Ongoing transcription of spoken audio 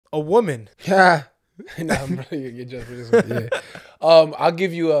A woman. Yeah. Nah, I'm really get judged for this one. Yeah. I'll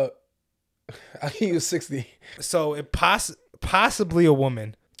give you a 60. So it possibly a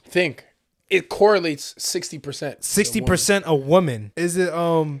woman. Think. It correlates 60%. 60% a woman. Is it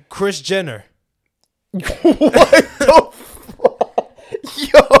Kris Jenner? What the fuck?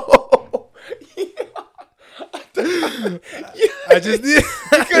 Yo. I just did.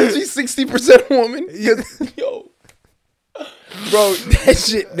 Because she's 60% woman. Yo. Bro, that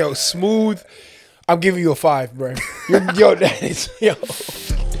shit, no, smooth. I'm giving you a 5, bro. Yo, that is, yo.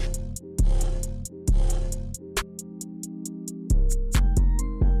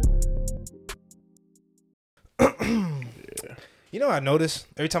 You know what I notice?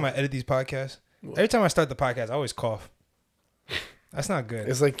 Every time I edit these podcasts, every time I start the podcast, I always cough. That's not good.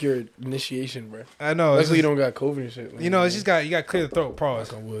 It's like your initiation, bro. I know. Luckily you don't got COVID and shit. Like, you know, it's just you got to clear the throat.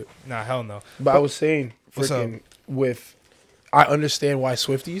 Pause. Nah, hell no. But I was saying, freaking with, I understand why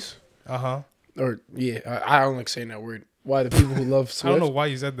Swifties. Uh-huh. Or, yeah, I don't like saying that word. Why the people who love Swift. I don't know why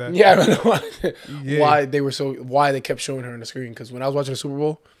you said that. Yeah, I don't know why. Why they kept showing her on the screen. Because when I was watching the Super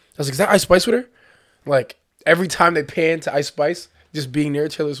Bowl, I was like, is that Ice Spice with her? Like, every time they pan to Ice Spice, just being near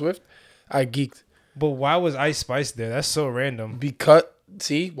Taylor Swift, I geeked. But why was Ice Spice there? That's so random. Because,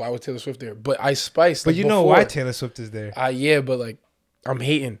 see, why was Taylor Swift there? But Ice Spice. But like, you know why Taylor Swift is there? Yeah, but like, I'm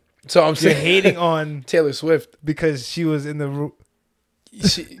hating. So I'm saying hating on Taylor Swift because she was in the room.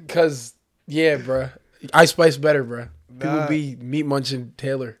 Because, yeah, bro. Ice Spice better, bro. People be meat munching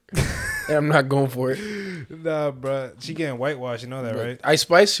Taylor. And I'm not going for it. Nah, bro. She getting whitewashed. You know that, right? Ice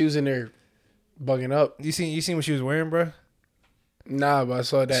Spice, she was in there bugging up. You seen what she was wearing, bro? Nah, but I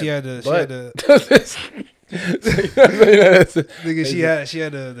saw that. She had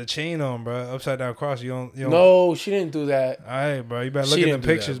the chain on, bro. Upside down cross. You don't. No, she didn't do that. All right, bro. You better look at the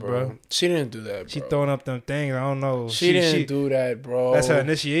pictures, bro. She didn't do that, bro. She throwing up them things. I don't know. She didn't do that, bro. That's her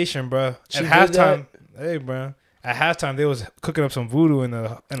initiation, bro. At halftime, hey, bro. At halftime, they was cooking up some voodoo in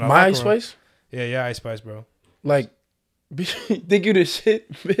the My Ice Spice? Yeah, Ice Spice, bro. Like, bitch, think you the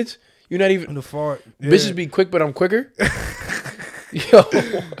shit, bitch? You're not even the fart. Yeah. Bitches be quick, but I'm quicker. Yo,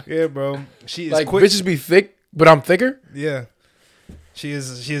 yeah, bro. She is like quick. Bitches be thick, but I'm thicker. Yeah, she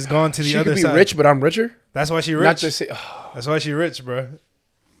has gone to the she other could be side. Rich, but I'm richer. That's why she rich. Not to say, That's why she rich, bro.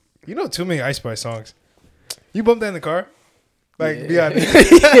 You know too many Ice Spice songs. You bumped that in the car, like yeah.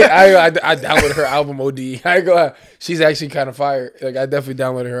 I downloaded her album. OD. I go. She's actually kind of fire. Like I definitely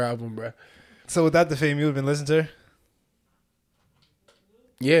downloaded her album, bro. So without the fame, you would have been listening to her.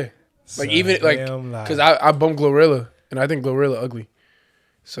 Yeah, like even like because I bumped Glorilla. And I think Glorilla ugly.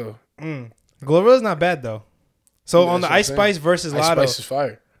 So. Glorilla's not bad, though. So on the Ice Spice versus Lotto. Ice Spice is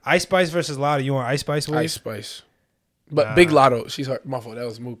fire. Ice Spice versus Lotto. You want Ice Spice with? Ice Spice. But Big Lotto. She's hard. My fault. That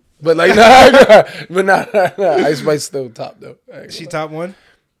was Mook. But like, nah. Ice Spice still top, though. She top one?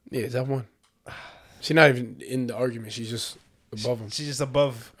 Yeah, top one. She's not even in the argument. She's just above them. She's just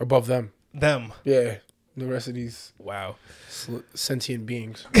above. Above them. Them. Yeah. The rest of these. Wow. Sentient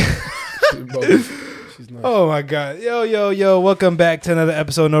beings. She's above them. Nice. Oh my God. Yo. Welcome back to another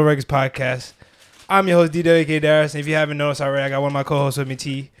episode of No Records Podcast. I'm your host, D.W. aka Darris. And if you haven't noticed already, I got one of my co-hosts with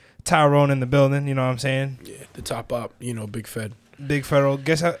me, Tyrone in the building. You know what I'm saying? Yeah, the top up, Big Fed. Big Federal.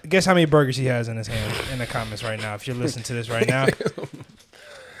 Guess how many burgers he has in his hand in the comments right now, if you're listening to this right now.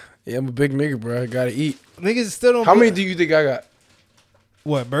 Yeah, I'm a big nigga, bro. I gotta eat. Niggas still don't. How many do you think I got?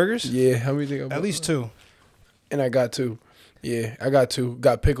 What, burgers? Yeah, how many do you think I got? At least 2. And I got 2. Yeah, I got 2.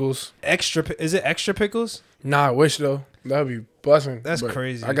 Got pickles. Extra? Is it extra pickles? Nah, I wish though. That'd be busting. That's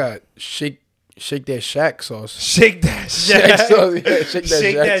crazy. I got shake that shack sauce. Shake that shack sauce. Yeah,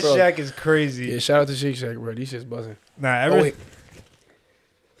 shake that shack is crazy. Yeah, shout out to Shake Shack, bro. These shit's buzzing. Nah, wait.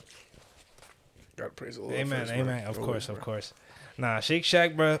 Gotta praise the Lord. Amen, first, amen. Of course. Nah, Shake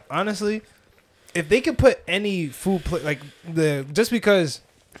Shack, bro. Honestly, if they could put any food just because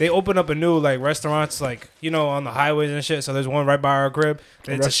they open up a new restaurants on the highways and shit. So there's one right by our crib.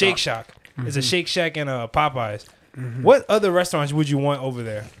 It's a Shake Shack. Mm-hmm. It's a Shake Shack and a Popeyes. Mm-hmm. What other restaurants would you want over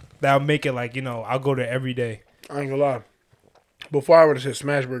there that'll make it I'll go there every day? I ain't gonna lie. Before I would have said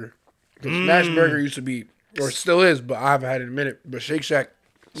Smash Burger. Smash Burger used to be, or still is, but I haven't had it in a minute. But Shake Shack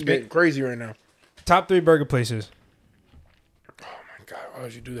is getting crazy right now. Top 3 burger places. Oh my God, why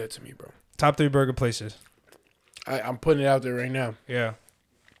would you do that to me, bro? Top 3 burger places. I'm putting it out there right now. Yeah.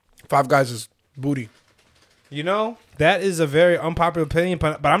 Five Guys is booty. That is a very unpopular opinion,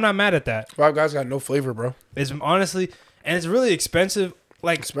 but I'm not mad at that. Five Guys got no flavor, bro. It's honestly, and it's really expensive.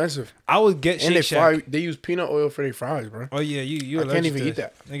 Expensive. I would get Shake Shack. They use peanut oil for their fries, bro. Oh yeah, you. I can't even eat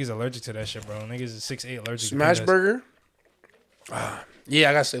that. Niggas allergic to that shit, bro. Niggas is 6'8" allergic. Smash to Burger.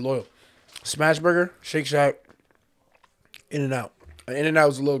 Yeah, I gotta stay loyal. Smash Burger, Shake Shack, In-N-Out. In-N-Out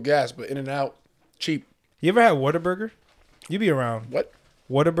was a little gas, but In-N-Out cheap. You ever had Whataburger? You be around. What?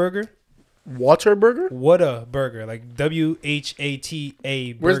 Whataburger? Waterburger? Whataburger, like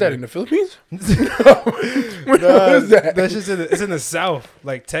WHATA. Where's that, in the Philippines? Where is that? That's just it's in the South,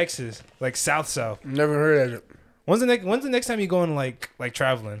 like Texas, like South. Never heard of it. When's the next time you going like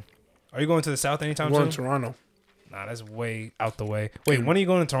traveling? Are you going to the South anytime soon? I'm going to Toronto. Nah, that's way out the way. Wait, when are you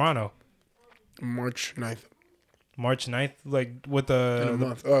going to Toronto? March 9th. March 9th? Like with the... In a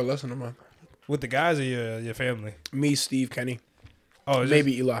month. Oh, less than a month. With the guys or your family? Me, Steve, Kenny. Oh,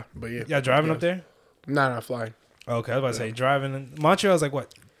 maybe Eli, but yeah. Yeah, driving up there? Nah, flying. Okay, I was about to say driving. Montreal's like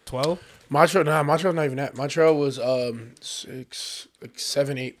what, 12? Montreal's not even that. Montreal was 6, like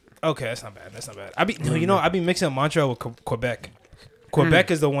 7, 8. Okay, that's not bad. I be mixing up Montreal with Quebec.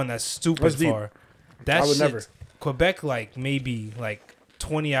 Quebec is the one that's super far. That I would never. Quebec like maybe like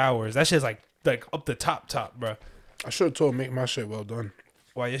 20 hours. That shit's like up the top, bro. I should have told him make my shit well done.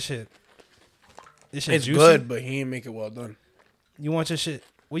 Why your shit? It's juicy? Good, but he ain't make it well done. You want your shit?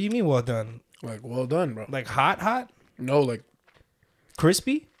 What do you mean well done? Like well done, bro. Like hot? No, like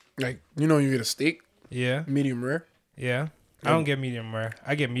crispy. Like you get a steak. Yeah. Medium rare. Yeah. I don't get medium rare.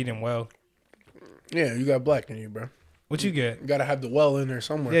 I get medium well. Yeah, you got black in you, bro. What you get? You gotta have the well in there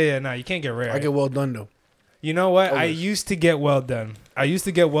somewhere. Yeah. Nah, you can't get rare. I get well done though. You know what? I used to get well done.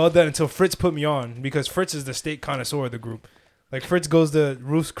 Until Fritz put me on, because Fritz is the steak connoisseur of the group. Like Fritz goes to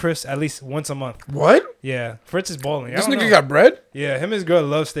Ruth's Chris at least once a month. What? Yeah, Fritz is balling. This nigga got bread? Yeah, him and his girl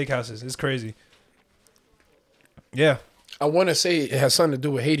love steakhouses. It's crazy. Yeah. I want to say it has something to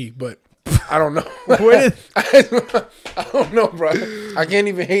do with Haiti, but I don't know. I don't know, bro. I can't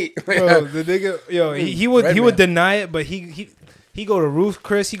even hate. Bro, the nigga, he would deny it, but he go to Ruth's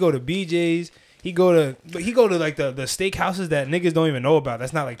Chris, he go to BJ's. He go to like the steakhouses that niggas don't even know about.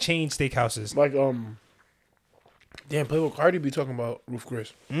 That's not like chain steakhouses. Like damn, Playboy Cardi be talking about Ruth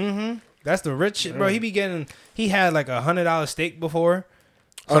Chris. Mm-hmm. That's the rich shit, bro. He had like $100 steak before.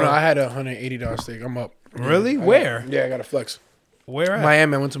 So, no, I had $180 steak. I'm up. Really? Where? I got a flex. Where at?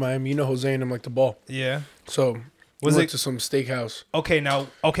 Miami. I went to Miami. You know Jose and them like the ball. Yeah. So we went to some steakhouse. Okay,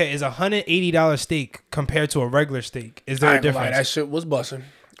 is $180 steak compared to a regular steak? Is there a difference? That shit was busting.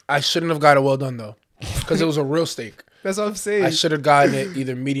 I shouldn't have got it well done though, because it was a real steak. That's what I'm saying. I should have gotten it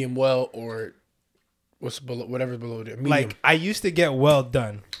either medium well or whatever's below there. Medium. Like I used to get well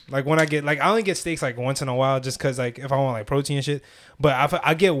done. Like when I only get steaks like once in a while, just because like if I want like protein and shit. But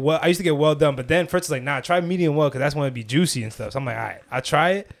I used to get well done. But then Fritz was like, nah, try medium well because that's when it'd be juicy and stuff. So I'm like, all right, I try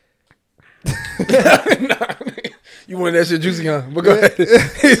it. You want that shit juicy, huh? But go ahead.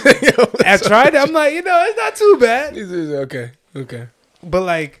 I tried it. I'm like, it's not too bad. Okay. But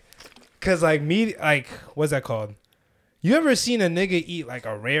like, cause like meat, like what's that called? You ever seen a nigga eat like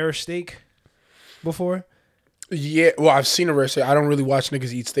a rare steak before? Yeah, well, I've seen a rare steak. I don't really watch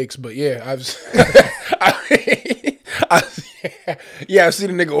niggas eat steaks, but yeah, I've seen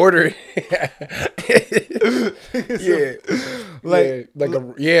a nigga order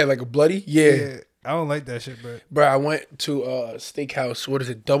it. Like a bloody. Yeah. I don't like that shit, bro. I went to a steakhouse. What is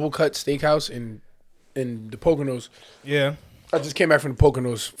it? Double Cut Steakhouse in the Poconos. Yeah. I just came back from the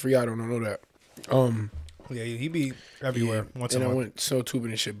Poconos. For y'all don't know that. Yeah, he be everywhere once in a month. I went snow tubing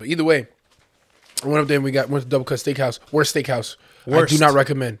and shit. But either way, I went up there and went to Double Cut Steakhouse. Worst steakhouse. Worst. I do not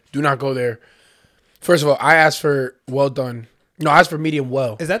recommend. Do not go there. First of all, I asked for well done. No, I asked for medium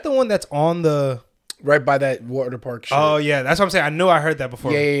well. Is that the one that's on the right by that water park shit? Oh yeah, that's what I'm saying. I know I heard that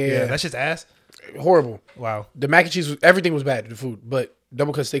before. Yeah. That shit's ass. Horrible. Wow. The mac and cheese, everything was bad. The food, but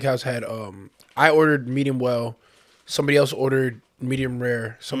Double Cut Steakhouse had. I ordered medium well. Somebody else ordered medium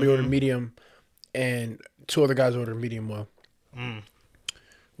rare. Somebody ordered medium, and 2 other guys ordered medium well.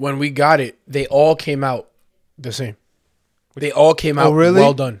 When we got it, they all came out the same. They all came out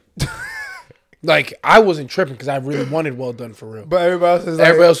well done. Like, I wasn't tripping because I really wanted well done for real. But everybody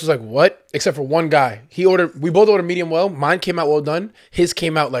else was like, what? Except for one guy. We both ordered medium well. Mine came out well done. His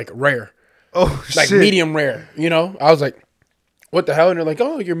came out like rare. Oh, shit. Like medium rare. I was like, what the hell? And they're like,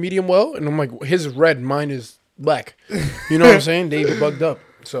 oh, you're medium well? And I'm like, his is red. Mine is black. You know what I'm saying? They bugged up.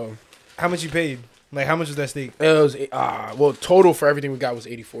 So, how much you paid? Like, how much was that steak? It was, total for everything we got was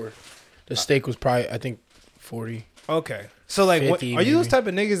 84. The steak was probably, I think, 40. Okay. So, like, are you those type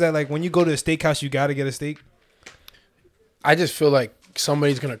of niggas that, like, when you go to a steakhouse, you got to get a steak? I just feel like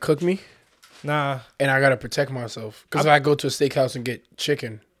somebody's going to cook me. Nah. And I got to protect myself. Because if I go to a steakhouse and get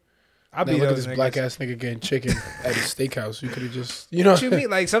chicken, I'll be look at this black ass nigga getting chicken at his steakhouse. You could have just, What you mean?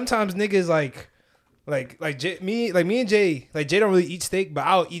 Like, sometimes niggas, me and Jay, like, Jay don't really eat steak, but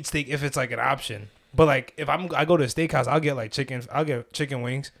I'll eat steak if it's, like, an option. But, like, if I go to a steakhouse, I'll get, like, chicken. I'll get chicken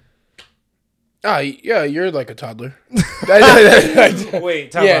wings. Yeah, you're like a toddler.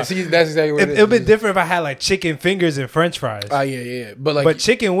 Wait, yeah, see, that's exactly what it is. It would be different if I had like chicken fingers and French fries. Yeah. But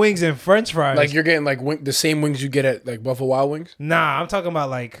chicken wings and French fries. Like you're getting like the same wings you get at like Buffalo Wild Wings. Nah, I'm talking about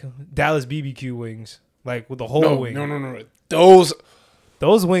like Dallas BBQ wings, like with the whole wing. No.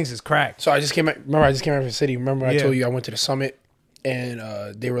 Those wings is cracked. So I just came out from the city. Remember I told you I went to the summit, and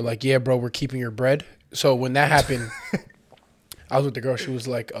they were like, "Yeah, bro, we're keeping your bread." So when that happened, I was with the girl. She was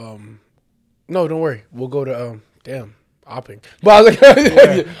like, "No, don't worry. We'll go to opping." But I was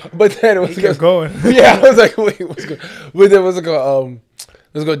like, but then it was going. Yeah, I was like, wait, what's good? But then let's go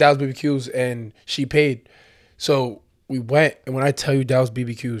to Dallas BBQs, and she paid. So we went, and when I tell you Dallas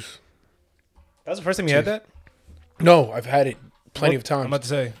BBQs, that's the first time you had that. No, I've had it plenty of times. I'm about to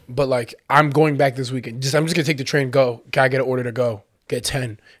say, but like I'm going back this weekend. I'm just gonna take the train. Go. Can I get an order to go? Get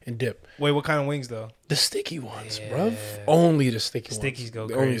 10 and dip. Wait, what kind of wings though? The sticky ones, bruv. Only the sticky ones. Stickies go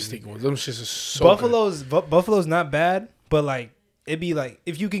crazy. Only the sticky ones. Them shits is so Buffalo's not bad, but like it'd be like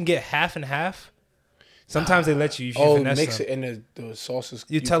if you can get half and half. Sometimes they let you. If you finesse mix them. it in the sauces.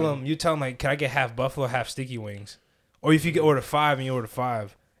 You tell them like, can I get half buffalo, half sticky wings? Or if you can order 5 and you order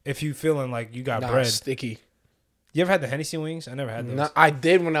 5. If you feeling like you got bread. Sticky. You ever had the Hennessy wings? I never had those. I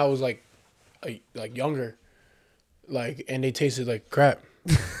did when I was like younger, like, and they tasted like crap.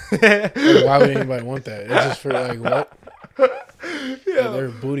 Like, why would anybody want that? It's just for like what? Yeah, they're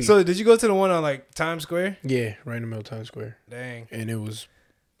booty. So did you go to the one on like Times Square? Yeah, right in the middle of Times Square. Dang. And it was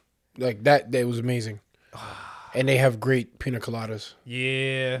like that. That was amazing. And they have great pina coladas.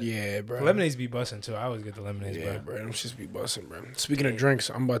 Yeah, bro. Lemonades be busting too. I always get the lemonades, bro. Them just be busting, bro. Speaking of drinks,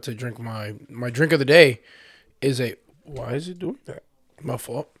 I'm about to drink my drink of the day. Why is it doing that? My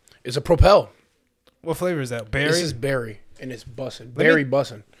fault. It's a Propel. What flavor is that? Berry? This is berry, and it's bussin'. Berry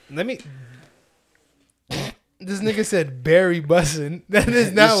bussin'. This nigga said berry bussin'. That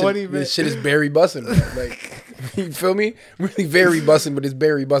is not what he meant. This shit is berry bussin', bro. Like, you feel me? Really very bussin', but it's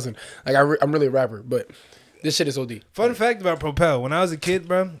berry bussin'. Like, I'm really a rapper, but this shit is OD. Fun fact about Propel. When I was a kid,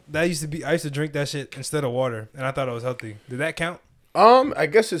 bro, I used to drink that shit instead of water, and I thought it was healthy. Did that count? I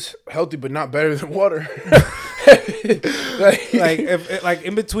guess it's healthy, but not better than water. like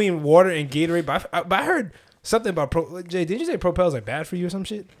in between water and Gatorade. But I heard something about Jay. Did you say Propel's like bad for you or some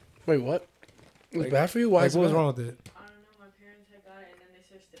shit? Wait, what? It was bad for you? Why? Like, what was wrong with it? I don't know. My parents had got it and then they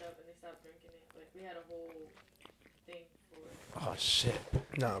searched it up and they stopped drinking it. Like we had a whole thing for it. Oh shit.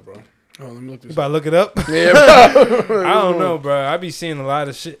 Nah, bro. Oh, let me look this. You about to look it up? Yeah, bro. I don't know, bro. I be seeing a lot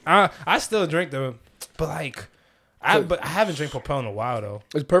of shit. I still drink them, but like. I haven't drank Propel in a while though.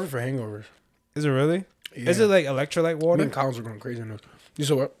 It's perfect for hangovers. Is it really? Yeah. Is it like electrolyte water? Me and Collins are going crazy on this. You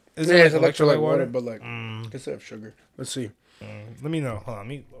saw what? Is it like electrolyte water? But like instead of sugar. Let's see. Let me know. Hold on. Let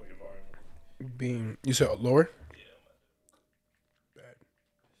me lower your volume. Being you said lower? Yeah. Bad.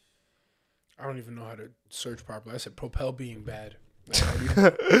 I don't even know how to search properly. I said Propel being bad.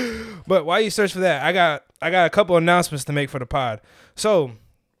 Like, but while you search for that, I got a couple announcements to make for the pod. So,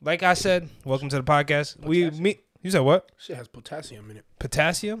 like I said, welcome to the podcast. You said what? Shit has potassium in it.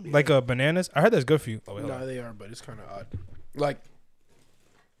 Potassium? Yeah. Like bananas? I heard that's good for you. Oh, no, they are, but it's kind of odd. Like,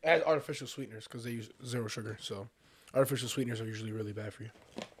 add artificial sweeteners because they use 0 sugar. So, artificial sweeteners are usually really bad for you.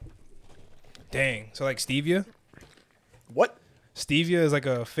 Dang. So, like stevia? What? Stevia is like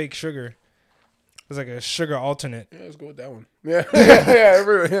a fake sugar. It's like a sugar alternate. Yeah, let's go with that one. Yeah. Yeah,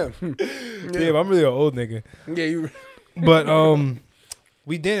 but I'm really an old nigga. Yeah, you. But,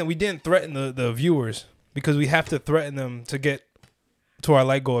 we didn't threaten the viewers. Because we have to threaten them to get to our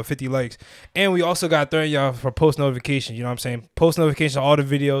like goal of 50 likes. And we also got to threaten y'all for post notification. You know what I'm saying? Post notification on all the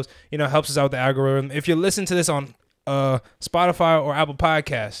videos. You know, helps us out with the algorithm. If you're listening to this on Spotify or Apple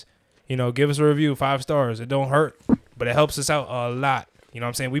Podcasts, you know, give us a review, 5 stars. It don't hurt, but it helps us out a lot. You know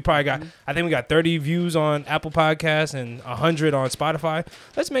what I'm saying? We probably got, I think we got 30 views on Apple Podcasts and 100 on Spotify.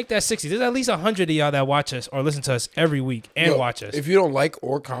 Let's make that 60. There's at least 100 of y'all that watch us or listen to us every week and watch us. If you don't like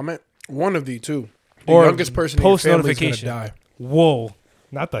or comment, one of the two. The youngest person post in your family notification. Is gonna die. Whoa,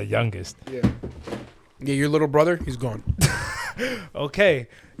 not the youngest. Yeah, your little brother, he's gone. Okay,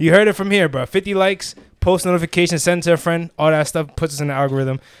 you heard it from here, bro. 50 likes, post notification, send to a friend. All that stuff puts us in the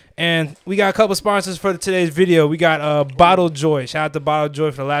algorithm. And we got a couple sponsors for today's video. We got Bottle Joy. Shout out to Bottle Joy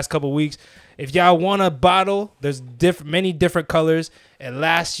for the last couple weeks. If y'all want a bottle, there's many different colors. It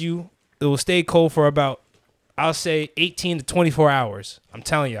lasts you. It will stay cold for about, I'll say, 18 to 24 hours. I'm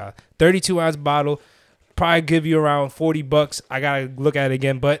telling y'all. 32-ounce bottle. Probably give you around $40. I gotta look at it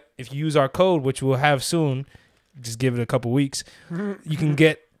again, but if you use our code, which we'll have soon, just give it a couple weeks, you can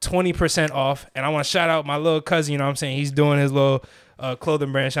get 20% off. And I want to shout out my little cousin. You know what I'm saying? He's doing his little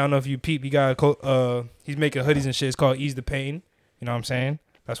clothing branch. I don't know if you peep. He got he's making hoodies and shit. It's called Ease the Pain. You know what I'm saying?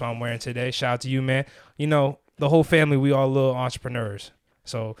 That's what I'm wearing today. Shout out to you, man. You know, the whole family, we all little entrepreneurs.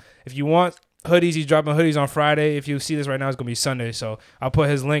 So if you want hoodies, he's dropping hoodies on Friday. If you see this right now, it's going to be Sunday. So I'll put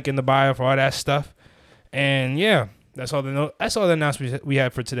his link in the bio for all that stuff. And yeah, that's all the announcements we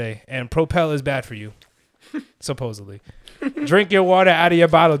had for today. And Propel is bad for you, supposedly. Drink your water out of your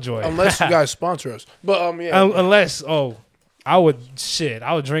bottle, Joy. Unless you guys sponsor us. But yeah. Unless, I would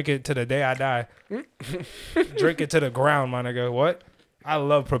drink it to the day I die. Drink it to the ground, my nigga. What? I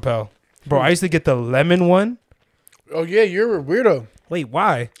love Propel. Bro, I used to get the lemon one. Oh, yeah, you're a weirdo. Wait,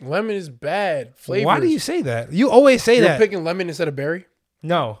 why? Lemon is bad. Flavors. Why do you say that? You always say that. You're picking lemon instead of berry?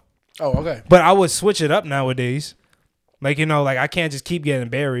 No. Oh, okay. But I would switch it up nowadays. Like, you know, like I can't just keep getting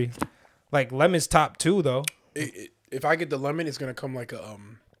berry. Like, lemon's top 2, though. If I get the lemon, it's going to come like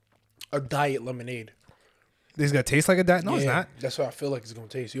a diet lemonade. It's going to taste like a diet? No, it's not. That's what I feel like it's going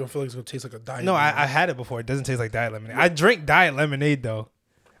to taste. You don't feel like it's going to taste like a diet No, lemonade? I had it before. It doesn't taste like diet lemonade. I drink diet lemonade, though.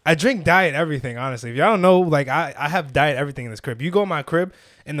 I drink diet everything, honestly. If y'all don't know, like, I have diet everything in this crib. You go in my crib,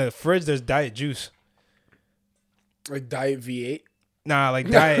 in the fridge, there's diet juice. Like diet V8? Nah, like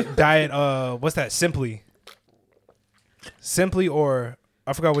diet, what's that? Simply, or,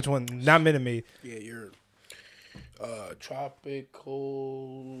 I forgot which one. Not Minute Maid. Yeah, you're tropical,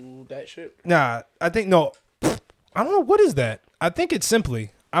 that shit? Nah, I think, no. I don't know. What is that? I think it's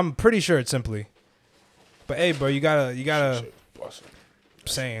Simply. I'm pretty sure it's Simply. But, hey, bro, you gotta,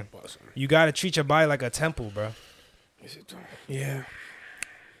 saying, you gotta treat your body like a temple, bro. Is it? Yeah.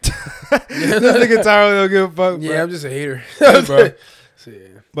 This nigga Tyrone don't give a fuck, bro. Yeah, I'm just a hater. Yeah, bro. So,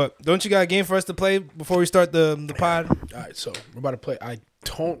 yeah. But don't you got a game for us to play before we start the pod? All right, so we're about to play. I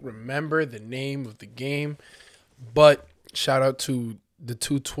don't remember the name of the game, but shout out to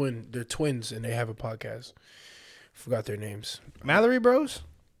the they're twins, and they have a podcast. Forgot their names. Mallory Bros?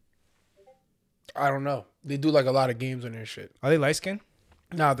 I don't know. They do like a lot of games on their shit. Are they light skinned?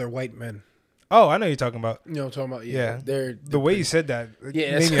 Nah, they're white men. Oh, I know you're talking about. You know what I'm talking about? Yeah. They're the way you said that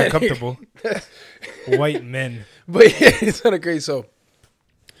yeah, made me uncomfortable. White men. But yeah, it's kind of crazy. So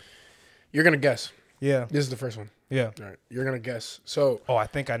you're going to guess. Yeah. This is the first one. Yeah. All right. You're going to guess. So. Oh, I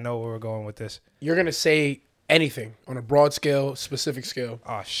think I know where we're going with this. You're going to say anything on a broad scale, specific scale.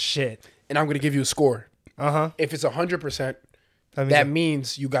 Oh, shit. And I'm going to give you a score. Uh-huh. If it's 100%, that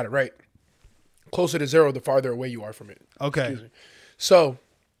means you got it right. Closer to 0, the farther away you are from it. Okay. Excuse me. So,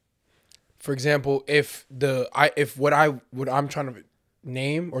 for example, if what I'm trying to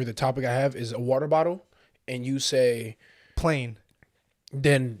name or the topic I have is a water bottle, and you say plain,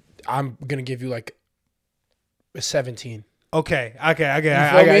 then I'm gonna give you like a 17. Okay. I get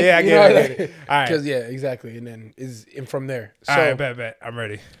it. All right. Because yeah, exactly. And then from there. So, all right, bet. I'm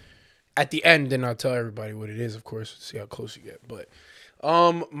ready. At the end, then I'll tell everybody what it is. Of course, see how close you get. But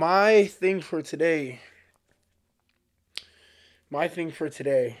my thing for today. Let's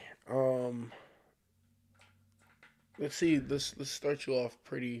see. Let's start you off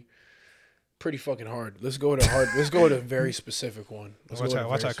pretty fucking hard. Let's go to hard. Let's go to a very specific one.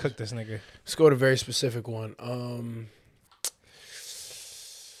 Watch I cook this nigga. Let's go to a very specific one.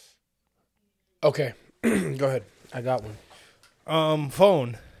 Okay, go ahead. I got one.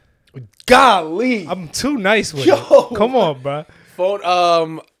 Phone. Golly, I'm too nice with it. Come on, bro.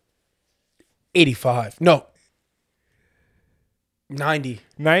 Phone. 85. No. 90.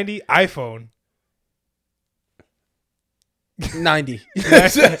 90 iPhone. 90.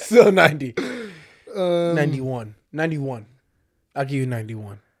 Still 90. 91. 91. I'll give you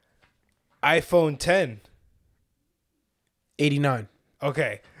 91. iPhone 10. 89.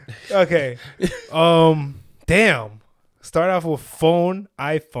 Okay. Damn. Start off with phone,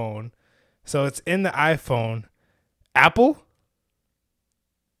 iPhone. So it's in the iPhone. Apple?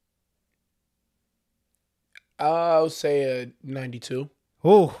 I'll say a 92.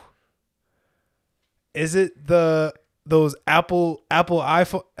 Oh. Is it those Apple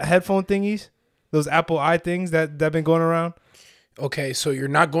iPhone headphone thingies? Those Apple eye things that been going around? Okay, so you're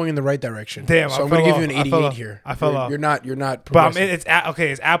not going in the right direction. Damn, so I'm going to give you an 88 here. I fell off. You're not But it's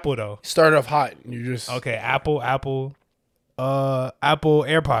Apple though. Started off hot. You're just okay. Apple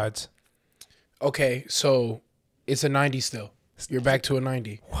AirPods. Okay, so it's a 90 still. You're back to a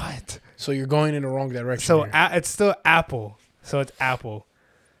 90. What? So you're going in the wrong direction. So it's still Apple. So it's Apple.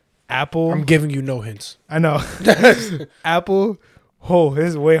 Apple. I'm giving you no hints. I know. Apple. Oh, this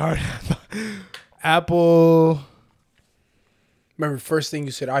is way harder. Apple. Remember, first thing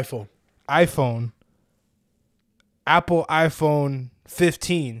you said iPhone. Apple iPhone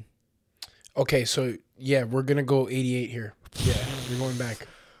 15. Okay, so yeah, we're gonna go 88 here. Yeah, you're going back.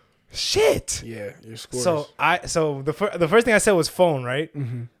 Shit. Yeah, your score. So the first thing I said was phone, right?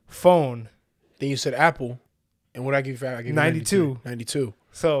 Mm-hmm. Phone. Then you said Apple, and what I give you? I give you 92. 92.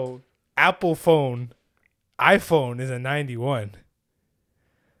 So Apple phone, iPhone is a 91.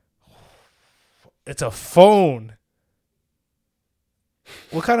 It's a phone.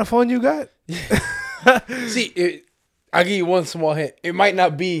 What kind of phone you got? See, I'll give you one small hint. It might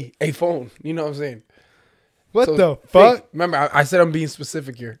not be a phone. You know what I'm saying? What So the fuck? Remember, I said I'm being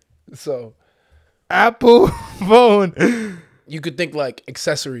specific here. So Apple phone. you could think like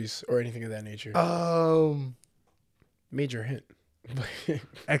accessories or anything of that nature. Major hint.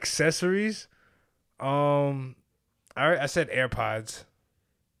 Accessories. I said AirPods.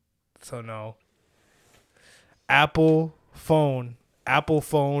 So no. Apple phone. Apple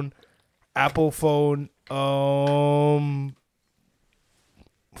phone. Apple phone.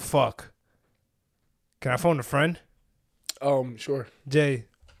 Fuck. Can I phone a friend? Sure. Jay.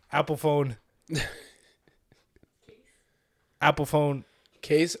 Apple phone. Apple phone.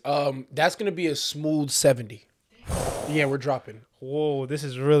 Case. That's gonna be a smooth 70. Yeah, we're dropping. Whoa, this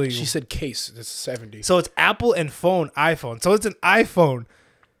is really. She said case. That's 70. So it's Apple and phone, iPhone. So it's an iPhone.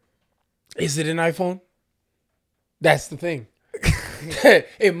 Is it an iPhone? That's the thing.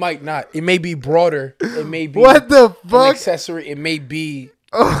 It might not. It may be broader. It may be what the an fuck? accessory. It may be.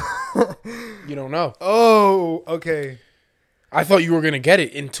 You don't know. Oh, okay. I thought you were gonna get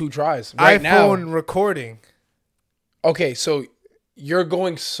it in 2 tries. Right iPhone now. recording. Okay, so you're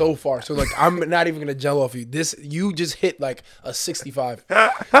going so far. So like, I'm not even gonna gel off you. You just hit like a 65.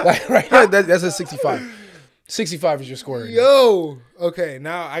 Like, right now, that's a 65. 65 is your score. Right now. Yo. Okay,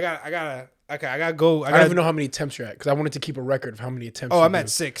 now I gotta go. I don't even know how many attempts you're at because I wanted to keep a record of how many attempts. Oh, I'm at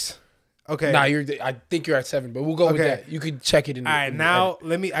 6. Okay. Nah, I think you're at 7, but we'll go with that. You could check it in. All right, now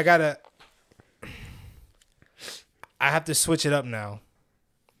I have to switch it up now.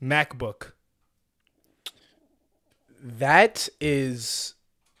 MacBook. That is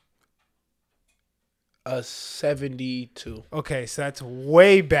a 72. Okay, so that's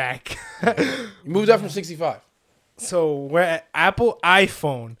way back. You moved up from 65. So we're at Apple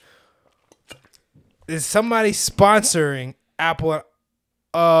iPhone. Is somebody sponsoring Apple?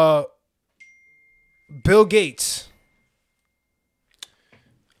 Bill Gates.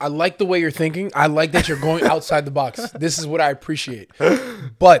 I like the way you're thinking. I like that you're going outside the box. This is what I appreciate.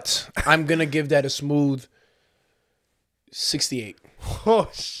 But I'm gonna give that a smooth 68. Oh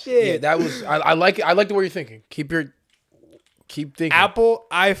shit! Yeah, that was. I like it. I like the way you're thinking. Keep thinking. Apple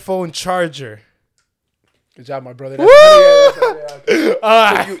iPhone charger. Good job, my brother. Woo!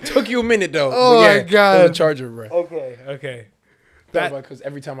 Took you a minute though. Oh my god! The charger, bro. Okay. Because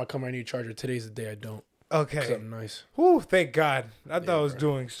every time I come, I need a charger. Today's the day I don't. Okay. Something nice. Whew, thank God. I thought I was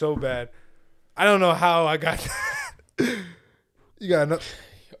doing so bad. I don't know how I got that. You got enough.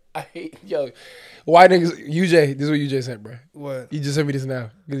 I hate why niggas UJ, this is what UJ sent, bro. What? He just sent me this now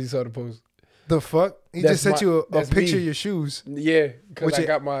because he saw the post. The fuck? He just sent you a picture of your shoes. Yeah, because I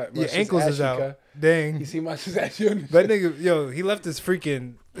got my your ankles is out. Cut. Dang. You see my shoes ashy on that nigga, he left his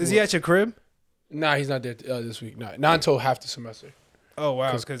freaking. Is he at your crib? Nah, he's not there this week. Not until half the semester. Oh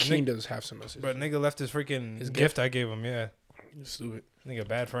wow, because Keen does half semester. But nigga left his freaking gift I gave him. Yeah, stupid. Nigga,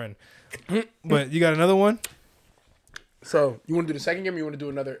 bad friend. But you got another one? So you want to do the second game? Or you want to do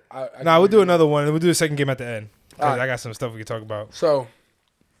another? Nah, we'll do another one. We'll do the second game at the end. Cause I got some stuff we can talk about. So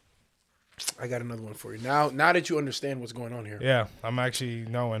I got another one for you. Now that you understand what's going on here. Yeah, I'm actually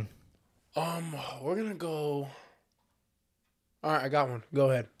knowing. We're gonna go. All right, I got one. Go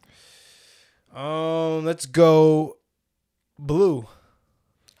ahead. Let's go. Blue.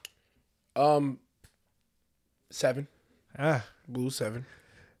 7. Blue 7.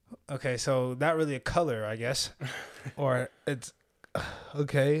 Okay, so not really a color, I guess, or it's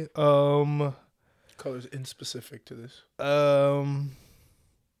okay. Colors in specific to this. I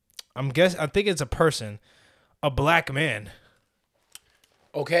think it's a person, a black man.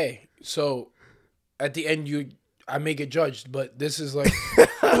 Okay, so at the end I may get judged, but this is like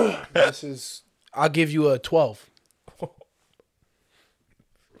I'll give you a 12.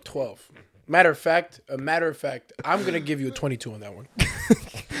 12. Matter of fact, I'm gonna give you a 22 on that one.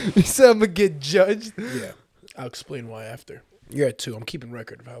 You said I'm gonna get judged? Yeah. I'll explain why after. You're at 2. I'm keeping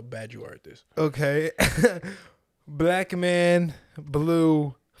record of how bad you are at this. Okay. Black man,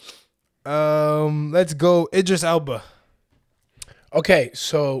 blue. Let's go Idris Elba. Okay,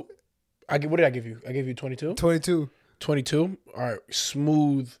 so what did I give you? I gave you 22? 22. 22? All right,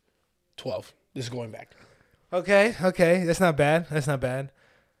 smooth 12. This is going back. Okay. That's not bad.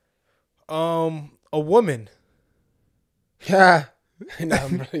 A woman. Yeah. No,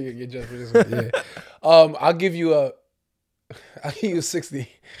 I'm really gonna get judged for this one. Yeah. I'll give you a 60.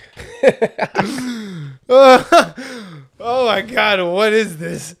 Oh my God, what is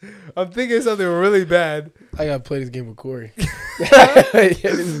this? I'm thinking something really bad. I gotta play this game with Corey. This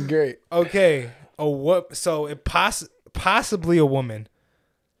is great. Okay, so it possibly a woman.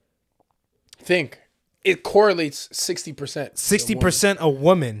 Think it correlates 60%. 60% a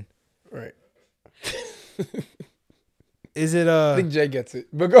woman. Right. Is it I think Jay gets it,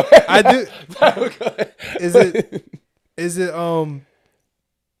 but go ahead. I do. Go ahead. Is it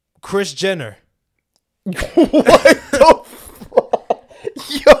Kris Jenner? What the fuck?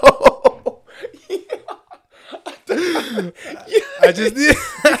 Yo. I just need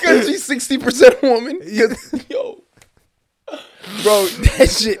Because she's 60% woman. Yo. Bro, that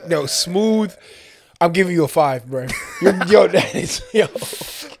shit, no, smooth. I'm giving you a 5, bro. Yo, that is, yo.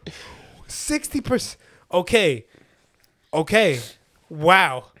 60%. Okay.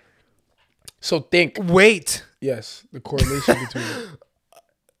 Wow. So think. Wait. Yes, the correlation between it.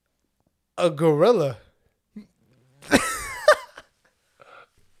 A gorilla.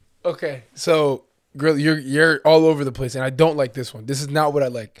 Okay, so girl, you're all over the place, and I don't like this one. This is not what I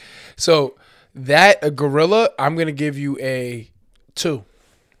like. So a gorilla, I'm gonna give you a 2.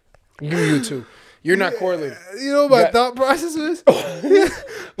 I'm giving you a 2. You're not correlated. You know what my thought process is?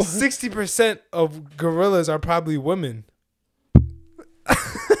 60% of gorillas are probably women.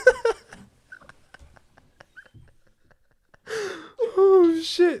 Oh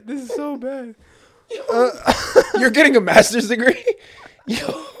shit! This is so bad. You're getting a master's degree?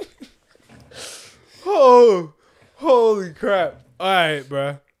 Yo. Oh, holy crap! All right,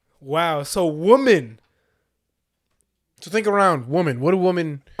 bro. Wow. So woman. So think around, woman. What a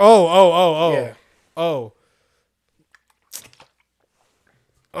woman. Oh. Yeah.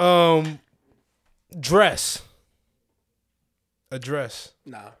 Dress. A dress.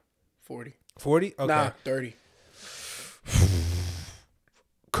 Nah, 40. 40? Okay. Nah, 30.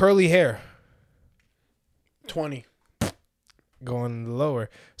 Curly hair. 20. Going lower.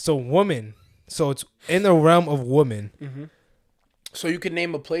 So woman. So it's in the realm of woman. Mm-hmm. So you could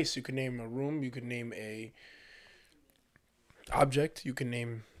name a place. You could name a room. You could name a object. You can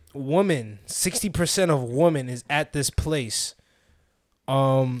name woman. 60% of woman is at this place.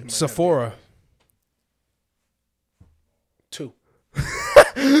 Sephora. 2. 2.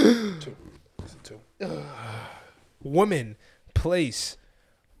 It's a 2. Woman. Place.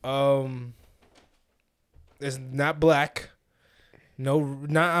 It's not black. No,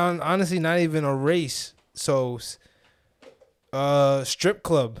 not honestly, not even a race. So, strip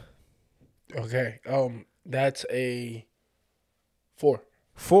club. Okay. That's a 4.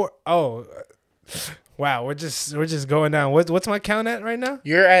 4. Oh, wow. We're just going down. What's my count at right now?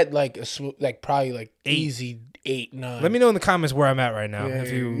 You're at like probably like 8. easy 8, 9. Let me know in the comments where I'm at right now. Yeah,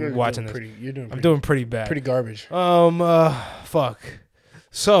 if you're watching this, I'm doing pretty bad. Pretty garbage. Fuck.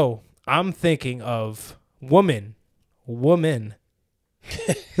 So I'm thinking of woman.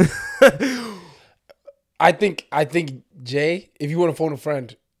 I think Jay, if you want to phone a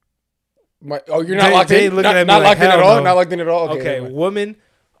friend, you're not locked in. Not locked in at all. No. Not locked in at all. Okay, woman.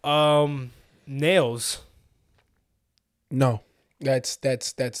 Nails. No, that's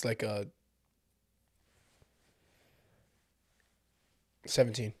like a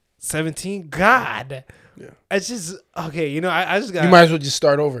 17. 17. God. Yeah. It's just okay. You know, I just got. You might as well just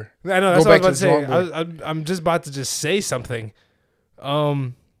start over. I know that's what I was about to say. I'm just about to just say something.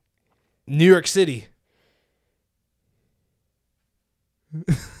 New York City.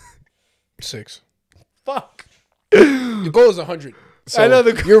 6. Fuck. The goal is 100. So I know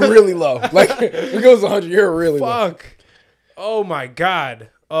you're really low. Like the goal is 100. You're really low. Fuck. Oh my God.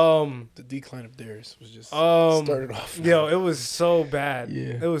 The decline of Darris was just started off. Yo, it was so bad.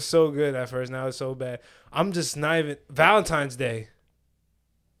 Yeah. It was so good at first. Now it's so bad. I'm just not even Valentine's Day.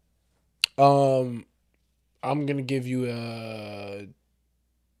 I'm gonna give you a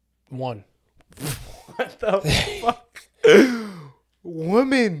 1. What the fuck?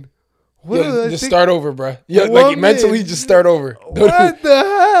 Woman. Just start over, bro. Yeah, like mentally, just start over. What the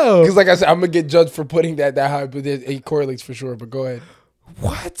hell? Because like I said, I'm gonna get judged for putting that high, but it correlates for sure. But go ahead.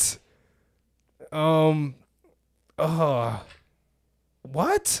 What?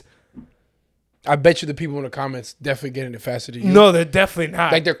 What? I bet you the people in the comments definitely getting it faster than you. No, they're definitely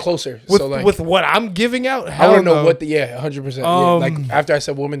not. Like they're closer. With what I'm giving out, I want to know what 100%. Yeah, like after I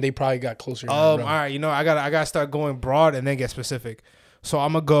said woman, they probably got closer. All right, you know, I gotta start going broad and then get specific. So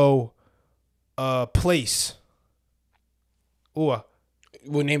I'm gonna go place. Ooh.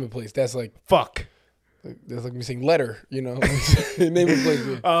 We'll name a place. That's like fuck. That's like me saying letter, you know. Name a place.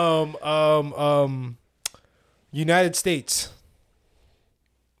 Yeah. United States.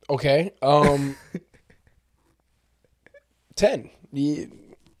 Okay. 10. Yeah,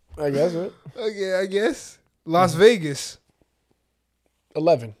 I guess, right? Okay, I guess. Las Vegas.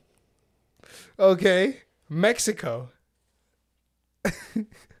 11. Okay. Mexico.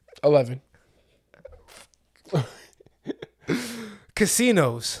 11.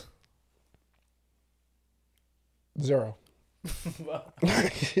 Casinos. 0.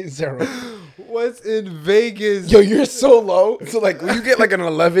 0. What's in Vegas? Yo, you're so low. So like when you get like an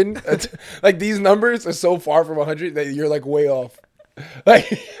 11, like these numbers are so far from 100 that you're like way off. Like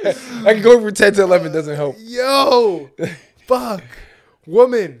going from 10 to 11 doesn't help. Yo, fuck,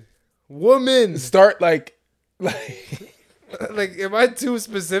 woman. Start like, like, am I too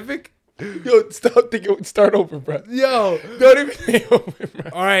specific? Yo, stop thinking. Start over, bro. Yo, don't even think over,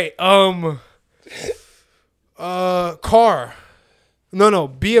 bro. All right, car. No,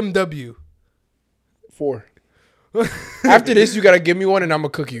 BMW. 4. After this, you gotta give me one, and I'm gonna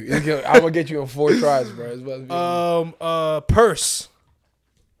cook you. I'm gonna get you in 4 tries, bro. It's about to be purse.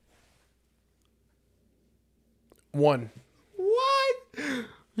 1. What?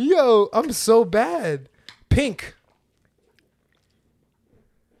 Yo, I'm so bad. Pink.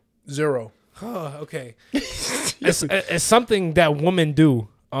 0. Oh, okay. It's something that women do.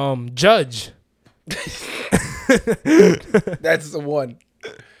 Judge. That's the 1.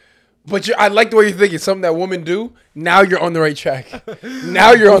 But I like the way you're thinking. Something that women do. Now you're on the right track.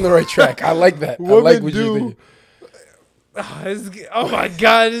 I like that. I like what you're thinking. Oh my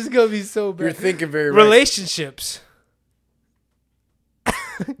God, this is gonna be so bad. You're thinking very right. Relationships.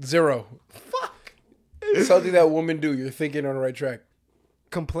 0. Fuck. Something that women do. You're thinking on the right track.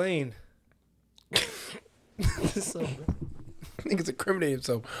 Complain. So bad. I think it's incriminating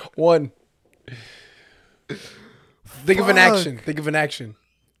himself. 1. Think of an action.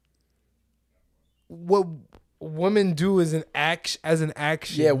 What women do as an action.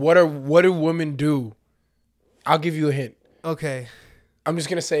 Yeah, what do women do? I'll give you a hint. Okay. I'm just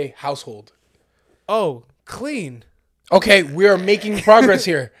gonna say household. Oh, clean. Okay, we are making progress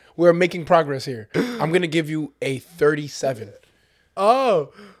here. I'm gonna give you a 37.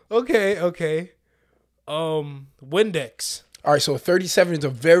 Oh, okay. Windex. All right, so 37 is a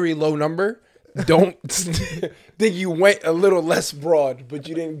very low number. Don't think you went a little less broad, but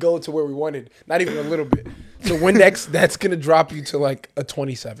you didn't go to where we wanted. Not even a little bit. So Windex, that's going to drop you to like a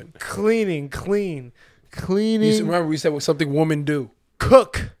 27. Cleaning. Remember we said what something women do.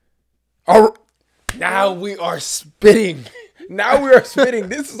 Cook. Oh, now we are spitting.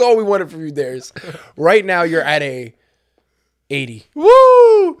 This is all we wanted from you, Darris. Right now you're at a 80.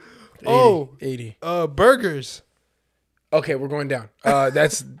 Woo! 80. Burgers. Okay, we're going down.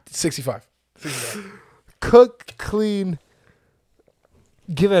 That's 65. Cook, clean,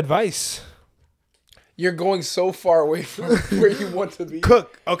 give advice. You're going so far away from where you want to be.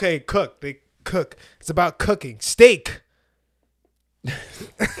 Cook. Okay, cook. They cook. It's about cooking. Steak.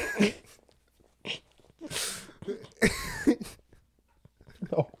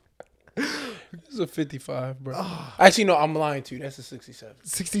 No. This is a 55, bro. Oh. Actually, no, I'm lying to you. That's a 67.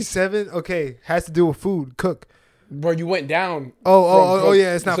 67? Okay. Has to do with food. Cook. Bro, you went down. Oh,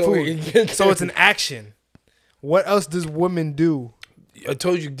 yeah, it's not food. So it's an action. What else does women do? I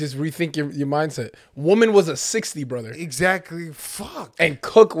told you, just rethink your mindset. Woman was a 60, brother. Exactly. Fuck. And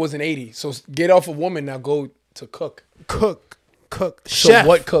cook was an 80. So get off of woman, now go to cook. Cook. Chef. So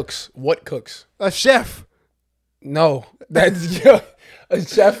what cooks? A chef. No. That's a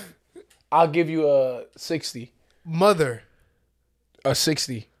chef. I'll give you a 60. Mother. A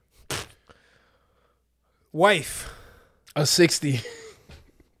 60. Wife. A 60.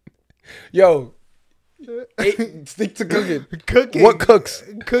 Yo. Stick to cooking. What cooks?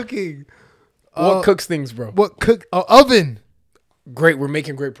 Cooking. What cooks things, bro? Oven. Great. We're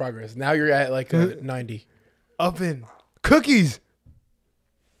making great progress. Now you're at like a 90. Oven. Cookies.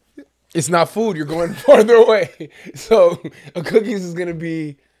 It's not food. You're going farther away. So a cookies is going to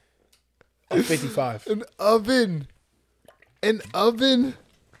be a 55. An oven.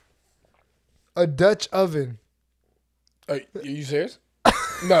 A Dutch oven. Are you serious?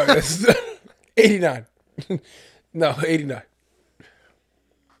 No, that's 89. No, 89.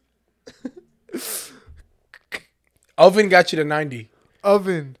 Oven got you to 90.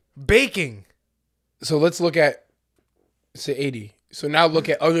 Oven. Baking. So let's look at, say, 80. So now look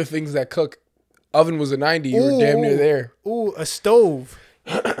at other things that cook. Oven was a 90. You were damn near there. Ooh, a stove.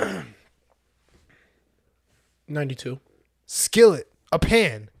 92. Skillet. A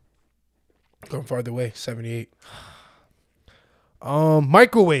pan. Going farther away. 78.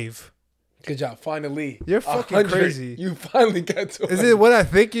 Microwave. Good job. Finally. You're fucking crazy. You finally got to it. Is it what I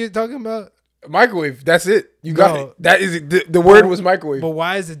think you're talking about? Microwave. That's it. You got it. That is it. The word was microwave. But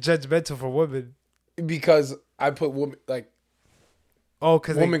why is it judgmental for women? Because I put woman, like,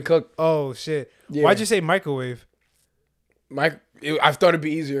 because woman cook. Oh, shit. Yeah. Why'd you say microwave? I thought it'd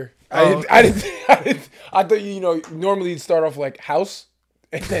be easier. Oh. I thought normally you'd start off like house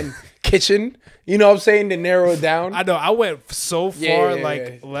and then kitchen. You know what I'm saying, to narrow it down. I know. I went so far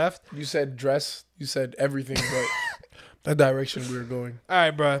left. You said dress. You said everything, but the direction we were going. All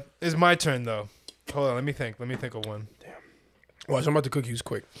right, bro. It's my turn though. Hold on. Let me think. Let me think of one. Damn. Watch. I'm about to cook you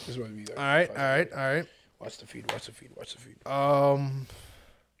quick. This is what we. All right. All right. All right. Watch the feed. Watch the feed. Watch the feed.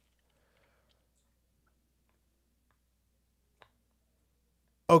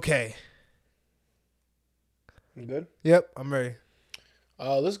 Okay. You good? Yep. I'm ready.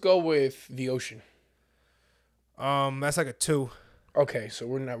 Let's go with the ocean. That's like a 2. Okay, so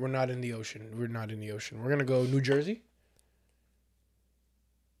we're not in the ocean. We're not in the ocean. We're gonna go New Jersey.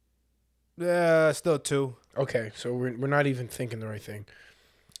 Yeah, still 2. Okay, so we're not even thinking the right thing.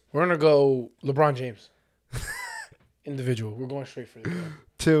 We're gonna go LeBron James. Individual. We're going straight for the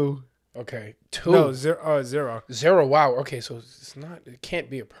 2. Okay, 2. No, 0. 0. 0. Wow. Okay, so it's not. It can't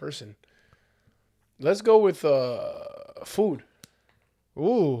be a person. Let's go with food.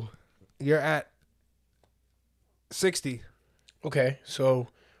 Ooh, you're at 60. Okay, so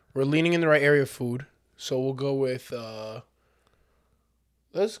we're leaning in the right area of food. So we'll go with.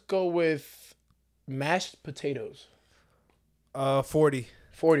 Let's go with mashed potatoes. 40.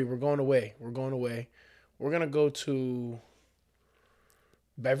 40. We're going away. We're gonna go to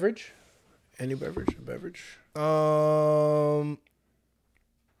beverage. Any beverage? A beverage?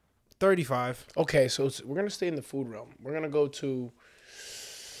 35. Okay, so we're gonna stay in the food realm. We're gonna go to.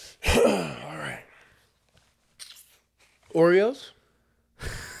 All right. Oreos.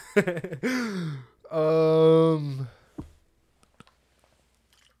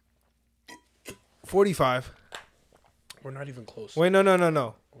 45. We're not even close. Wait, no.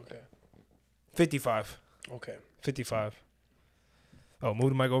 Okay. 55. Okay. 55. Oh, move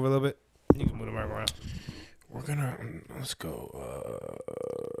the mic over a little bit. You can move the mic around. We're gonna let's go.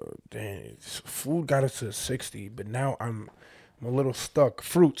 Dang, food got us to 60, but now I'm a little stuck.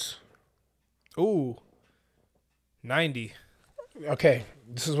 Fruits. Ooh. 90. Okay,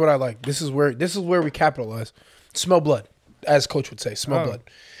 this is what I like. This is where we capitalize. Smell blood, as coach would say. Smell blood.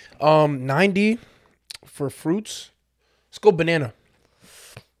 90 for fruits. Let's go banana.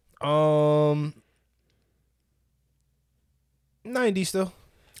 90 still.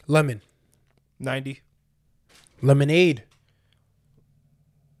 Lemon. 90. Lemonade.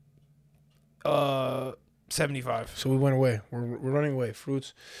 75. So we went away. We're running away.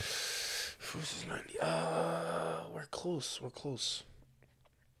 Fruits is 90. We're close.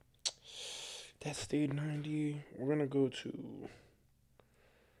 That stayed 90. We're gonna go to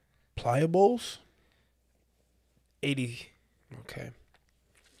pliables. 80. Okay.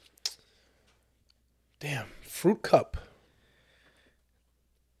 Damn. Fruit cup.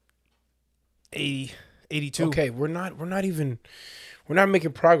 80. 82. Okay, we're not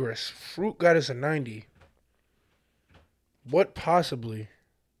making progress. Fruit got us a 90. What possibly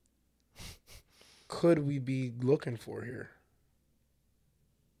could we be looking for here?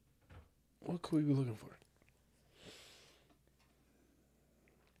 What could we be looking for?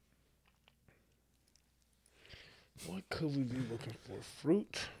 What could we be looking for?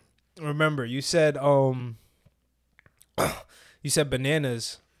 Fruit? Remember, you said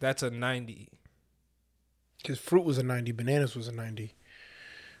bananas. That's a 90. Because fruit was a 90, bananas was a 90.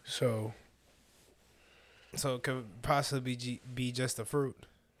 So it could possibly be just a fruit.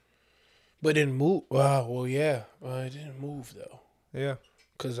 But it didn't move. Wow, well, yeah. It didn't move, though. Yeah.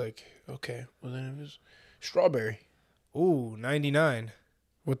 Because, okay. Well, then it was strawberry. Ooh, 99.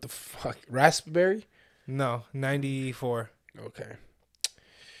 What the fuck? Raspberry? No, 94. Okay.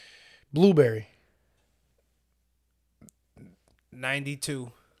 Blueberry.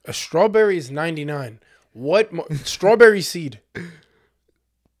 92. A strawberry is 99. What? Strawberry seed.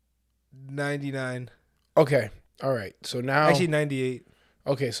 99. Okay. All right. So now. Actually, 98.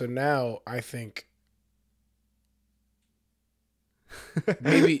 Okay. So now I think.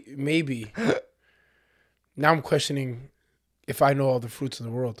 Maybe. Now I'm questioning if I know all the fruits in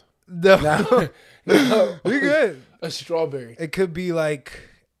the world. No. No. You're good. A strawberry. It could be like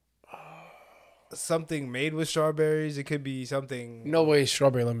something made with strawberries. It could be something. No way,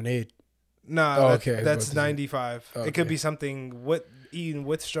 strawberry lemonade. Nah, Oh, okay. That's 95. Okay. It could be something eaten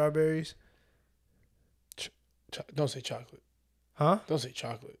with strawberries. Don't say chocolate. Huh? Don't say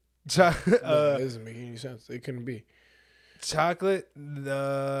chocolate. No, That doesn't make any sense. It couldn't be. Chocolate.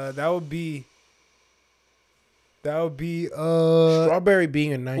 That would be. Strawberry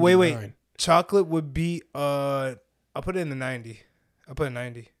being a 99. Wait. Chocolate would be. I'll put it in the 90. I'll put it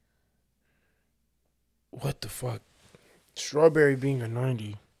 90. What the fuck? Strawberry being a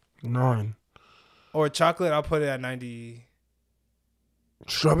 99. Or chocolate, I'll put it at 90.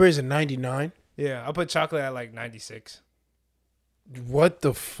 Strawberries at 99. Yeah, I'll put chocolate at like 96. What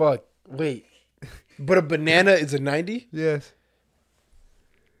the fuck? Wait, but a banana is a 90. Yes.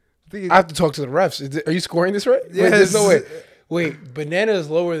 I have to talk to the refs. Are you scoring this right? Yes. Wait, there's no way. Wait, banana is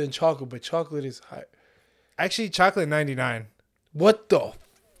lower than chocolate, but chocolate is high. Actually, chocolate 99. What the?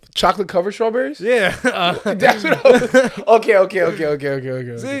 Chocolate covered strawberries? Yeah. That's what I was. Okay.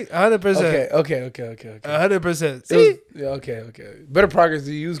 See, 100%. Okay. 100%. See? Yeah, okay. Better progress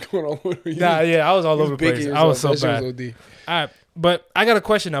than you was going all over. Nah, yeah, I was all over the place. I was so That shit bad. was OD. All right, but I got a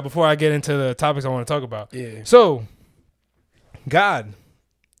question now before I get into the topics I want to talk about. Yeah. So, God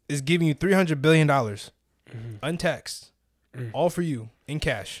is giving you $300 billion untaxed, all for you in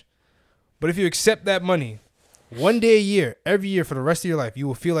cash. But if you accept that money, one day a year, every year for the rest of your life, you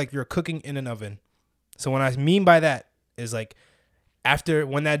will feel like you're cooking in an oven. So what I mean by that is like after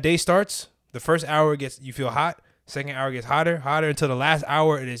when that day starts, the first hour you feel hot, second hour gets hotter until the last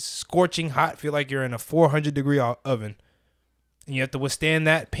hour it is scorching hot. Feel like you're in a 400-degree oven. And you have to withstand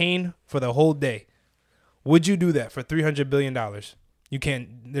that pain for the whole day. Would you do that for $300 billion? You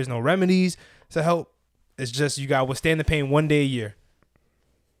can't, there's no remedies to help. It's just you got to withstand the pain one day a year.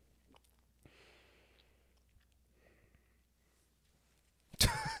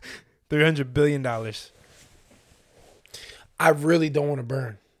 $300 billion. I really don't want to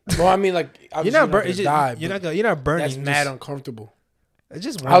burn. Well, I mean, like, You're not burning. You're not burning. That's mad uncomfortable. It's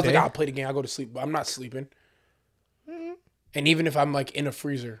just I was like, I'll play the game. I'll go to sleep, but I'm not sleeping. And even if I'm like in a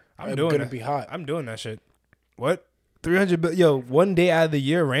freezer, I'm gonna be hot. I'm doing that shit. What? 300 billion. Yo, one day out of the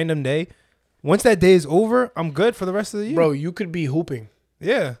year, random day. Once that day is over, I'm good for the rest of the year. Bro, you could be hooping.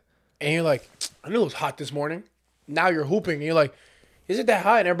 Yeah. And you're like, I knew it was hot this morning. Now you're hooping. And you're like, is it that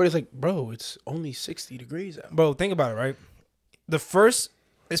hot? And everybody's like, bro, it's only 60 degrees out. Bro, think about it, right? The first,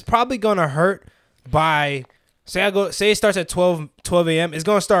 it's probably going to hurt by, say it starts at 12 a.m. It's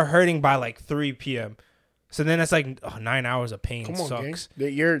going to start hurting by like 3 p.m. So then that's like 9 hours of pain. Come on, sucks.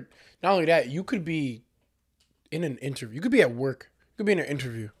 Gang. You're, not only that, you could be in an interview. You could be at work. You could be in an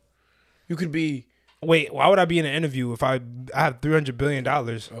interview. You could be. Wait, why would I be in an interview if I have $300 billion?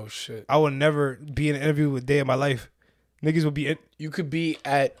 Oh, shit. I would never be in an interview a day of my life. Niggas will be in. You could be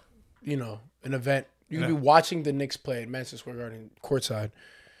at, an event. You could be watching the Knicks play at Madison Square Garden courtside. And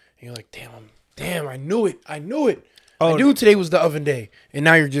you're like, damn, I knew it. Oh, I knew today was the oven day. And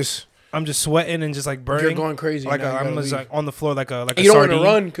now I'm just sweating and just like burning. You're going crazy. Like I'm just like on the floor like a you don't want to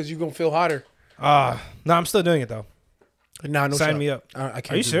run because you're going to feel hotter. No, I'm still doing it though. Nah, no Sign me up. I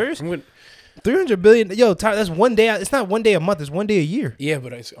can't. Are you serious? $300 billion. Yo, Tyler, that's one day. It's not one day a month. It's one day a year. Yeah,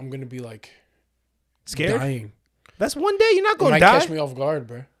 but I'm going to be like scared. Dying. That's one day. You're not going to die. catch me off guard,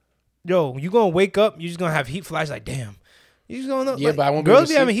 bro. Yo, you going to wake up. You're just going to have heat flashes. Like, damn. You just going to Yeah, but I won't be girls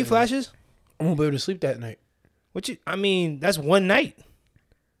be having heat flashes. I won't be able to sleep that night. That's one night.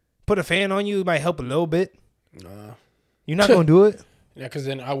 Put a fan on you. It might help a little bit. Nah. You're not going to do it? Yeah, because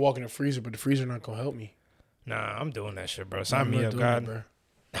then I walk in the freezer, but the freezer not going to help me. Nah, I'm doing that shit, bro. Sign me up, God. Bro.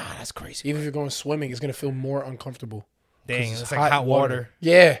 Nah, that's crazy. Even if you're going swimming, it's going to feel more uncomfortable. Dang, it's like hot water.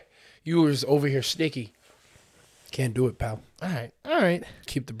 Yeah. You was over here sticky. Can't do it, pal. All right.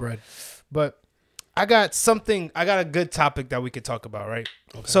 Keep the bread. But I got a good topic that we could talk about, right?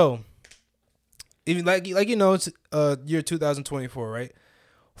 Okay. So, even it's year 2024, right?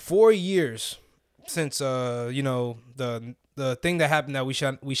 4 years since the thing that happened that we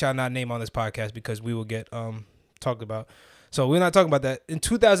shall not name on this podcast because we will get talked about. So we're not talking about that in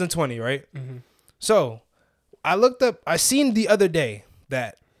 2020, right? Mm-hmm. So I seen the other day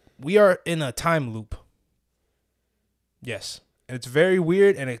that we are in a time loop. Yes. And it's very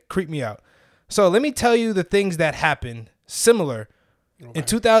weird and it creeped me out. So let me tell you the things that happened similar in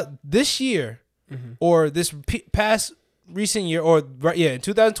this year or this past recent year in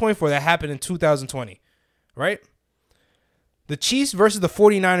 2024 that happened in 2020, right? The Chiefs versus the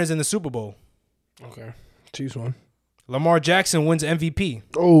 49ers in the Super Bowl. Okay. Chiefs won. Lamar Jackson wins MVP.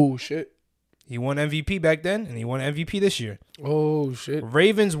 Oh, shit. He won MVP back then, and he won MVP this year. Oh, shit.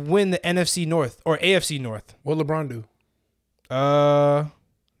 Ravens win the NFC North, or AFC North. What LeBron do?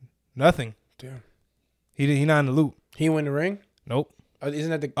 Nothing. Damn. He not in the loop. He win the ring? Nope.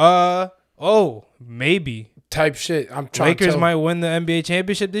 Isn't that the... maybe. Type shit. I'm trying Lakers might win the NBA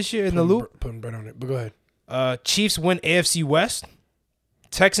championship this year in the loop. Putting bread on it, but go ahead. Chiefs win AFC West.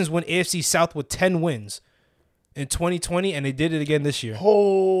 Texans win AFC South with 10 wins in 2020, and they did it again this year.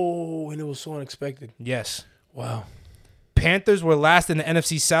 Oh, and it was so unexpected. Yes. Wow. Panthers were last in the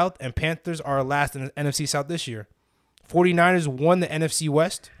NFC South, and Panthers are last in the NFC South this year. 49ers won the NFC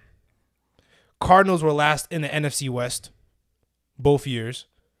West. Cardinals were last in the NFC West both years.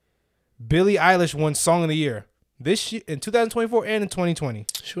 Billie Eilish won Song of the Year. this year, in 2024 and in 2020.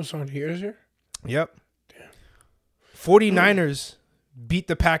 She was on here this year? Yep. Damn. 49ers beat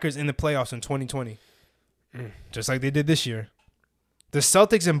the Packers in the playoffs in 2020. Just like they did this year. The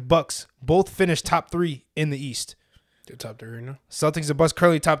Celtics and Bucks both finished top 3 in the East. They're top 3 right now. Celtics and Bucks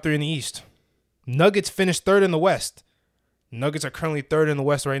currently top 3 in the East. Nuggets finished 3rd in the West. Nuggets are currently 3rd in the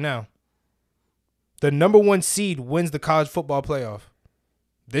West right now. The number 1 seed wins the college football playoff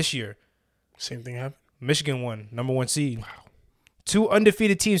this year. Same thing happened. Michigan won, number 1 seed. Wow. 2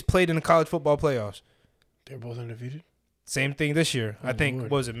 undefeated teams played in the college football playoffs. They're both undefeated? Same thing this year. I think,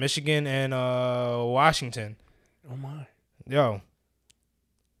 Lord. What was it, Michigan and Washington. Oh, my. Yo.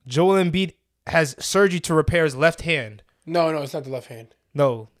 Joel Embiid has surgery to repair his left hand. No, it's not the left hand.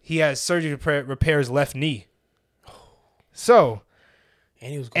 No, he has surgery to repair his left knee. So,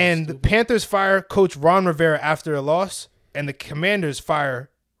 and the Panthers fire coach Ron Rivera after a loss, and the Commanders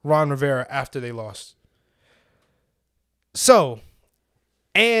fire Ron Rivera after they lost. So,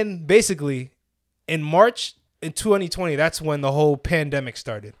 and basically, in March in 2020, that's when the whole pandemic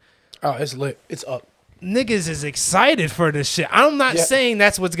started. Oh, it's lit. It's up. Niggas is excited for this shit. I'm not saying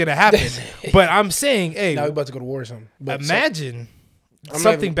that's what's going to happen, but I'm saying, hey. Now we're about to go to war or something. But imagine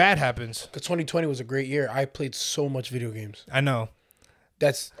something bad happens. Because 2020 was a great year. I played so much video games. I know.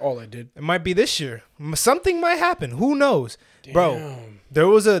 That's all I did. It might be this year. Something might happen. Who knows? Damn. Bro, there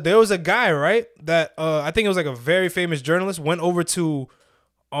was a guy, right, that I think it was like a very famous journalist, went over to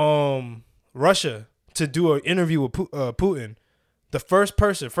Russia to do an interview with Putin. The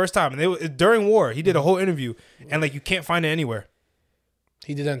first time. And during war, he did a whole interview, and like you can't find it anywhere.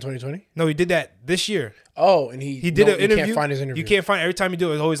 He did that in 2020? No, he did that this year. Oh, and he did an interview. You can't find his interview. You can't find it. Every time you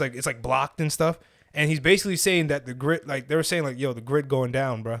do it, it's always like, it's like blocked and stuff. And he's basically saying that the grid, like they were saying like, yo, the grid going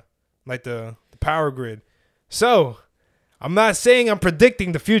down, bro. Like the power grid. So I'm not saying I'm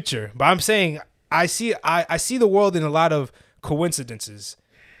predicting the future, but I'm saying I see the world in a lot of coincidences.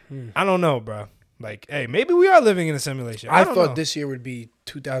 I don't know, bro. Like, hey, maybe we are living in a simulation. I thought this year would be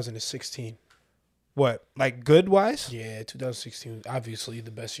 2016. What? Like good-wise? Yeah, 2016 was obviously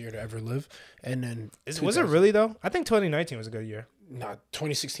the best year to ever live. And then... Was it really, though? I think 2019 was a good year. Nah,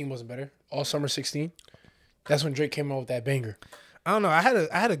 2016 wasn't better. All summer 16. That's when Drake came out with that banger. I don't know. I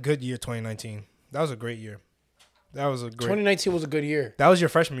had a good year, 2019. That was a great year. 2019 was a good year. That was your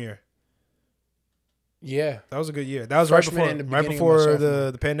freshman year. Yeah. That was a good year. That was right before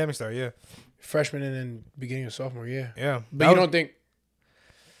the pandemic started, yeah. Freshman and then beginning of sophomore, yeah. Yeah. But you don't think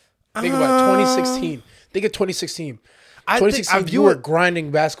about 2016. Think of 2016. 2016, you were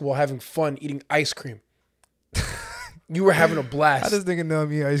grinding basketball, having fun, eating ice cream. You were having a blast. I just thinking now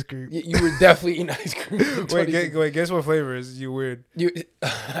I'm eating ice cream. You were definitely eating ice cream. Wait, guess what flavor is you weird?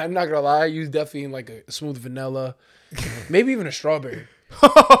 I'm not gonna lie, you was definitely in like a smooth vanilla, maybe even a strawberry.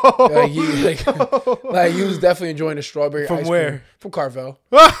 Like you was definitely enjoying the strawberry from ice where? Cream. From Carvel.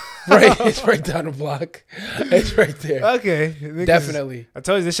 Right, it's right down the block. It's right there. Okay, definitely. I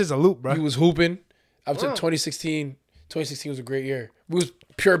told you this shit's a loop, bro. He was hooping. Up to 2016. 2016 was a great year. It was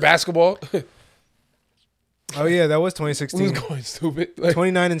pure basketball. Oh yeah, that was 2016. We was going stupid. Like,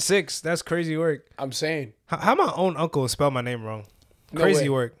 29-6. That's crazy work. I'm saying. How my own uncle spelled my name wrong? No crazy way.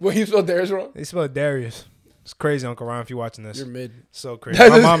 work. Well, you spelled Darris wrong? They spelled Darius. It's crazy, Uncle Ron, if you're watching this. You're mid. So crazy.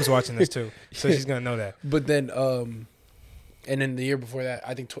 My mom's watching this too, so she's gonna know that. But then, and then the year before that,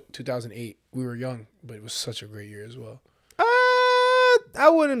 I think 2008. We were young, but it was such a great year as well. I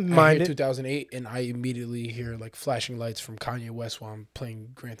wouldn't mind it. 2008, and I immediately hear like flashing lights from Kanye West while I'm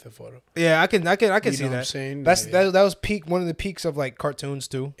playing Grand Theft Auto. Yeah, I can see know that. What I'm saying? That was one of the peaks of like cartoons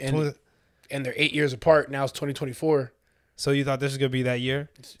too. And they're 8 years apart. Now it's 2024. So you thought this was gonna be that year?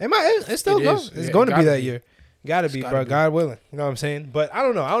 It's still going. It's going to be that year. Gotta be, bro. God willing. You know what I'm saying? But I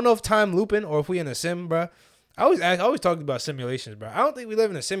don't know. I don't know if time looping or if we in a sim, bro. I always talked about simulations, bro. I don't think we live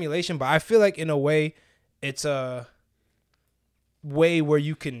in a simulation, but I feel like in a way, it's a way where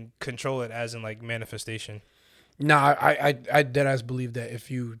you can control it as in like manifestation. Nah, I deadass believe that if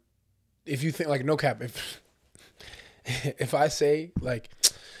you think like no cap, if I say like,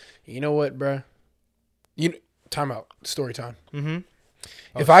 you know what, bro, time out, story time. Mm-hmm.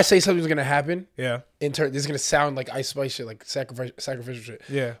 If I say something's gonna happen, yeah, this is gonna sound like Ice Spice shit, like sacrificial shit.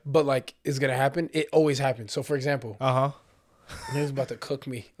 Yeah, but like it's gonna happen. It always happens. So for example, he was about to cook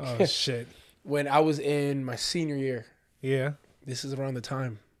me. Oh shit! When I was in my senior year, yeah, this is around the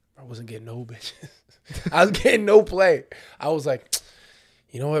time I wasn't getting no bitches. I was getting no play. I was like,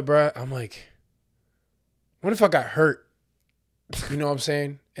 you know what, bro? I'm like, what if I got hurt? You know what I'm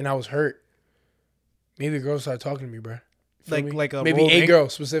saying? And I was hurt. Maybe a girl started talking to me, bro. Like a maybe a girl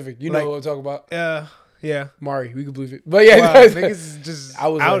specific. You know what I'm talking about? Yeah. Mari, we can believe it. But yeah, wow, niggas is just I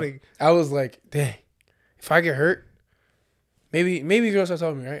was outing. I was like, dang, if I get hurt, maybe you're gonna start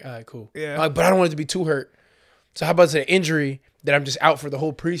telling me, right? All right, cool. Yeah. But I don't want it to be too hurt. So how about an injury that I'm just out for the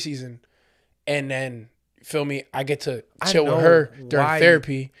whole preseason, and then feel me, I get to chill with her during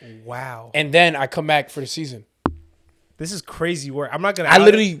therapy. Wow. And then I come back for the season. This is crazy work. I'm not gonna. I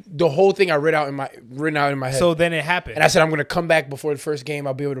literally the whole thing I written out in my head. So then it happened, and I said I'm gonna come back before the first game.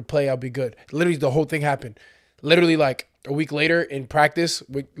 I'll be able to play. I'll be good. Literally the whole thing happened. Literally like a week later in practice,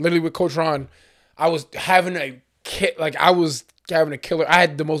 with Coach Ron, I was having a killer. I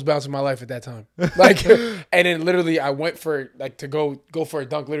had the most bounce in my life at that time. Like, and then literally I went for like to go for a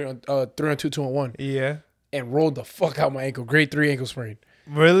dunk literally on 3-on-2, 2-on-1. Yeah. And rolled the fuck out my ankle. Grade 3 ankle sprain.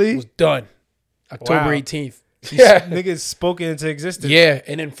 Really? It was done. October 18th. Yeah. Niggas spoke it into existence. Yeah.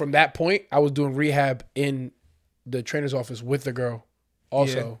 And then from that point, I was doing rehab in the trainer's office with the girl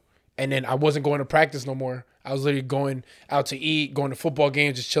also. Yeah. And then I wasn't going to practice no more. I was literally going out to eat, going to football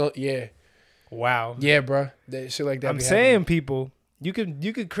games, just chilling. Yeah. Wow. Yeah, bro. That shit like that. I'm saying, people, you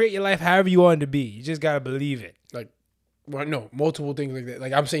could create your life however you want it to be. You just gotta believe it. Like, well, no, multiple things like that.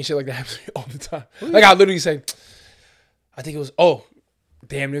 Like I'm saying shit like that happens to me all the time. Like I literally say, I think it was, oh,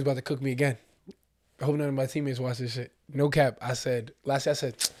 damn, they're about to cook me again. I hope none of my teammates watch this shit. No cap. I said,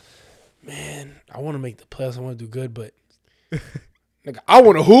 man, I want to make the playoffs. I want to do good, but like I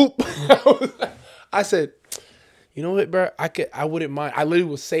want to hoop. I said, you know what, bro? I wouldn't mind. I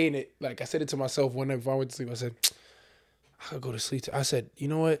literally was saying it. Like I said it to myself one night before I went to sleep. I said, I could go to sleep. I said, you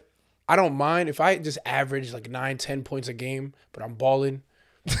know what? I don't mind if I just average like 9-10 points a game, but I'm balling,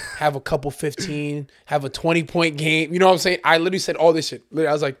 have a couple 15, have a 20-point game. You know what I'm saying? I literally said all this shit. Literally,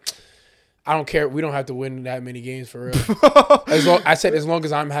 I was like, I don't care. We don't have to win that many games for real. I said as long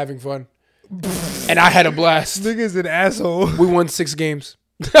as I'm having fun. And I had a blast. Nigga's an asshole. We won 6 games.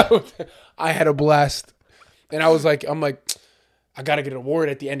 I had a blast. And I'm like, I got to get an award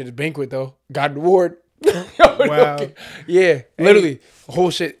at the end of the banquet, though. Got an award. Wow. Yeah. Literally, the whole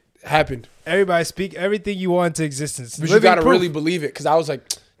shit happened. Everybody speak everything you want into existence. But you got to really believe it. Because I was like,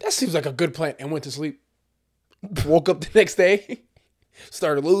 that seems like a good plan. And went to sleep. Woke up the next day.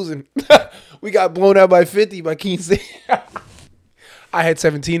 Started losing. We got blown out by 50 by Keene State. I had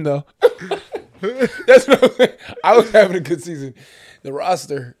 17, though. That's what I'm saying. I was having a good season. The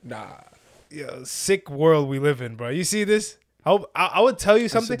roster, nah. Yo, sick world we live in, bro. You see this? I would tell you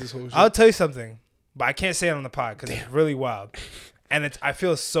something. I'll tell you something, but I can't say it on the pod because it's really wild. And I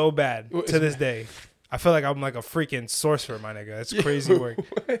feel so bad to this day. I feel like I'm like a freaking sorcerer, my nigga. That's crazy work.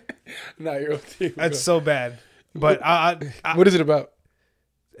 Nah, you're okay. That's so bad. But what is it about?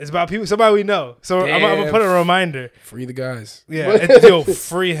 It's about people, somebody we know. So I'm gonna put a reminder. Free the guys. Yeah, yo,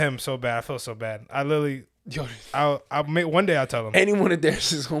 free him so bad. I feel so bad. I literally. Yo, I'll make one day. I'll tell him. Anyone of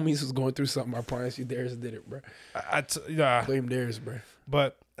Darris' homies was going through something. I promise you, Darris did it, bro. Blame Darris, bro.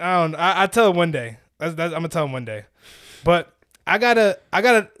 But I don't. I tell him one day. I'm gonna tell him one day. But I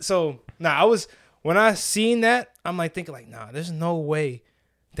gotta. So when I seen that, I'm like thinking like, nah, there's no way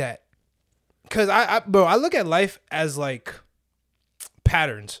that. Cause I look at life as like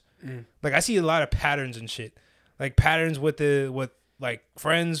patterns. Like I see a lot of patterns and shit. Like patterns with like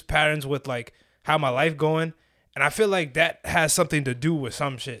friends, patterns with like how my life going, and I feel like that has something to do with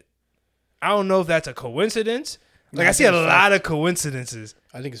some shit. I don't know if that's a coincidence. Like I see a lot of coincidences.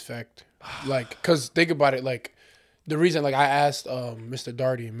 I think it's fact. Like, cause think about it. Like the reason, like I asked Mr.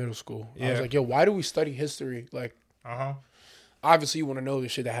 Darty in middle school. I was like, yo, why do we study history? Like, obviously you want to know the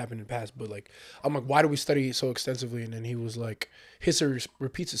shit that happened in the past, but like, I'm like, why do we study it so extensively? And then he was like, history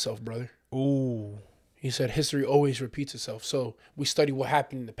repeats itself, brother. Ooh. He said history always repeats itself. So we study what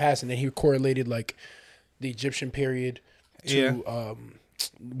happened in the past, and then he correlated like the Egyptian period to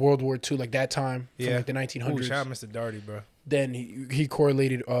World War II, like that time from like the 1900s. Ooh, shout out Mr. Darty, bro. Then he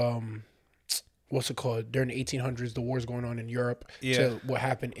correlated what's it called during the 1800s, the wars going on in Europe to what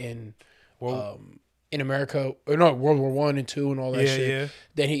happened in America, or no, World War I and II and all that shit. Yeah.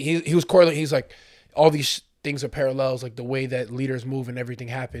 Then he was correlating. He's like, all these things are parallels, like the way that leaders move and everything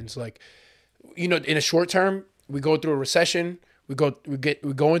happens, like. You know, in a short term, we go through a recession. We go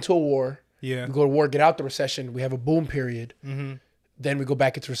into a war. Yeah. We go to war, get out the recession. We have a boom period. Mm-hmm. Then we go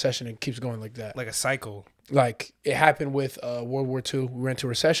back into recession and it keeps going like that. Like a cycle. Like it happened with World War II. We went to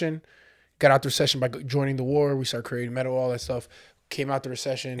recession, got out the recession by joining the war. We started creating metal, all that stuff. Came out the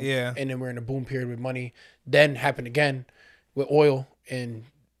recession. Yeah. And then we're in a boom period with money. Then happened again with oil in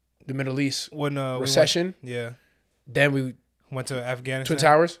the Middle East. When recession. Then we went to Afghanistan. Twin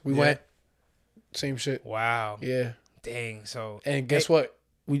Towers. We went. Same shit. Wow. Yeah. Dang. So and guess what?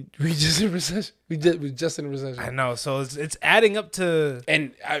 We just in recession. We just in recession. I know. So it's adding up to.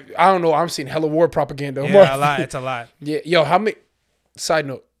 And I don't know. I'm seeing hella war propaganda. Yeah, a lot. It's a lot. Yeah. Yo, how many? Side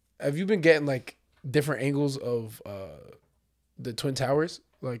note: have you been getting like different angles of the Twin Towers,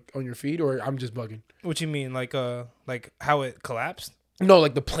 like on your feed, or I'm just bugging? What you mean, like how it collapsed? No,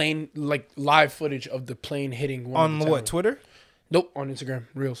 like the plane, like live footage of the plane hitting one On of the what, towers. Twitter? Nope, on Instagram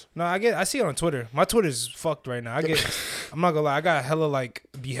Reels. No, I see it on Twitter. My Twitter's fucked right now. I'm not gonna lie, I got hella like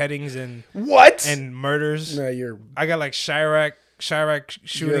beheadings and What? and murders. Nah, you're I got like Chirac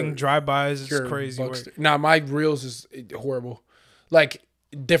shooting drive-bys. It's you're crazy work. Buckster. Nah, my Reels is horrible. Like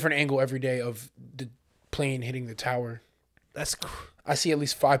different angle every day of the plane hitting the tower. That's I see at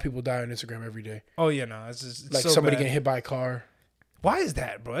least 5 people die on Instagram every day. oh yeah, no, it's just it's Like so somebody bad. getting hit by a car. Why is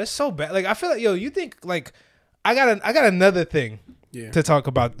that, bro? It's so bad. Like I feel like you think like I got another thing to talk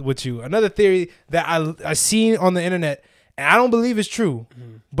about with you. Another theory that I seen on the internet, and I don't believe it's true,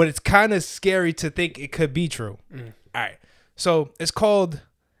 but it's kind of scary to think it could be true. All right, so it's called.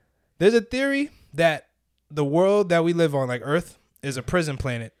 There's a theory that the world that we live on, like Earth, is a prison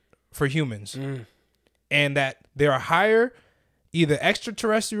planet for humans, and that there are higher, either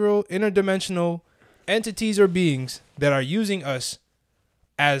extraterrestrial, interdimensional entities or beings that are using us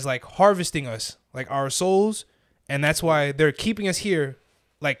as like harvesting us, like our souls, and that's why they're keeping us here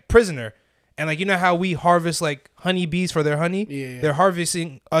like prisoner. And like, you know how we harvest like honeybees for their honey? Yeah. They're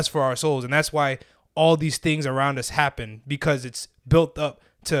harvesting us for our souls, and that's why all these things around us happen, because it's built up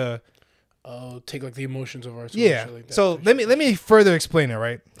to Take like the emotions of our soul. yeah. Like that. So let me further explain it,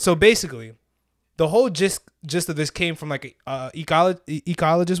 right? So basically, the whole gist of this came from like a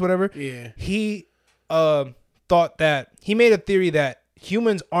ecologist, whatever. Yeah. He thought that he made a theory that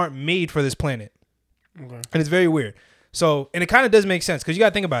humans aren't made for this planet. Okay. And it's very weird. So, and it kind of does make sense, because you got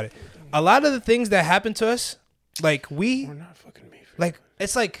to think about it. A lot of the things that happen to us, like We're not fucking made for like,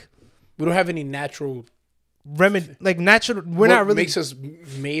 it's like we don't have any natural like natural. We're what not really makes us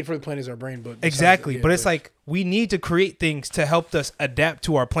made for the planet is our brain, but exactly. yeah, but it's like we need to create things to help us adapt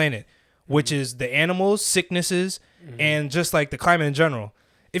to our planet, which is the animals, sicknesses, and just like the climate in general.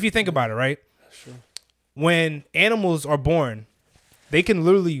 If you think about it, right? Sure. When animals are born, they can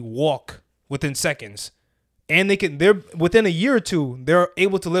literally walk within seconds, and they're within a year or two, they're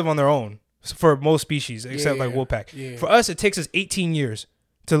able to live on their own for most species, except like Wolfpack. Yeah. For us, it takes us 18 years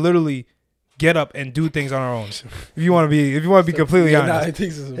to literally get up and do things on our own. If you want to be completely honest,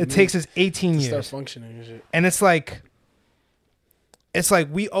 it takes us 18 to years. start functioning and shit. And it's like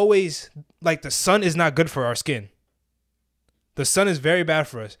we always like the sun is not good for our skin. The sun is very bad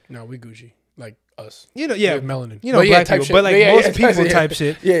for us. No, we Gucci. Like us. You know, yeah, With melanin. you know, But black type people, shit. but like most people type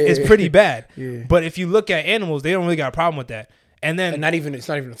shit is pretty bad. Yeah. But if you look at animals, they don't really got a problem with that. And then And it's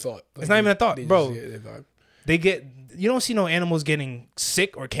not even a thought. Like, it's not even a thought, they bro. Just, they vibe. they get, you don't see no animals getting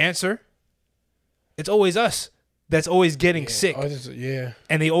sick or cancer. It's always us that's always getting sick. Yeah.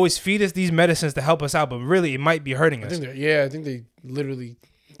 And they always feed us these medicines to help us out, but really it might be hurting us. I think they literally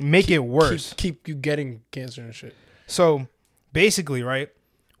Make it worse. Keep you getting cancer and shit. So basically, right,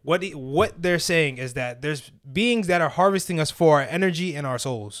 what they're saying is that there's beings that are harvesting us for our energy and our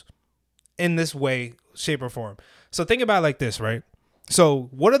souls in this way, shape, or form. So think about it like this, right? So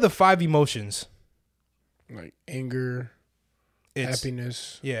what are the 5 emotions? Like anger,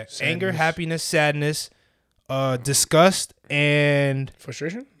 happiness. Yeah, sadness. anger, happiness, sadness, disgust, and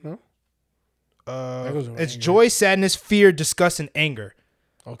Frustration? No? That goes with it's anger. joy, sadness, fear, disgust, and anger.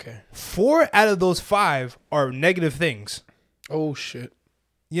 Okay. 4 out of those 5 are negative things. Oh shit.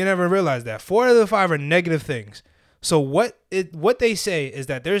 You never realize that. 4 out of the 5 are negative things. So what they say is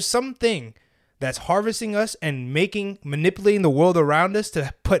that there's something that's harvesting us and manipulating the world around us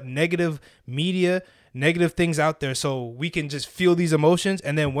to put negative media, negative things out there, so we can just feel these emotions.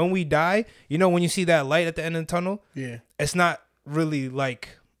 And then when we die, you know, when you see that light at the end of the tunnel, Yeah. it's not really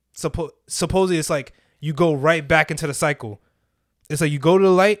like supposedly it's like you go right back into the cycle. It's like you go to the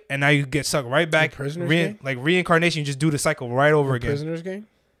light and now you get sucked right back. Like reincarnation, you just do the cycle right over again. Prisoners game?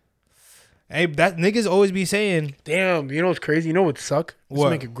 Hey, that niggas always be saying. Damn, you know what's crazy? You know what'd suck? This What?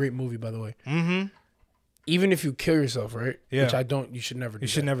 would make a great movie, by the way. Mm-hmm. Even if you kill yourself, right? Yeah. Which I don't. You should never do You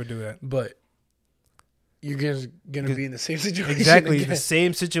should that. never do that. But you're just going to be in the same situation. Exactly, again. the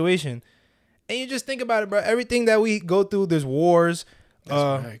same situation. And you just think about it, bro. Everything that we go through, there's wars,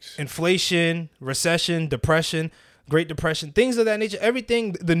 Facts. inflation, recession, depression, Great Depression, things of that nature.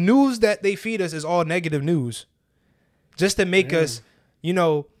 Everything, the news that they feed us is all negative news, just to make us, you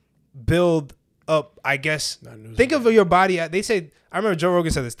know, build up. I guess. Think of your body. They say. I remember Joe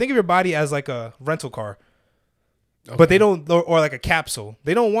Rogan said this. Think of your body as like a rental car. Okay. But they don't, or like a capsule.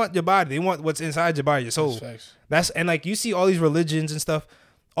 They don't want your body. They want what's inside your body, your soul. That's and like you see all these religions and stuff.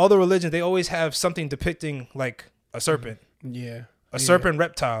 All the religions, they always have something depicting like a serpent. Yeah. A serpent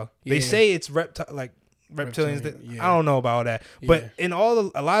reptile. They say it's reptile, like reptilians. Reptilian, I don't know about all that. But in a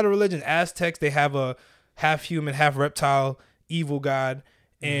lot of religions, Aztecs, they have a half human, half reptile, evil god.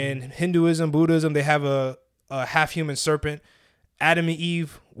 In Hinduism, Buddhism, they have a half human serpent. Adam and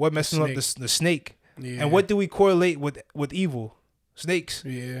Eve, what messed them up? The snake. Yeah. And what do we correlate with evil? Snakes.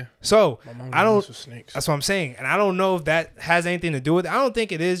 Yeah. So I don't. That's what I'm saying, and I don't know if that has anything to do with it. I don't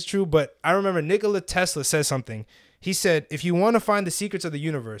think it is true, but I remember Nikola Tesla said something. He said, "If you want to find the secrets of the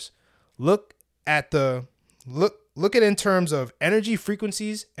universe, look at it in terms of energy,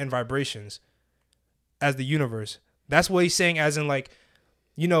 frequencies, and vibrations as the universe." That's what he's saying, as in like,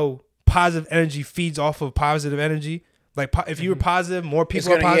 positive energy feeds off of positive energy. Like if you were positive, more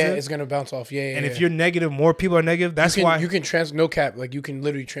people are positive. Yeah, it's gonna bounce off. Yeah. And if you're negative, more people are negative. That's why you can no cap. Like you can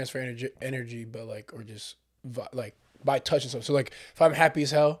literally transfer energy, but like or just like by touching stuff. So like if I'm happy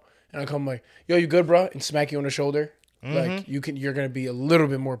as hell and I come like, yo, you good, bro, and smack you on the shoulder, like you're gonna be a little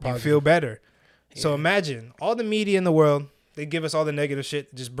bit more positive. You feel better. Yeah. So imagine all the media in the world. They give us all the negative shit.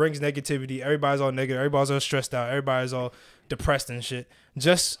 It just brings negativity. Everybody's all negative. Everybody's all stressed out. Everybody's all depressed and shit.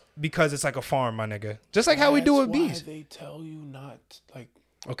 Just because it's like a farm, my nigga. Just like how we do with bees. They tell you not like.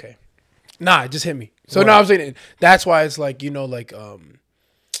 Okay. Nah, it just hit me. So no, I'm saying that's why it's like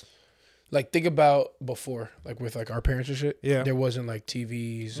like think about before, like with like our parents and shit. Yeah. There wasn't like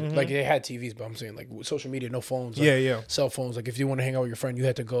TVs. Like they had TVs, but I'm saying like social media, no phones. Like, cell phones. Like if you want to hang out with your friend, you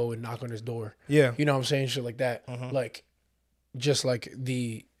had to go and knock on his door. Yeah. You know what I'm saying? Shit like that. Like. Just like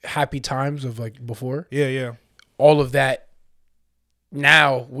the happy times of like before. Yeah, yeah. All of that.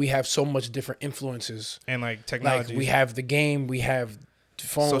 Now we have so much different influences. And like technology. Like we have the game, we have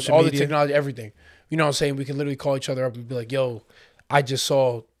phones, social all media. The technology, everything. You know what I'm saying? We can literally call each other up and be like, yo, I just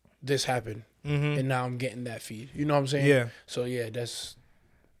saw this happen. And now I'm getting that feed. You know what I'm saying? Yeah. So yeah, that's.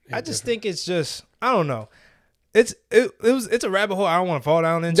 I just think it's just, I don't know. It's a rabbit hole I don't want to fall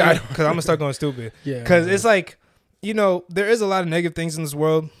down into because I'm going to start going stupid. Yeah. Because it's like, there is a lot of negative things in this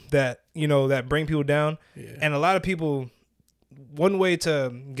world that, that bring people down. Yeah. And a lot of people, one way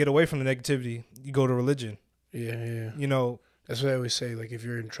to get away from the negativity, you go to religion. Yeah, yeah. That's what I always say. Like, if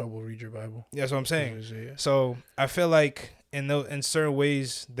you're in trouble, read your Bible. Yeah, that's what I'm saying. So I feel like in certain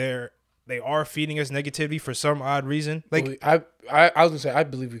ways, they are feeding us negativity for some odd reason. Like I was gonna say, I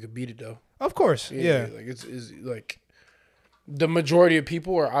believe we could beat it though. Of course, yeah. Like it's like the majority of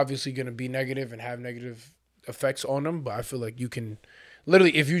people are obviously gonna be negative and have negative effects on them, but I feel like you can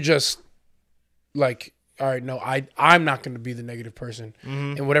literally, if you just like, all right, no, I'm not going to be the negative person,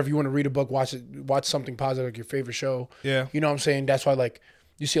 and whatever you want to read a book, watch something positive, like your favorite show. Yeah, you know what I'm saying? That's why like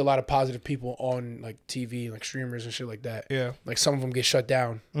you see a lot of positive people on like TV, like streamers and shit like that. Yeah, like some of them get shut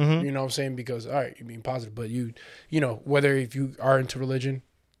down. You know what I'm saying? Because all right, you're being positive, but you know, whether if you are into religion,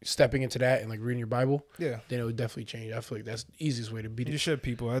 stepping into that and like reading your Bible, then it would definitely change. I feel like that's the easiest way to beat it. You should,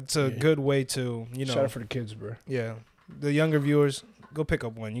 people. That's a good way to, shout out for the kids, bro. Yeah, the younger viewers, go pick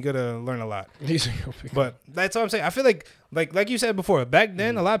up one. You gotta learn a lot. But that's all I'm saying. I feel like you said before, back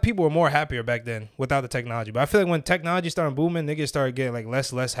then a lot of people were more happier back then without the technology. But I feel like when technology started booming, niggas started getting like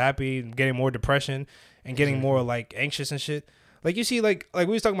less happy, getting more depression, and getting more like anxious and shit. Like you see, like we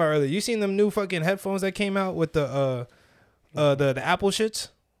was talking about earlier. You seen them new fucking headphones that came out with the Apple shits?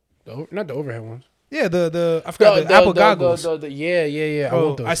 Not the overhead ones. Yeah, I forgot the Apple goggles. Yeah.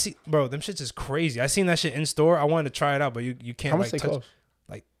 Bro, I see, bro. Them shits is crazy. I seen that shit in store. I wanted to try it out, but you can't. How much they cost?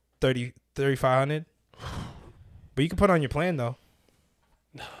 Like 3,500. But you can put on your plan though.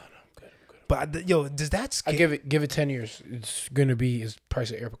 No, I'm good. But does that scare? I give it 10 years. It's gonna be as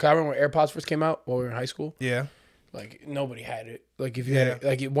price of AirPods. Cause I remember when AirPods first came out while we were in high school. Yeah. Like nobody had it. Like if you had it,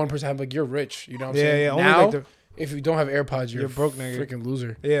 like one person had, like you're rich. You know what I'm saying? Yeah. Now, only like if you don't have AirPods, you're a broke nigga. Freaking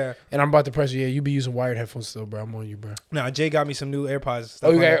loser. Yeah. And I'm about to press you. Yeah, you be using wired headphones still, bro. I'm on you, bro. Nah, Jay got me some new AirPods.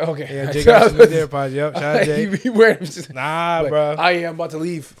 Oh, okay. Yeah, Jay got me some new AirPods. Yep. Shout out Jay. You wearing them. Nah, bro. I'm about to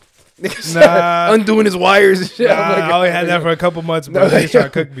leave. Nah. Undoing his wires and shit. Nah, I only had that for a couple months, bro. They trying to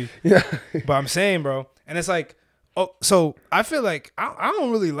cook me. Yeah. But I'm saying, bro, and it's like, so I feel like I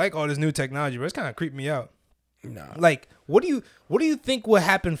don't really like all this new technology, bro. It's kind of creeping me out. Nah. Like, what do you think will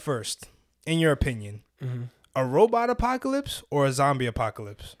happen first, in your opinion? Mm-hmm. A robot apocalypse or a zombie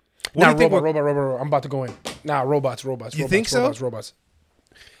apocalypse? Robot. I'm about to go in. Nah, robots. You think so? Robots.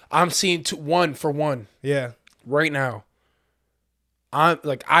 I'm seeing one for one. Yeah. Right now.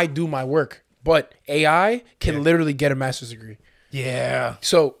 I do my work, but AI can literally get a master's degree. Yeah.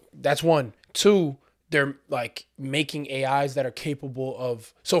 So that's one. Two, they're like making AIs that are capable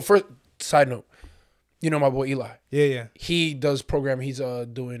of. So first, side note. You know my boy Eli. Yeah. He does programming. He's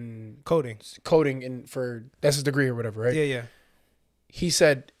doing coding for that's his degree or whatever, right? Yeah. He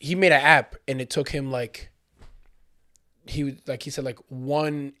said he made an app and it took him like he said like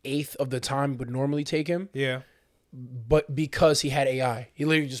 1/8 of the time would normally take him. Yeah. But because he had AI, he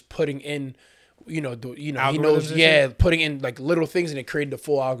literally just putting in, he knows, Algorithms putting in like little things, and it created the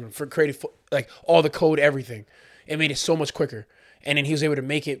full algorithm like all the code, everything. It made it so much quicker, and then he was able to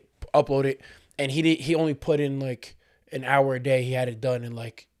make it, upload it, and he only put in like an hour a day. He had it done in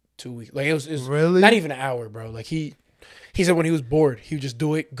like 2 weeks. Like it was really not even an hour, bro. Like he said when he was bored, he would just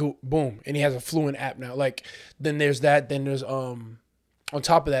do it, go boom, and he has a fluent app now. Like then there's that. Then there's on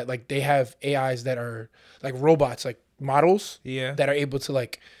top of that, like they have AIs that are like robots, like models, that are able to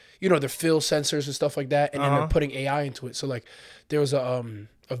like, they're fill sensors and stuff like that, and then they're putting AI into it. So like there was a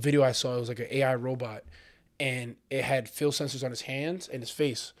video I saw. It was like an AI robot, and it had fill sensors on his hands and his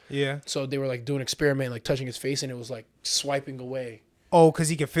face. Yeah. So they were like doing an experiment, like touching his face, and it was like swiping away. Oh, because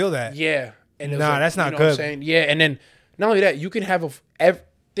he can feel that. Yeah. And nah, like, that's not good. good. What I'm saying? Yeah, and then not only that, you can have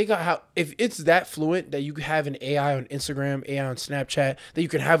think of how if it's that fluent that you could have an AI on Instagram, AI on Snapchat that you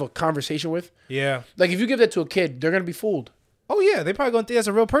can have a conversation with. Yeah. Like if you give that to a kid, they're gonna be fooled. Oh yeah, they probably gonna think that's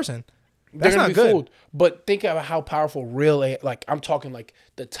a real person. That's not good. Fooled. But think about how powerful real AI, like I'm talking like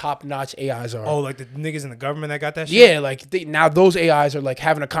the top notch AIs are. Oh, like the niggas in the government that got that shit? Yeah, like now those AIs are like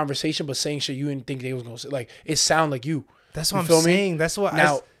having a conversation but saying shit you didn't think they was gonna say. Like it sound like you. That's what I'm saying. That's what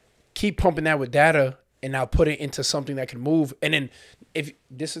now keep pumping that with data and now put it into something that can move. And then if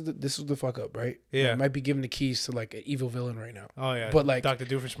this is the fuck up, right? Yeah. I might be giving the keys to like an evil villain right now. Oh yeah. But like Dr.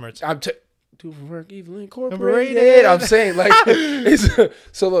 Doofenshmirtz. Doofenshmirtz Evil Incorporated. I'm saying like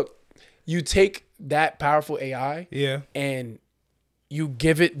so look, you take that powerful AI and you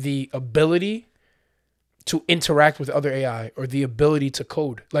give it the ability to interact with other AI or the ability to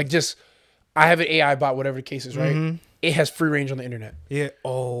code. Like just I have an AI bot, whatever the case is, right? Mm-hmm. It has free range on the internet. Yeah.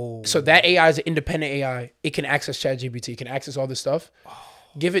 Oh. So that AI is an independent AI. It can access ChatGPT. It can access all this stuff. Oh.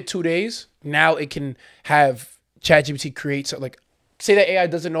 Give it 2 days. Now it can have ChatGPT create. So like, say that AI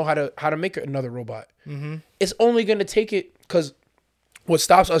doesn't know how to make another robot. Mm-hmm. It's only going to take it because what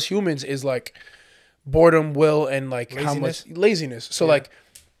stops us humans is like boredom, will, and like laziness. How much laziness. So like,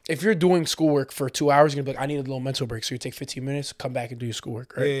 if you're doing schoolwork for 2 hours, you're gonna be like, I need a little mental break. So you take 15 minutes, come back and do your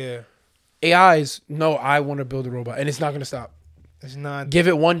schoolwork. Right? Yeah. AIs, no, I want to build a robot, and it's not going to stop. It's not. Give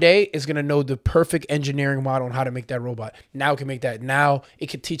it 1 day, it's going to know the perfect engineering model on how to make that robot. Now it can make that. Now it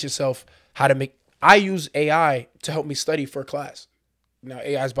can teach itself how to make. I use AI to help me study for a class. Now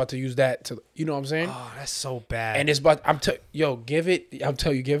AI is about to use that to, you know what I'm saying? Oh, that's so bad. And it's about, give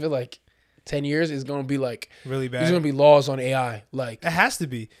it like 10 years, it's going to be like. Really bad. There's going to be laws on AI. Like. It has to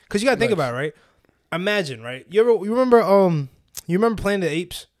be. Because you got to think about it, right? Imagine, right? You remember Planet of the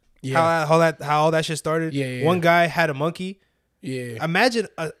Apes? Yeah. How all that shit started. Yeah. One guy had a monkey. Yeah. Imagine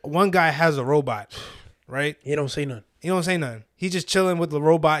one guy has a robot, right? He don't say nothing. He's just chilling with the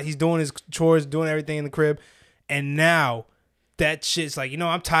robot. He's doing his chores, doing everything in the crib, and now that shit's like,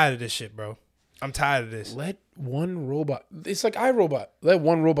 I'm tired of this shit, bro. I'm tired of this. Let one robot. It's like iRobot. Let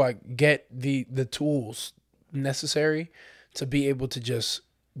one robot get the tools necessary to be able to just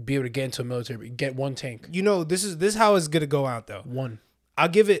be able to get into a military. Get one tank. This is how it's gonna go out though. One. I'll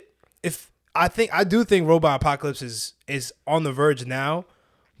give it. I do think robot apocalypse is on the verge now,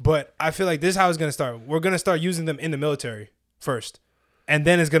 but I feel like this is how it's gonna start. We're gonna start using them in the military first, and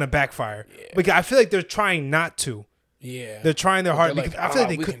then it's gonna backfire. Yeah. Because I feel like they're trying not to. Yeah, they're trying their hard. Like, I feel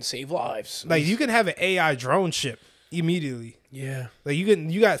like we can save lives. Like you can have an AI drone ship immediately. Yeah, like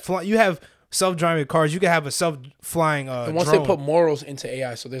you have self-driving cars. You can have a self-flying and once drone. They put morals into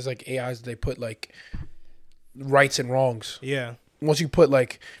AI, so there's like AIs they put like rights and wrongs. Yeah. Once you put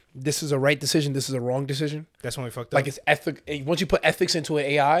like this is a right decision, this is a wrong decision. That's when we fucked up. Like it's ethic. Once you put ethics into an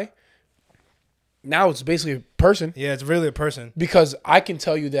AI, now it's basically a person. Yeah, it's really a person. Because I can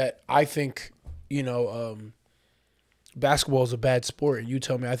tell you that I think basketball is a bad sport, and you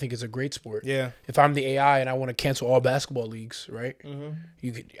tell me I think it's a great sport. Yeah. If I'm the AI and I want to cancel all basketball leagues, right? Mm-hmm.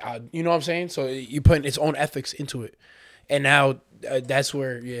 You could, you know what I'm saying? So you put its own ethics into it, and now that's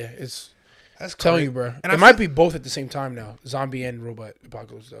where it's. That's telling you, bro. And it might be both at the same time now. Zombie and robot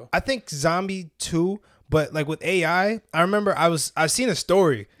apocalypse, though. I think zombie too, but like with AI, I remember I've seen a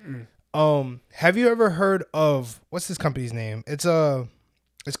story. Have you ever heard of what's this company's name? It's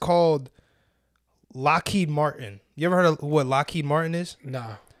called Lockheed Martin. You ever heard of what Lockheed Martin is?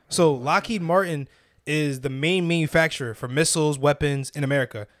 Nah. So Lockheed Martin is the main manufacturer for missiles, weapons in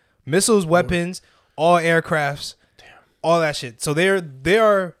America. Missiles, weapons, all aircrafts, all that shit. So they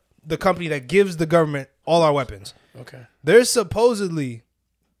are the company that gives the government all our weapons. Okay. They're supposedly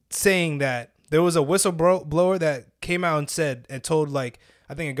saying that there was a whistleblower that came out and told like,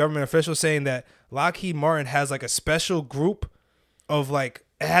 I think a government official saying that Lockheed Martin has like a special group of like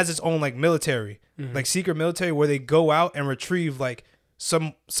it has its own like military, like secret military where they go out and retrieve like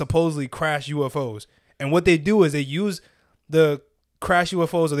some supposedly crashed UFOs. And what they do is they use the crash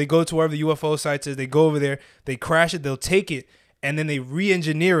UFOs, or they go to wherever the UFO sites is. They go over there, they crash it, they'll take it, and then they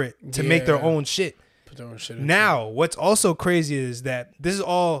re-engineer it to make their own shit. Put their own shit now, what's also crazy is that this is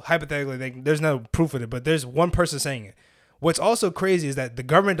all hypothetically. Like, there's no proof of it, but there's one person saying it. What's also crazy is that the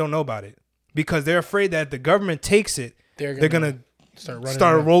government don't know about it because they're afraid that if the government takes it, they're gonna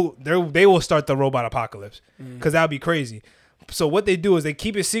they will start the robot apocalypse because that would be crazy. So what they do is they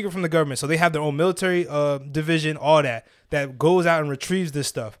keep it secret from the government. So they have their own military division, all that goes out and retrieves this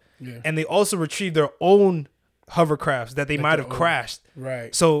stuff. Yeah. And they also retrieve their own hovercrafts that they might have crashed.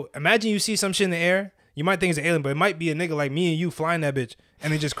 Right. So imagine you see some shit in the air. You might think it's an alien, but it might be a nigga like me and you flying that bitch,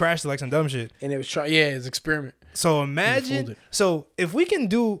 and they just crashed it like some dumb shit. And it was it's experiment. So imagine. So if we can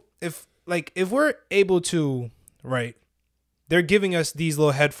do, if we're able to, right, they're giving us these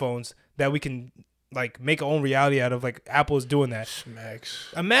little headphones that we can like make our own reality out of, like Apple's doing that.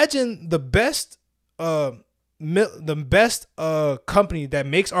 Smacks. Imagine the best company that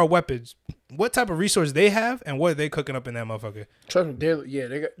makes our weapons, what type of resources they have and what are they cooking up in that motherfucker. Trust me,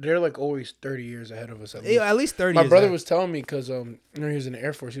 they're like always 30 years ahead of us. At least 30 My years brother ahead. was telling me because he was in the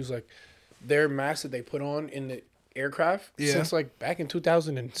Air Force. He was like, their masks that they put on in the aircraft since like back in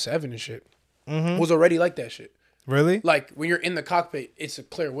 2007 and shit was already like that shit. Really? Like when you're in the cockpit, it's a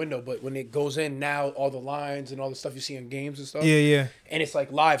clear window, but when it goes in now, all the lines and all the stuff you see in games and stuff. Yeah. And it's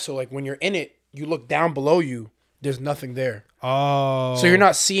like live. So like when you're in it, you look down below you, there's nothing there. Oh. So you're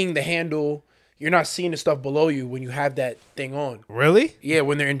not seeing the handle. You're not seeing the stuff below you when you have that thing on. Really? Yeah,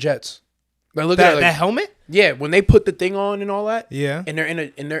 when they're in jets. Like, look at that helmet? Yeah, when they put the thing on and all that. Yeah. And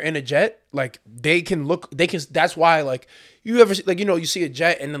they're in a jet, like they can that's why like you ever like you see a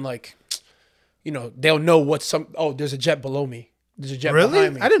jet and then like they'll know there's a jet below me. There's a jet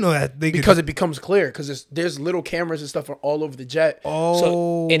behind me. I didn't know that. Because it becomes clear because there's little cameras and stuff all over the jet. Oh.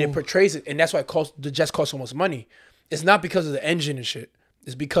 So, and it portrays it, and that's why the jets cost so much money. It's not because of the engine and shit.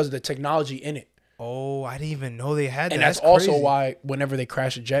 It's because of the technology in it. Oh, I didn't even know they had that. And that's also why whenever they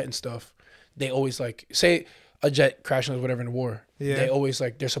crash a jet and stuff, they always like say a jet crashing or whatever in war. Yeah. They always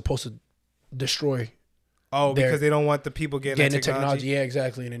like they're supposed to destroy. Oh, because they don't want the people getting the technology. Yeah,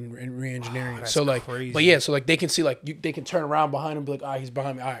 exactly, and re-engineering it. So like, crazy. But so like they can see like they can turn around behind him, and be like, he's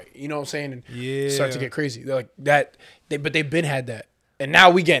behind me. All right, you know what I'm saying? And start to get crazy. They're like that. But they've been had that, and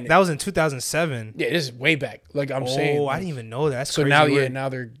now we getting it. That was in 2007. Yeah, this is way back. Like I'm saying. Oh, I didn't even know that. That's so crazy. now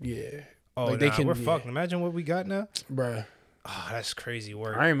they're Oh, like they can. We're fucked. Imagine what we got now, bruh. Oh, that's crazy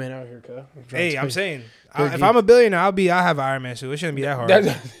work. Iron Man out here, cuz. Hey, I'm saying, if I'm a billionaire, I'll have an Iron Man suit. It shouldn't be that hard.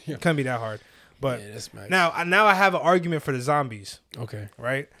 It couldn't be that hard. But now I have an argument for the zombies. Okay.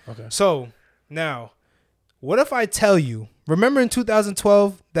 Right? Okay. So now, what if I tell you, remember in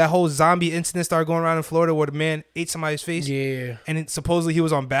 2012, that whole zombie incident started going around in Florida where the man ate somebody's face? Yeah. And supposedly he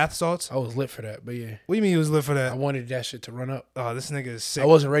was on bath salts? I was lit for that, but yeah. What do you mean you was lit for that? I wanted that shit to run up. Oh, this nigga is sick. I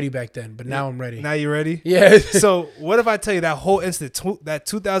wasn't ready back then, but now I'm ready. Now you ready? Yeah. So what if I tell you that whole incident, that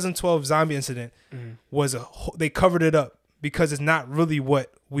 2012 zombie incident, was they covered it up because it's not really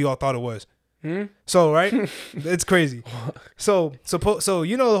what we all thought it was. So right, it's crazy. So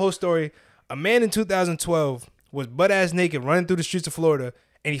you know the whole story. A man in 2012 was butt ass naked running through the streets of Florida,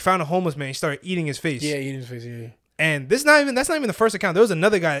 and he found a homeless man. He started eating his face. Yeah, eating his face. Yeah. And that's not even the first account. There was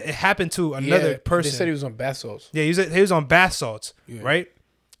another guy. It happened to another person. They said he was on bath salts. Yeah, he was on bath salts. Yeah. Right.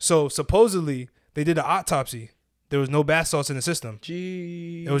 So supposedly they did an autopsy. There was no bath salts in the system.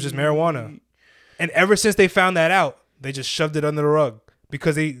 Gee. It was just marijuana. And ever since they found that out, they just shoved it under the rug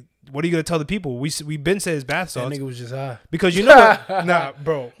because what are you gonna tell the people? We been said it's bath salts. That nigga was just high. Because you know what? Nah,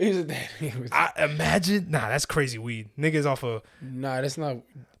 bro. Imagine. Nah, that's crazy weed. Niggas off of. Nah, that's not.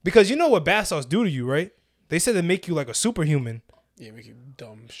 Because you know what bath salts do to you, right? They said they make you like a superhuman. Yeah, make you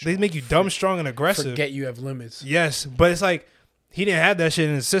dumb. They make you dumb, strong, and aggressive. Forget you have limits. Yes, but it's like he didn't have that shit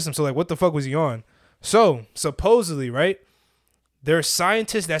in his system. So like, what the fuck was he on? So supposedly, right? There are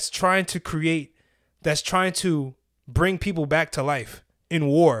scientists that's trying to bring people back to life in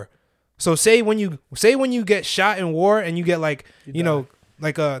war. So say when you get shot in war and you get like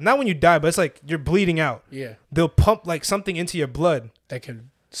not when you die, but it's like you're bleeding out. Yeah. They'll pump like something into your blood that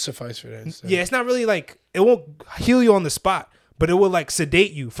can suffice for that. Yeah, it's not really like it won't heal you on the spot, but it will like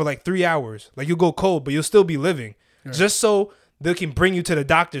sedate you for like 3 hours. Like you'll go cold, but you'll still be living. Right. Just so they can bring you to the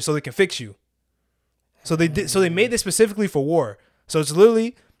doctor so they can fix you. So they made this specifically for war. So it's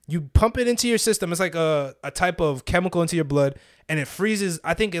literally you pump it into your system. It's like a type of chemical into your blood, and it freezes.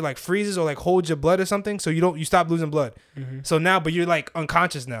 I think it like freezes or like holds your blood or something, so you stop losing blood. Mm-hmm. So now, but you're like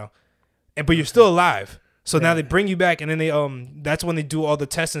unconscious now, but you're still alive. So now they bring you back, and then they that's when they do all the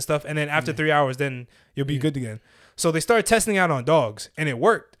tests and stuff, and then after 3 hours, then you'll be good again. So they started testing out on dogs, and it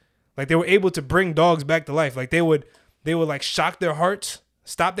worked. Like they were able to bring dogs back to life. Like they would like shock their hearts,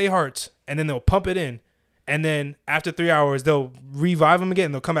 stop their hearts, and then they'll pump it in, and then after 3 hours, they'll revive them again,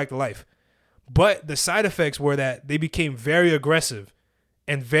 and they'll come back to life. But the side effects were that they became very aggressive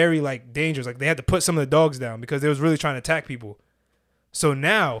and very like dangerous. Like they had to put some of the dogs down because they was really trying to attack people. So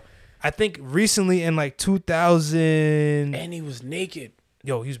now, I think recently in like 2000, and he was naked.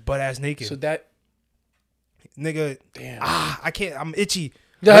 Yo, he was butt ass naked. So that nigga, damn. I can't. I'm itchy.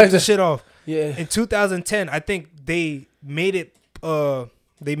 Yeah, Rip the shit off. Yeah. In 2010, I think they made it.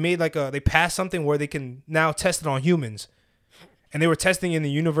 They passed something where they can now test it on humans, and they were testing in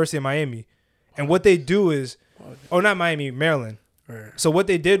the University of Miami. And what they do is, not Miami, Maryland. Right. So what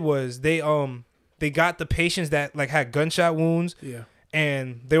they did was they got the patients that like had gunshot wounds. Yeah.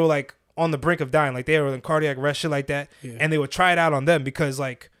 And they were like on the brink of dying, like they were in cardiac arrest, shit like that. Yeah. And they would try it out on them because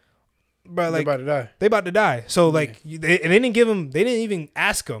like, bro, like they about to die. So like, they didn't even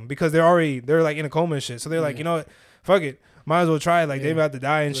ask them because they're like in a coma and shit. So they're like, you know what, fuck it, might as well try it. Like they about to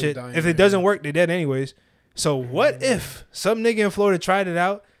die and shit. If it doesn't work, they're dead anyways. So what if some nigga in Florida tried it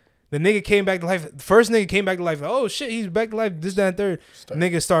out? The nigga came back to life. First nigga came back to life. Oh shit, he's back to life. This, that, and third.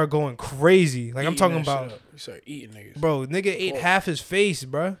 Nigga started going crazy. Like I'm talking about. He started eating niggas. Bro, nigga ate half his face,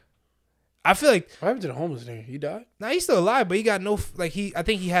 bro. I feel like. What happened to the homeless nigga? He died? Nah, he's still alive, but he got no. Like I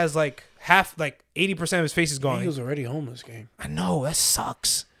think he has like half, like 80% of his face is gone. He was already homeless, gang. I know that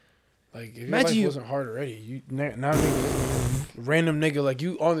sucks. Like if your life wasn't hard already, you now random nigga like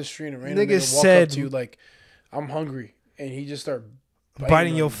you on the street and random nigga walk up to you like, I'm hungry, and he just start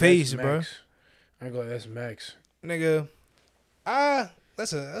biting your face, bro. I go, that's Max. Nigga,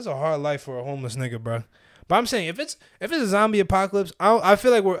 that's a hard life for a homeless nigga, bro. But I'm saying if it's a zombie apocalypse, I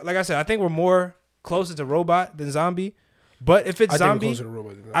feel like I think we're more closer to robot than zombie. But if it's zombie,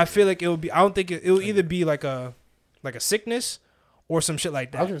 I feel like it would be. I don't think it will either be like a sickness or some shit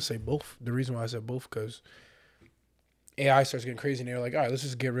like that. I was gonna say both. The reason why I said both because AI starts getting crazy, and they're like, all right, let's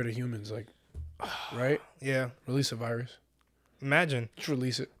just get rid of humans, like, right? Yeah, release a virus. Imagine. Just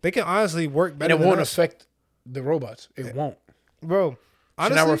release it. They can honestly work better. And it won't affect the robots. It won't. Bro,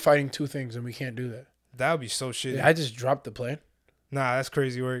 honestly. So now we're fighting two things and we can't do that. That would be so shitty. Yeah, I just dropped the plan. Nah, that's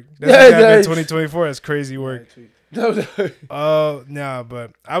crazy work. That's 2024. That's crazy work. Nah,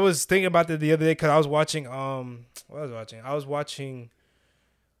 but I was thinking about that the other day because I was watching, what was I watching? I was watching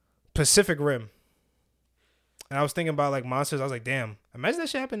Pacific Rim. And I was thinking about like monsters. I was like, damn, imagine that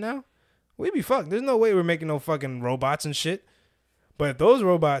shit happen now. We'd be fucked. There's no way we're making no fucking robots and shit. But if those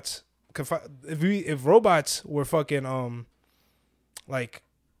robots, if robots were fucking, like,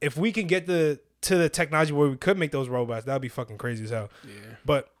 if we can get to the technology where we could make those robots, that'd be fucking crazy as hell. Yeah.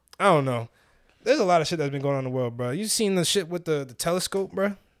 But I don't know. There's a lot of shit that's been going on in the world, bro. You seen the shit with the telescope,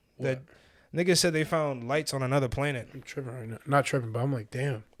 bro? That niggas said they found lights on another planet. I'm tripping right now. Not tripping, but I'm like,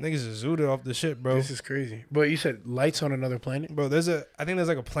 damn. Niggas is zooted off the shit, bro. This is crazy. But you said lights on another planet? Bro, I think there's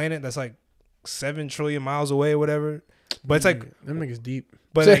like a planet that's like 7 trillion miles away or whatever. But it's like them niggas deep.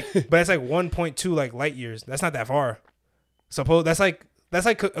 But it's like 1.2 like light years. That's not that far. Suppose that's like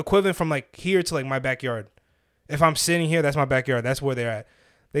equivalent from like here to like my backyard. If I'm sitting here, that's my backyard. That's where they're at.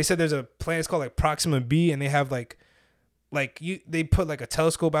 They said there's a planet, it's called like Proxima B, and they have they put like a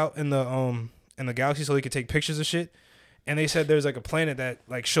telescope out in the galaxy so they could take pictures of shit. And they said there's like a planet that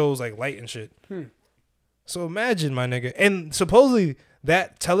like shows like light and shit. So imagine, my nigga. And supposedly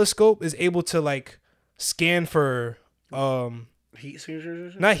that telescope is able to like scan for heat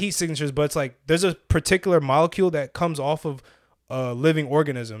signatures? Not heat signatures, but it's like there's a particular molecule that comes off of living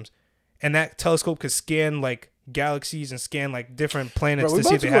organisms, and that telescope could scan like galaxies and scan like different planets to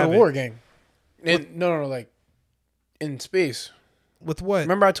see if they have it. War, gang. No, like in space. With what?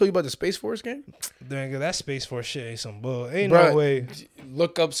 Remember I told you about the Space Force, gang? That Space Force shit ain't some bull. Ain't no way.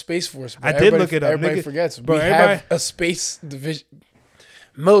 Look up Space Force. Bro. I did look it up. Everybody forgets. Bro, we have a space division.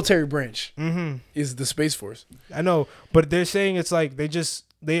 Military branch is the Space Force. I know, but they're saying it's like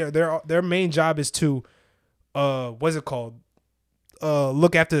their main job is to what's it called?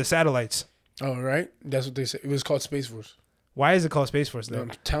 Look after the satellites. Oh, right. That's what they said. It was called Space Force. Why is it called Space Force, though? No,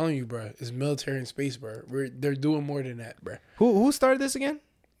 I'm telling you, bro. It's military and space, bro. They're doing more than that, bro. Who started this again?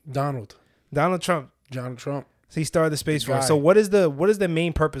 Donald Trump. So he started the Space Force. So what is the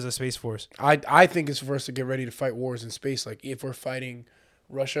main purpose of Space Force? I think it's for us to get ready to fight wars in space. Like if we're fighting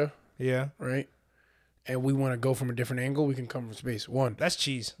Russia, yeah, right, and we want to go from a different angle, we can come from space. One, that's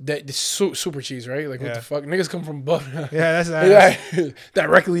cheese. That's super cheese, right? Like what the fuck, niggas come from above. Yeah, that's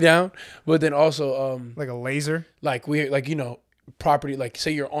directly down. But then also, like a laser. Like property, like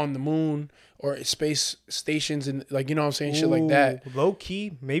say you're on the moon or space stations and like, you know what I'm saying, shit like that. Low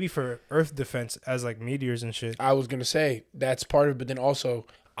key, maybe for Earth defense as like meteors and shit. I was gonna say that's part of it, but then also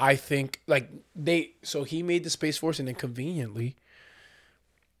I think like so he made the Space Force, and then conveniently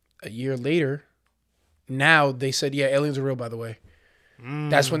a year later, now they said, yeah, aliens are real, by the way.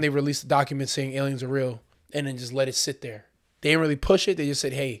 That's when they released the document saying aliens are real, and then just let it sit there. They didn't really push it. They just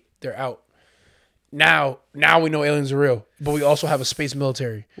said, hey, they're out. Now we know aliens are real, but we also have a space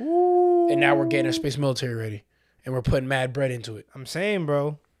military. Ooh. And now we're getting a space military ready, and we're putting mad bread into it. I'm saying,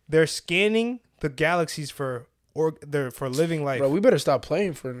 bro, they're scanning the galaxies for living life. Bro, we better stop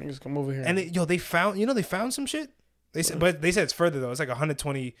playing for niggas. Come over here. And they found some shit. They said, but they said it's further though. It's like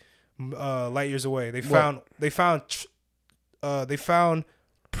 120 light years away. They found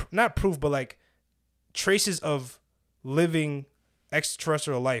not proof, but like traces of living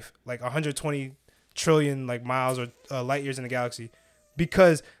extraterrestrial life, like 120 trillion like miles or light years in the galaxy,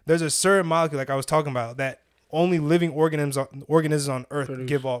 because there's a certain molecule, like I was talking about, that only living organisms on Earth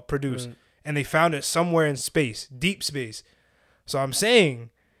produce. Right. And they found it somewhere in space, deep space. So I'm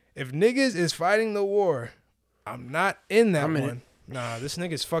saying, if niggas is fighting the war, I'm not in that one. Nah, this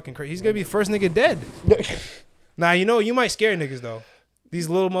nigga's fucking crazy. He's gonna be the first nigga dead. Nah, you might scare niggas though. These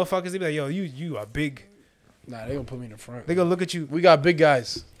little motherfuckers, they be like, yo, you are big. Nah, they gonna put me in the front. They gonna look at you. We got big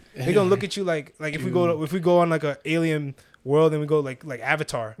guys. They gonna look at you like if we go on like a alien world and we go like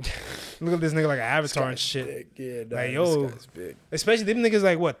Avatar. Look at this nigga like an Avatar and shit. Big. Yeah, like yo, this guy's big. Especially them niggas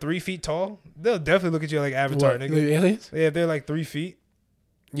like what, 3 feet tall? They'll definitely look at you like Avatar, nigga. The aliens? Yeah, they're like 3 feet.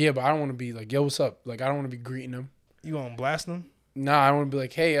 Yeah, but I don't want to be like, yo, what's up? Like I don't want to be greeting them. You gonna blast them? Nah, I want to be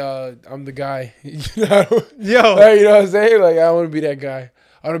like, hey, I'm the guy. Yo, like, you know what I'm saying? Like I want to be that guy.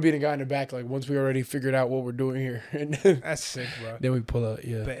 I want to be the guy in the back. Like once we already figured out what we're doing here, and then, that's sick, bro. Then we pull out.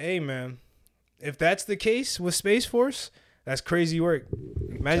 Yeah. But hey, man, if that's the case with Space Force, that's crazy work.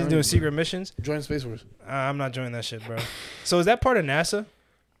 Imagine doing secret missions. Join Space Force. I'm not joining that shit, bro. So is that part of NASA?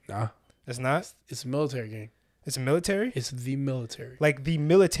 Nah. It's not? It's a military gang. It's military? It's the military. Like the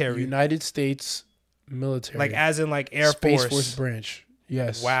military. United States military. Like as in like Air Space Force. Force branch.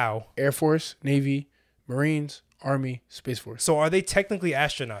 Yes. Wow. Air Force, Navy, Marines, Army, Space Force. So are they technically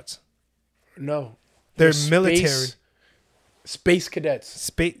astronauts? No. They're military. Space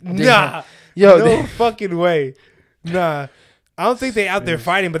cadets. Nah. Yo, no fucking way. Nah. I don't think they out there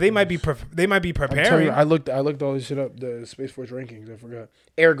fighting, but they might be preparing. I looked all this shit up, the Space Force rankings. I forgot.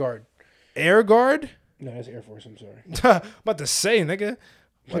 Air Guard. Air Guard? No, that's Air Force. I'm sorry. About to say, nigga.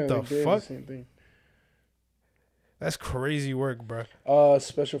 What the fuck? The same thing. That's crazy work, bro.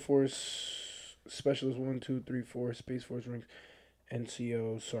 Special Force Specialist 1, 2, 3, 4, Space Force ranks,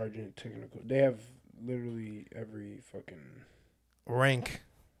 NCO, Sergeant, Technical. They have literally every fucking rank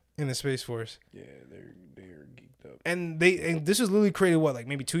in the Space Force. Yeah, they're geeked up. And this was literally created what, like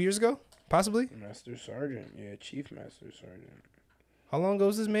maybe 2 years ago, possibly. Master Sergeant, yeah, Chief Master Sergeant. How long ago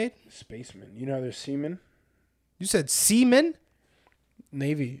was this made? Spacemen. You know how there's seamen? You said seamen?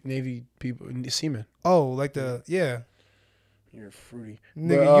 Navy people, seamen. Oh, like the yeah. You're fruity,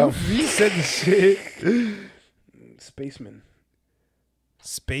 nigga. You said the shit. Spacemen.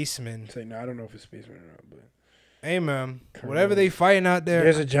 Spacemen. No, I don't know if it's spacemen or not, but hey, man, whatever they fighting out there.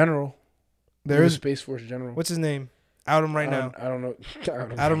 There's a general. There's a Space Force general. What's his name? Out him right now. I don't know.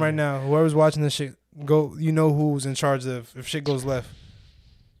 Out him right now. Whoever's watching this shit, go. You know who's in charge of if shit goes left.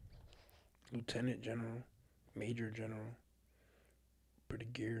 Lieutenant General, Major General,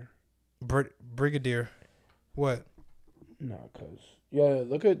 Brigadier. Brigadier. What? No, cause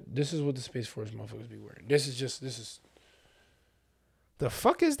look at this is what the Space Force motherfuckers be wearing. This is. The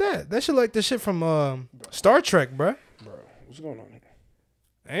fuck is that? That shit like the shit from Star Trek, bruh. Bro, what's going on here?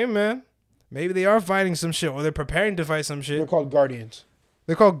 Hey, man. Maybe they are fighting some shit, or they're preparing to fight some shit. They're called Guardians.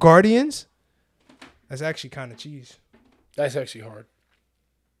 They're called Guardians? That's actually kind of cheese. That's actually hard.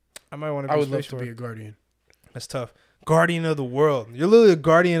 I might want to be I would love to be a Guardian. That's tough. Guardian of the world. You're literally a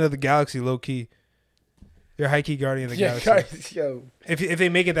guardian of the galaxy, low key. You're a high key guardian of the galaxy. Guys, yo. If they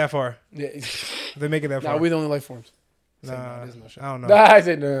make it that far. Yeah. If they make it that far. Nah, we're the only life forms. Nah, no, I don't know. Nah, I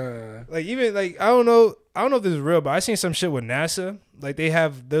said no. Like even like I don't know if this is real, but I seen some shit with NASA. Like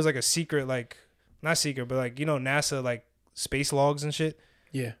there's like a secret, like not secret, but like NASA like space logs and shit.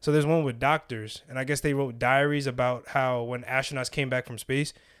 Yeah. So there's one with doctors, and I guess they wrote diaries about how when astronauts came back from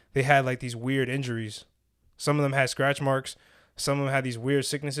space, they had like these weird injuries. Some of them had scratch marks. Some of them had these weird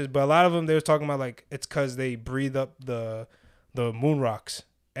sicknesses, but a lot of them they was talking about like it's because they breathe up the moon rocks,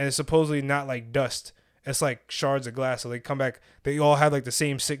 and it's supposedly not like dust. It's like shards of glass. So they come back. They all had like the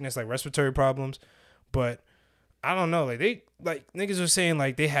same sickness, like respiratory problems. But I don't know. Like niggas were saying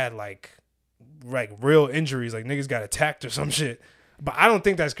like they had like like real injuries, like niggas got attacked or some shit. But I don't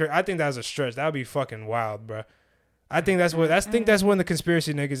think that's crazy. I think that's a stretch. That would be fucking wild, bro. I think that's when the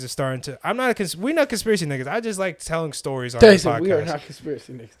conspiracy niggas is starting to. We're not conspiracy niggas. I just like telling stories on the podcast. We are not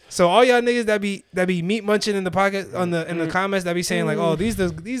conspiracy niggas. So all y'all niggas that be meat munching in the pocket in the comments that be saying like, oh, these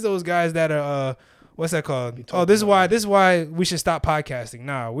those guys that are what's that called? Oh, this is why we should stop podcasting.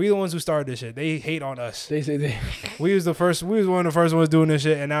 Nah, we the ones who started this shit. They hate on us. They say they. We was one of the first ones doing this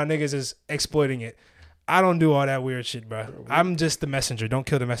shit, and now niggas is exploiting it. I don't do all that weird shit, bro. I'm just the messenger. Don't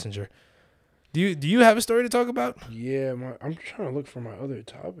kill the messenger. Do you have a story to talk about? Yeah, I'm trying to look for my other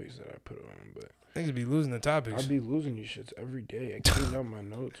topics that I put on, but niggas be losing the topics. I be losing these shits every day. I cleaned up my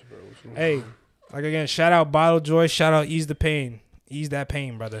notes, bro. Hey, like again, shout out Bottle Joy. Shout out Ease the Pain. Ease that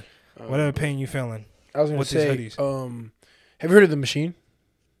pain, brother. Whatever pain you feeling. I was gonna say, have you heard of The Machine?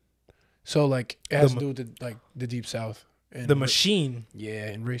 So like it has to do with the Deep South. And The Machine. Yeah,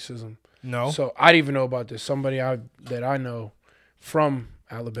 and racism. No. So I didn't even know about this. Somebody that I know from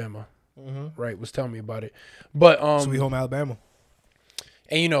Alabama. Right, was telling me about it. But Sweet home Alabama.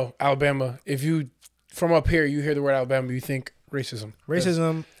 And you know, Alabama, if you from up here you hear the word Alabama, you think racism.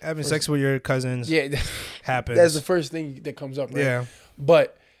 Having sex with your cousins. Yeah, happens. That's the first thing that comes up, right? Yeah.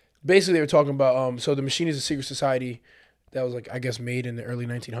 But basically they were talking about so The Machine is a secret society that was like I guess made in the early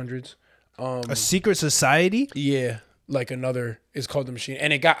 1900s. A secret society? Yeah, like another is called The Machine,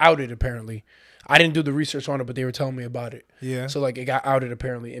 and it got outed apparently. I didn't do the research on it, but they were telling me about it. Yeah. So like it got outed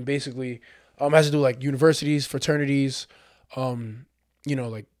apparently, and basically, has to do like universities, fraternities, you know,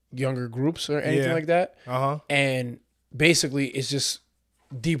 like younger groups or anything like that. And basically, it's just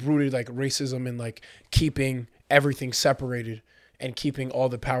deep rooted like racism and like keeping everything separated and keeping all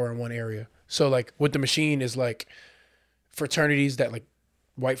the power in one area. So like what The Machine is like fraternities that like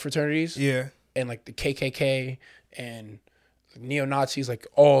white fraternities. Yeah. And like the KKK and neo-Nazis like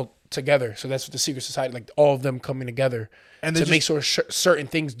all together. So that's what the secret society, like all of them coming together and to make sure certain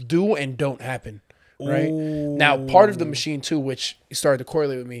things do and don't happen. Right. Ooh. Now, part of The Machine too, which started to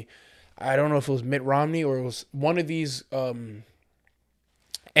correlate with me, I don't know if it was Mitt Romney or it was one of these, and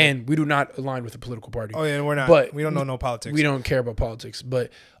we do not align with the political party. Oh yeah, and we're not. But we don't know no politics. We don't care about politics.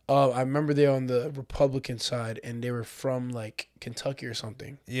 But I remember they're on the Republican side, and they were from like Kentucky or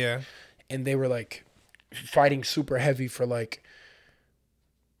something. Yeah. And they were like fighting super heavy for like,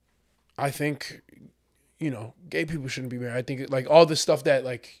 I think, you know, gay people shouldn't be married. I think like all this stuff that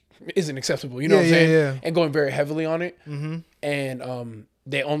like isn't acceptable. You know what I'm saying? Yeah. And going very heavily on it. Mm-hmm. And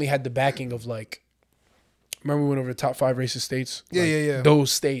they only had the backing of like, remember we went over the top 5 racist states? Yeah.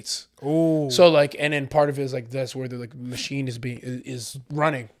 Those states. Oh. So like, and then part of it is like that's where the like machine is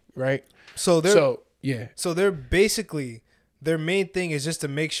running, right? So they're basically their main thing is just to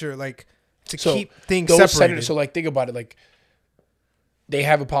make sure like to keep things separated. Senators, so like think about it, like they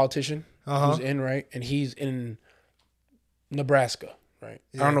have a politician who's in, right? And he's in Nebraska, right?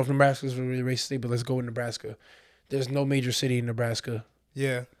 Yeah. I don't know if Nebraska is a really racist state, but let's go with Nebraska. There's no major city in Nebraska.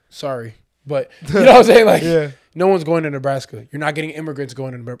 Yeah. Sorry. But you know what I'm saying? Like, no one's going to Nebraska. You're not getting immigrants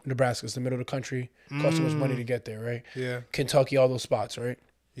going to Nebraska. It's the middle of the country. Costs so much money to get there, right? Yeah. Kentucky, all those spots, right?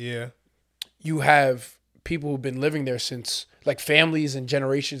 Yeah. You have people who've been living there since, like families and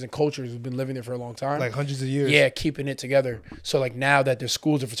generations and cultures who've been living there for a long time. Like hundreds of years. Yeah, keeping it together. So like now that there's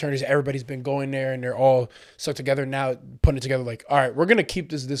schools and fraternities, everybody's been going there and they're all stuck together now, putting it together like, all right, we're going to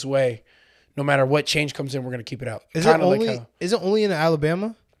keep this way. No matter what change comes in, we're going to keep it out. Is it only in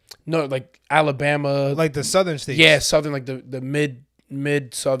Alabama? No, like Alabama. Like the southern states? Yeah, southern, like the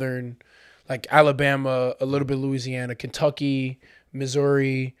mid-southern, like Alabama, a little bit Louisiana, Kentucky,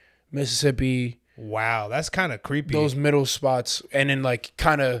 Missouri, Mississippi. Wow, that's kind of creepy. Those middle spots. And then like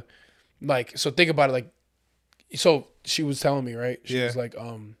kind of like, so think about it like, so she was telling me, right? She was like,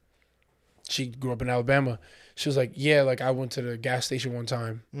 she grew up in Alabama. She was like, yeah, like I went to the gas station one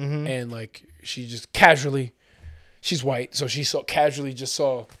time and like she just casually, she's white, so she casually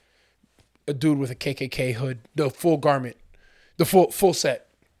saw a dude with a KKK hood, the full garment, the full set.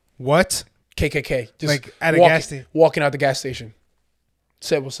 What? KKK. Just like at a gas station. Walking out the gas station.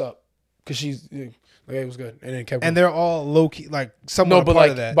 Said what's up. Because she's like, it was good. And then kept going. And they're all low key, like somewhat part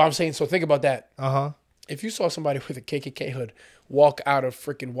of that. But I'm saying, so think about that. Uh-huh. If you saw somebody with a KKK hood walk out of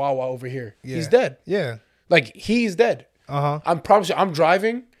freaking Wawa over here, he's dead. Yeah. Like, he's dead. Uh-huh. I'm promise you, I'm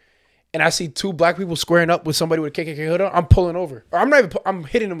driving and I see 2 black people squaring up with somebody with a KKK hood on, I'm pulling over. Or I'm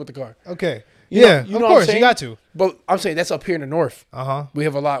hitting them with the car. Okay. You know of course, you got to. But I'm saying that's up here in the north. Uh-huh. We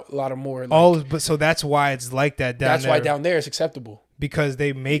have a lot of more. Like, but so that's why it's like that down there. That's why down there it's acceptable. Because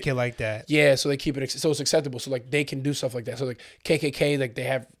they make it like that. Yeah, so they keep it, so it's acceptable. So like they can do stuff like that. So like KKK, like they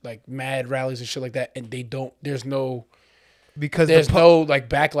have like mad rallies and shit like that, and they don't. There's no because there's no like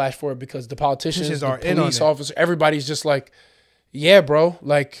backlash for it because the politicians, the are in on police it. officers, everybody's just like, yeah, bro,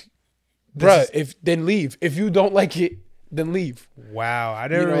 like, bruh, then leave. If you don't like it, then leave. Wow, I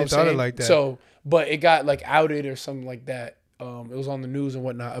never really thought it like that. So, but it got like outed or something like that. It was on the news and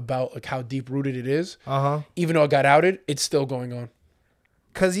whatnot about like how deep rooted it is. Even though it got outed, it's still going on.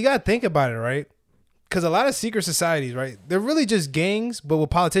 Cause you gotta think about it, right? Cause a lot of secret societies, right? They're really just gangs, but with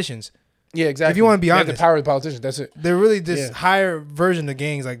politicians. Yeah, exactly. If you want to be honest, the power of the politicians. That's it. They're really this higher version of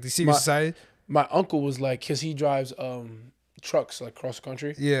gangs, like the secret society. My uncle was like, cause he drives trucks like cross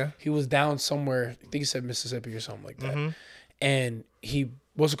country. Yeah, he was down somewhere. I think he said Mississippi or something like that. And he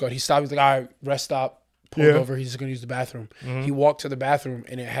what's it called? He stopped. He's like, all right, rest stop. Pulled over. He's just gonna use the bathroom. He walked to the bathroom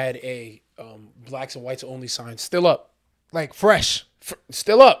and it had a blacks and whites only sign still up, like fresh,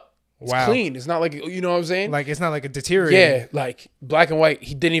 still up. It's wow, clean. It's not like, you know what I'm saying? Like it's not like a deteriorating. Yeah, like black and white.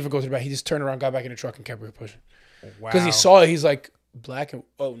 He didn't even go to the back. He just turned around, got back in the truck, and kept pushing. Wow. Because he saw it. He's like, black and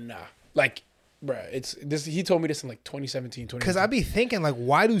nah. Like, bruh, it's this. He told me this in like 2017, 2018. Because I be thinking like,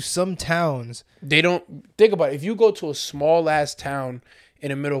 why do some towns? They don't think about it. If you go to a small ass town in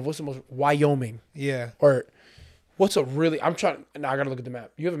the middle of what's the most Wyoming? Yeah. Or what's a really? I'm trying. Nah, I gotta look at the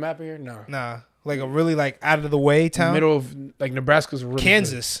map. You have a map in here? No. Nah. Like a really like out of the way town. Middle of like Nebraska's really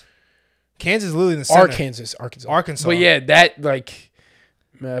Kansas. Good. Kansas literally in the center. Arkansas. But yeah, that like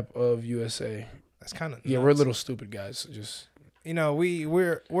map of USA. That's kind of yeah. We're little stupid guys. Just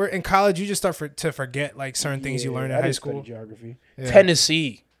we're in college. You just start to forget like certain things you learned in high school. Geography. Yeah.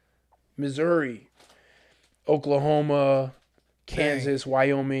 Tennessee, Missouri, Oklahoma, Kansas,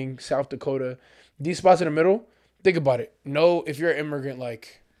 Wyoming, South Dakota. These spots in the middle. Think about it. No, if you're an immigrant,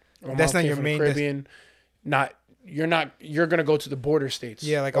 like that's not your main Caribbean. You're gonna go to the border states.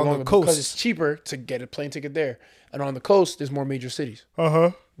 Yeah, like on the coast because it's cheaper to get a plane ticket there. And on the coast, there's more major cities.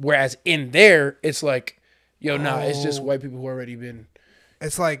 Whereas in there, it's like, it's just white people who already been.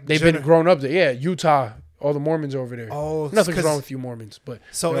 It's like they've been grown up there. Yeah, Utah, all the Mormons are over there. Oh, nothing's wrong with you Mormons, but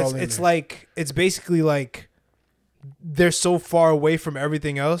so it's like it's basically like they're so far away from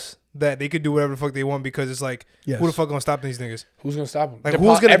everything else that they could do whatever the fuck they want because it's like who the fuck gonna stop these niggas? Who's gonna stop them? Like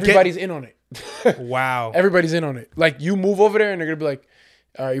everybody's in on it. Wow. Everybody's in on it. Like you move over there and they're gonna be like,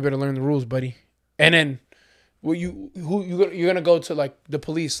 all right, you better learn the rules, buddy. And then you're gonna go to like the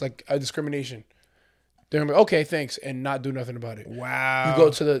police, like a discrimination. They're gonna be okay, thanks, and not do nothing about it. Wow. You go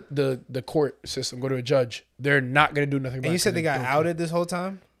to the court system, go to a judge. They're not gonna do nothing about it. And you said they got outed this whole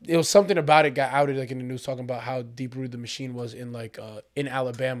time? It was something about it got outed like in the news talking about how deep rooted the machine was in like in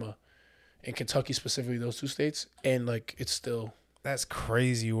Alabama and Kentucky specifically, those two states, and like it's still that's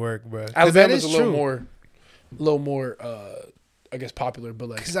crazy work, bro. Alabama's a little more I guess popular, but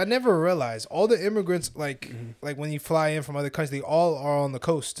like because I never realized all the immigrants like when you fly in from other countries, they all are on the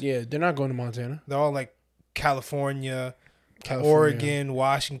coast. Yeah, they're not going to Montana. They're all like California, Oregon,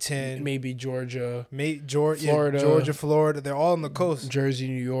 Washington, maybe Georgia, Florida. They're all on the coast. Jersey,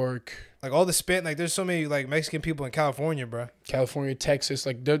 New York. Like all the like there's so many like Mexican people in California, bro. California, Texas,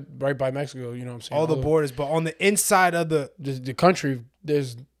 like they're right by Mexico, you know what I'm saying? All the borders, but on the inside of the country,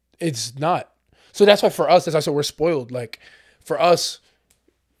 it's not. So that's why for us, that's why we're spoiled. Like for us,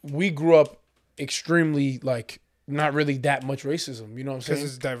 we grew up extremely like not really that much racism, you know what I'm saying?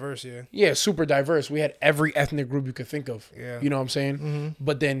 Because it's diverse, yeah. Yeah, super diverse. We had every ethnic group you could think of. Yeah. You know what I'm saying?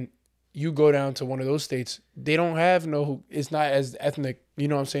 But then you go down to one of those states, they don't have it's not as ethnic. You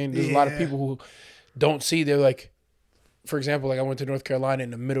know what I'm saying? There's a lot of people who don't see. They're like, for example, like I went to North Carolina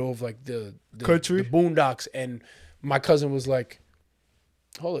in the middle of like the country, the boondocks, and my cousin was like,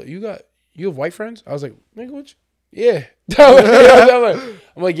 "Hold it, you have white friends?" I was like, "Nigga, what? Yeah."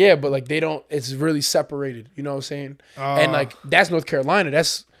 I'm like, yeah, but like they don't. It's really separated. You know what I'm saying? And like that's North Carolina.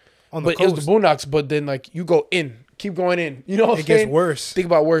 That's on the coast. It was the boondocks. But then like you go in. Keep going in. You know what I'm saying? It gets worse. Think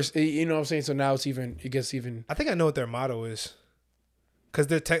about worse. You know what I'm saying? So now it gets even. I think I know what their motto is. Because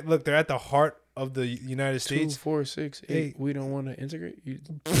they're at the heart of the United States. 2, 4, 6, 8. We don't want to integrate.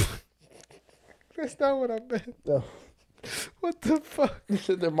 That's not what I meant. No. What the fuck?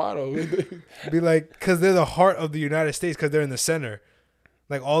 Their motto. Be like, because they're the heart of the United States because they're in the center.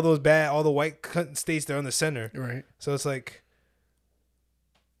 Like all the white states, they're in the center. Right. So it's like,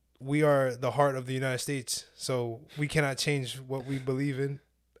 we are the heart of the United States, so we cannot change what we believe in.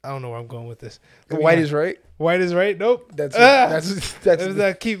 I don't know where I'm going with this. White is right. White is right. Nope. That's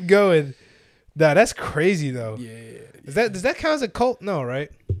that. Keep going. Nah, that's crazy though. Yeah. Does that count as a cult? No, right?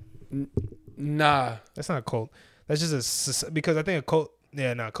 Nah, that's not a cult. That's just because I think a cult.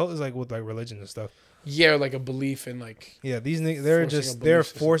 Yeah, cult is like with like religion and stuff. Yeah, like a belief in like. Yeah, these niggas, they're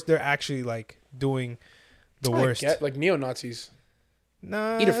forced. They're actually like doing the worst. Like neo Nazis.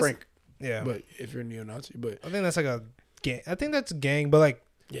 Nah, eat a Frank. Yeah, but if you're a neo-Nazi, but I think that's like a gang. I think that's a gang, but like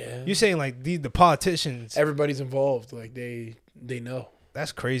Yeah. you're saying like the politicians. Everybody's involved. Like they know.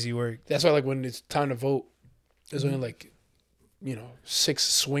 That's crazy work. That's why like when it's time to vote, there's only like 6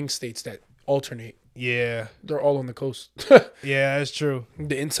 swing states that alternate. Yeah. They're all on the coast. Yeah, that's true.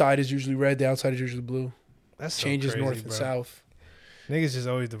 The inside is usually red. The outside is usually blue. That's so Changes crazy, north and bro. south. Niggas just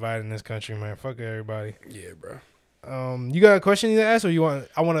always divided in this country, man. Fuck everybody. Yeah, bro. You got a question you to ask, or you want?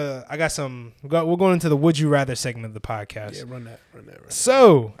 I got some. We're going into the Would You Rather segment of the podcast. Yeah, run that.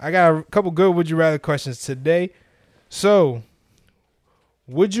 So I got a couple good Would You Rather questions today. So,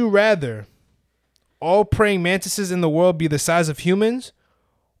 would you rather all praying mantises in the world be the size of humans,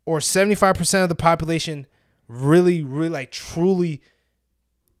 or 75% of the population really, really, like truly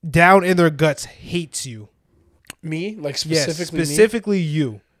down in their guts hates you? Me? Like Yes, specifically specifically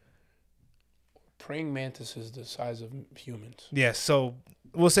you. Praying mantis is the size of humans. Yes, so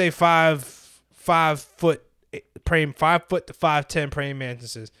we'll say 5 foot praying 5 foot to 5'10" praying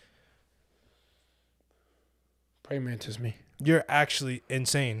mantises. Praying mantis me. You're actually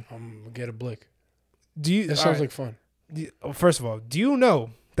insane. I'm gonna get a blick. Do you? That sounds like fun. First of all, do you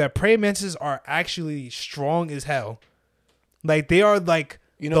know that praying mantises are actually strong as hell? Like they are like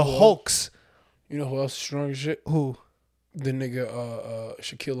the Hulks. You know who else is strong as shit? Who? The nigga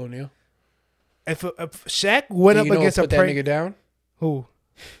Shaquille O'Neal. If Shaq went up against a that nigga down, who?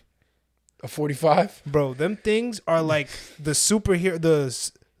 A 45. Bro, them things are like the superhero,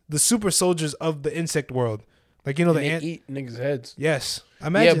 the super soldiers of the insect world. Like the they ant. eat niggas' heads. Yes,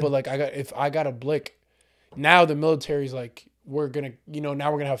 imagine. Yeah, but like if I got a blick, now the military's like we're gonna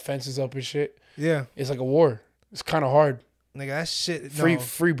now we're gonna have fences up and shit. Yeah, it's like a war. It's kind of hard. Nigga, that shit.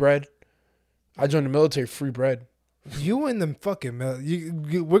 Free bread. I joined the military. Free bread. You in the fucking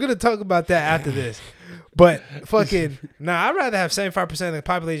we're gonna talk about that after this, but fucking I'd rather have 75% of the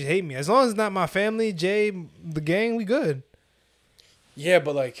population hate me as long as it's not my family, Jay, the gang. We good. Yeah,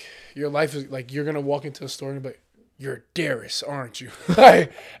 but like your life is like you're gonna walk into a store and be like, "You're Darris, aren't you?"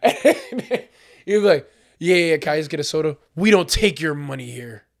 Like, you'd be like, "Yeah, can I just get a soda?" We don't take your money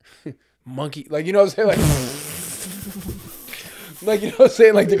here, monkey. Like you know what I'm saying? Like you know what I'm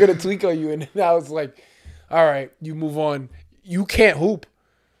saying? Like they're gonna tweak on you, and now it's like. All right, you move on. You can't hoop.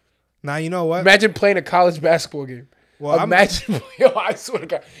 Now you know what? Imagine playing a college basketball game. Well, imagine, I swear to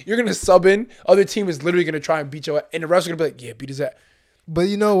God, you're gonna sub in. Other team is literally gonna try and beat you, and the rest are gonna be like, "Yeah, beat his ass." But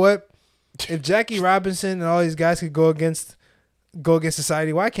you know what? If Jackie Robinson and all these guys could go against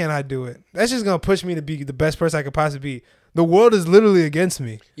society, why can't I do it? That's just gonna push me to be the best person I could possibly be. The world is literally against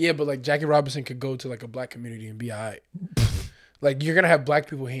me. Yeah, but like Jackie Robinson could go to like a black community and be alright. Like you're gonna have black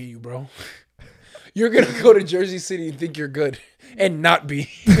people hate you, bro. You're gonna go to Jersey City and think you're good and not be.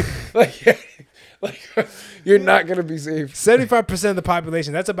 like you're not gonna be safe. 75% of the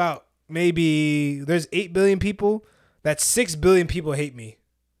population. That's about maybe there's 8 billion people. That's 6 billion people hate me.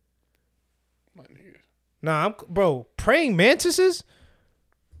 Nah, bro. Praying mantises.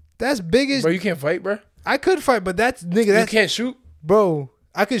 That's big as. Bro, you can't fight, bro. I could fight, but that's nigga. You can't shoot, bro.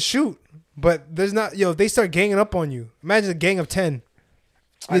 I could shoot, but there's not. If they start ganging up on you, imagine a gang of 10.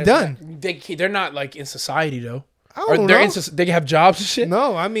 You're done. They're not like in society though. I don't know. They have jobs and shit.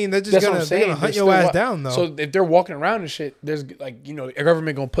 No, I mean they're just gonna hunt your ass down though. So if they're walking around and shit, there's like a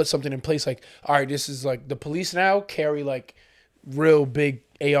government gonna put something in place like, all right, this is like the police now carry like real big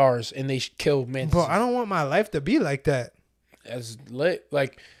ARs and they kill mantises. Bro, I don't want my life to be like that. As lit,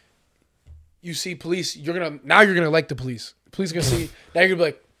 like you see police, you're gonna like the police. The police are gonna see now you're gonna be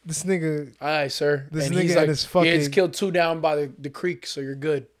like. This nigga. All right, sir. This and nigga he's like, is fucking. Yeah, just killed 2 down by the creek, so you're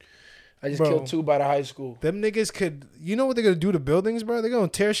good. I just killed 2 by the high school. Them niggas could. You know what they're gonna do to buildings, bro? They're gonna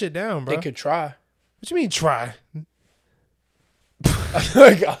tear shit down, bro. They could try. What you mean try?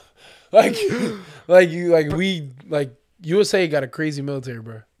 like USA got a crazy military,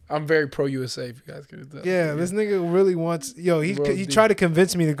 bro. I'm very pro USA. If you guys could tell. Yeah, this nigga really wants. He tried to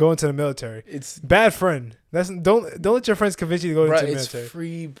convince me to go into the military. It's bad friend. Don't let your friends convince you to go into the military. It's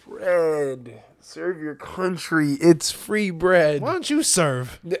free bread. Serve your country. It's free bread. Why don't you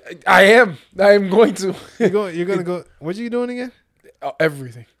serve? I am going to. You're gonna go. What you doing again?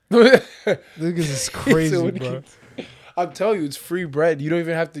 Everything. Niggas is crazy, bro. I'm telling you, it's free bread. You don't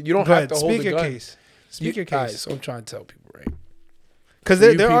even have to. You don't have to hold the gun. Speak your case. Guys, so I'm trying to tell people, right? Because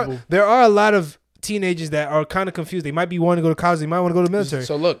there are a lot of teenagers that are kind of confused. They might be wanting to go to college. They might want to go to the military.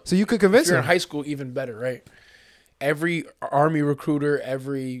 So look. So you could convince them. If you're them. in high school, even better, right? Every army recruiter,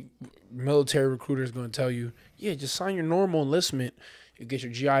 every military recruiter is going to tell you, yeah, just sign your normal enlistment. You get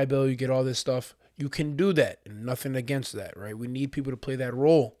your GI Bill. You get all this stuff. You can do that. And nothing against that, right? We need people to play that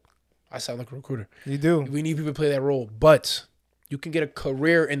role. I sound like a recruiter. You do. We need people to play that role. But you can get a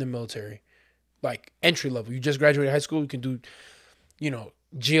career in the military. like entry level. You just graduated high school, you can do,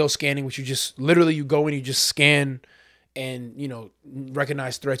 geo scanning, which you go in, you just scan and,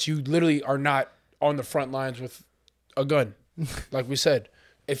 recognize threats. You literally are not on the front lines with a gun. Like we said,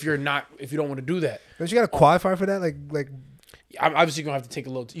 if you don't want to do that. Don't you got to qualify for that? Like I'm obviously going to have to take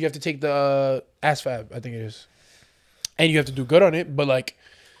you have to take the ASVAB, I think it is. And you have to do good on it, but like,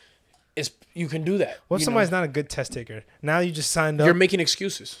 you can do that. What if somebody's not a good test taker? Now you just signed up. You're making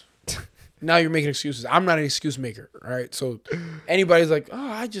excuses. Now you're making excuses. I'm not an excuse maker. All right. So anybody's like,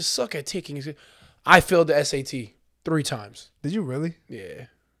 oh, I just suck at taking. I failed the SAT 3 times. Did you really? Yeah.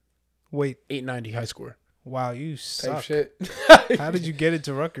 Wait. 890 high score. Wow, you suck. Type shit. How did you get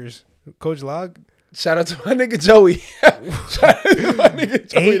into Rutgers? Coach Log? Shout out to my nigga Joey. Shout out to my nigga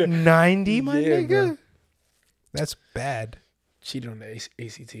Joey. 890, my nigga? Bro. That's bad. Cheated on the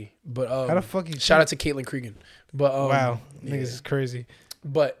ACT. But how the fuck you shout out to Caitlin Cregan. But wow, niggas is crazy.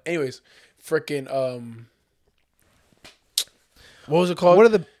 But anyways, freaking what was it called?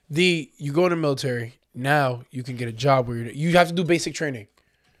 What are you go in the military, now you can get a job where you have to do basic training.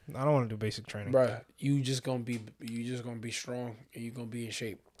 I don't want to do basic training. Bruh, you just gonna be strong and you're gonna be in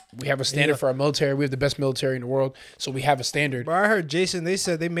shape. We have a standard for our military. We have the best military in the world, so we have a standard. But I heard Jason, they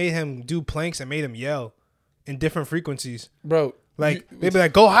said they made him do planks and made him yell in different frequencies. Bro, like they'd be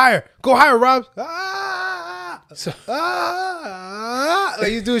like, go higher, Rob.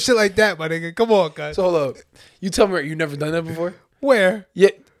 Like you do shit like that, my nigga. Come on, guys. So hold up. You tell me you never done that before? Where? Yeah,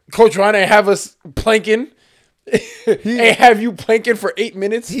 Coach Ron ain't have us planking. Ain't have you planking for 8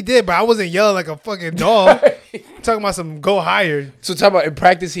 minutes? He did, but I wasn't yelling like a fucking dog. Talking about some go higher. So talk about in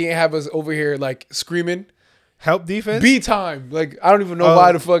practice, he ain't have us over here like screaming. Help defense? B time. Like I don't even know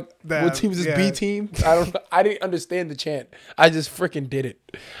why the fuck what team is this B team? I didn't understand the chant. I just freaking did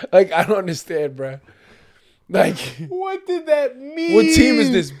it. Like I don't understand, bro. Like what did that mean? What team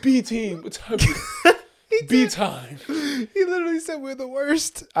is this? B team. What time is it? B time. He literally said we're the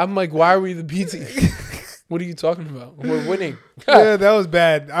worst. I'm like, why are we the B team? What are you talking about? We're winning. Yeah, that was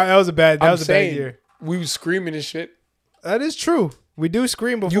bad. That was a bad year. We was screaming and shit. That is true. We do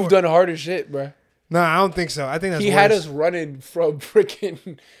scream before. You've done harder shit, bro. No, I don't think so. I think that's He worse. had us running from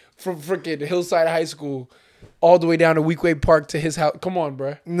freaking Hillside High School all the way down to Weequay Park to his house. Come on,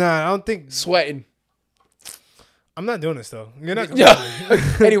 bro. Nah, I don't think. Sweating. I'm not doing this though. You're not.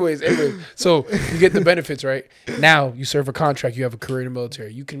 Anyways, so you get the benefits, right? Now you serve a contract. You have a career in the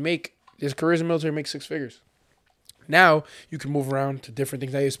military. You can make this careers in the military make 6 figures. Now you can move around to different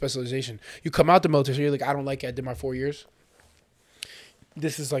things. Now you have specialization. You come out the military, so you're like, I don't like it. I did my 4 years.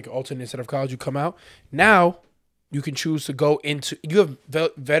 This is like alternate instead of college. You come out. Now you can choose to go into, you have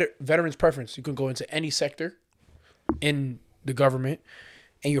veterans preference. You can go into any sector in the government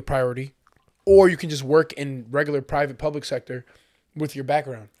and your priority, or you can just work in regular private public sector with your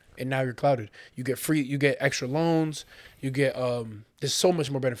background. And now you're clouded. You get extra loans. You get, there's so much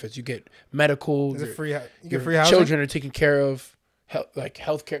more benefits. You get medical. Is it free? You get free housing? Children are taken care of. Like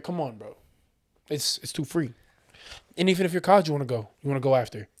healthcare. Come on, bro. It's too free. And even if you're college, you want to go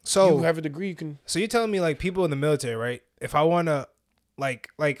after. So you have a degree, you can. So you're telling me like people in the military, right? If I want to, like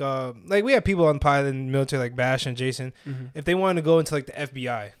we have people on pilot in the military like Bash and Jason. Mm-hmm. If they want to go into like the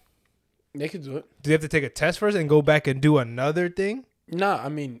FBI, they could do it. Do they have to take a test first and go back and do another thing? Nah, I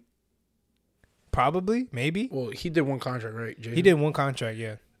mean, probably, maybe. Well, he did one contract, right, Jason? He did one contract,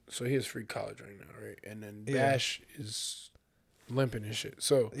 yeah. So he has free college right now, right? And then Bash is limping and shit.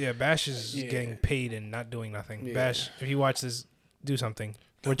 So yeah, Bash is getting paid and not doing nothing. Yeah. Bash, if he watches, do something.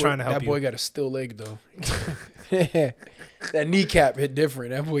 We're trying to help you. That boy got a still leg though. That kneecap hit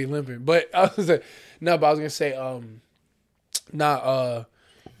different. That boy limping. But I was like, but I was gonna say,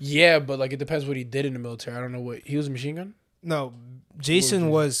 yeah, but like it depends what he did in the military. I don't know what he was. A machine gun? No, Jason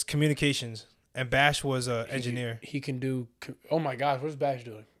was communications and Bash was an engineer. He can do. Oh my gosh, what's Bash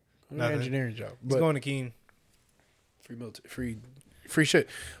doing? An engineering job. He's going to Keene. Free military, free shit.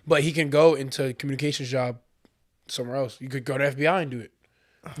 But he can go into a communications job somewhere else. You could go to FBI and do it.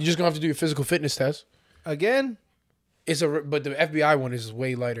 You're just gonna have to do your physical fitness test again. But the FBI one is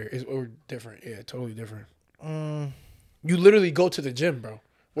way lighter. Or different. Yeah, totally different. You literally go to the gym, bro.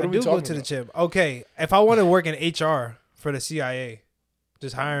 What are we talking about? The gym. Okay, if I want to work in HR for the CIA,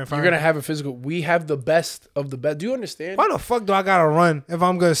 just hiring. You're gonna have a physical. We have the best of the best. Do you understand? Why the fuck do I gotta run if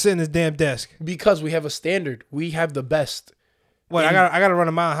I'm gonna sit in this damn desk? Because we have a standard. We have the best. What I gotta run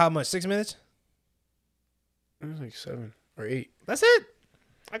a mile? How much? 6 minutes? It was like 7 or 8. That's it.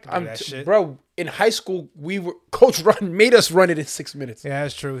 I can do that shit, bro. In high school, Coach made us run it in 6 minutes. Yeah,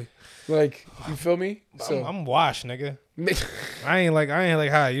 that's true. Like, you feel me? So I'm washed, nigga. I ain't like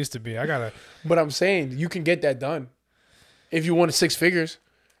how I used to be. I gotta. But I'm saying you can get that done if you want 6 figures.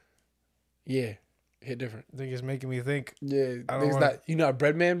 Yeah, hit different. I think it's making me think. Yeah, I don't niggas wanna- not. You not a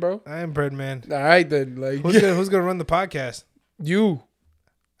bread man, bro. I am bread man. All right then. Like Who's gonna run the podcast? you.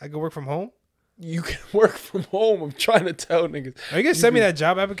 I can work from home. You can work from home. I'm trying to tell niggas. Are you gonna send me that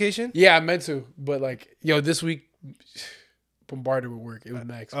job application? Yeah, I meant to, but like, yo, this week bombarded with work. It was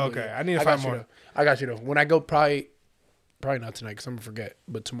max. But Okay, yeah, I need to got find you more. though. I got you though. When I go, probably not tonight because I'm gonna forget.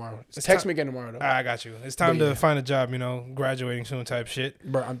 But tomorrow, text me again tomorrow though. I got you. It's time But to yeah. find a job. You know, graduating soon type shit.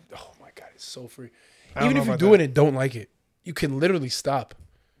 Bro, oh my god, it's so free. I don't Even know if you're about doing that. it, don't like it. You can literally stop.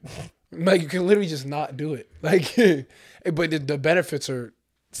 Like you can literally just not do it. Like, but the benefits are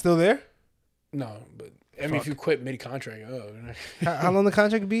Still there? no. But I mean, if you quit mid contract, How long the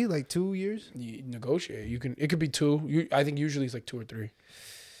contract be? Like 2 years? you negotiate. You can. It could be 2. I think usually it's like 2 or 3.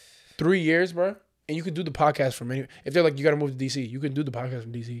 3 years, bro. And you can do the podcast from anywhere. If they're like, you got to move to DC, you can do the podcast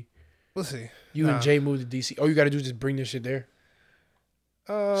from DC. We'll see. You and Jay move to DC. All you got to do is just bring this shit there.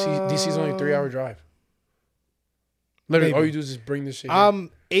 See, DC's only a 3-hour drive. Literally, maybe. all you do is just bring this shit here.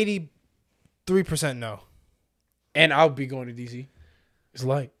 83% no. And I'll be going to DC. It's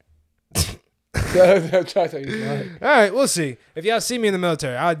light. I'm trying to tell you, it's light. All right, we'll see. If y'all see me in the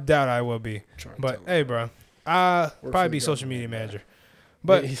military, I doubt I will be. But hey, bro, probably be social media manager.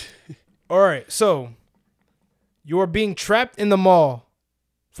 But all right, so you are being trapped in the mall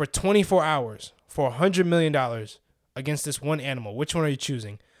for 24 hours for $100 million against this one animal. Which one are you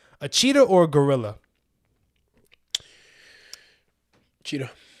choosing? A cheetah or a gorilla?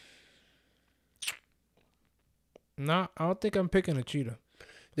 Cheetah. Nah, I don't think I'm picking a cheetah.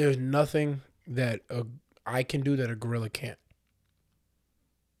 There's nothing that I can do that a gorilla can't.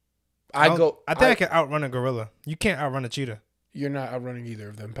 I think I can outrun a gorilla. You can't outrun a cheetah. You're not outrunning either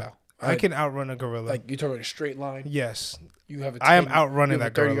of them, pal. I can outrun a gorilla. Like you're talking about a straight line. Yes. You have a. I am outrunning you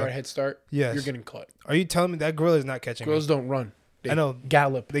have that a 30 gorilla. yard head start. Yes. You're getting caught. Are you telling me that gorilla is not catching Gorillas me? don't run. They I know.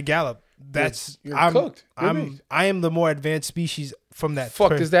 Gallop. They gallop. That's You're I'm cooked. You're I'm amazed. I am the more advanced species from that.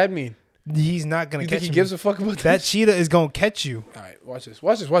 Fuck does that mean? He's not gonna You catch think he me. gives a fuck about That cheetah is gonna catch you. All right, watch this.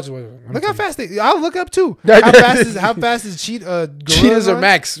 Watch this. Look how fast they. I'll look up too. How fast is cheetah? Cheetahs are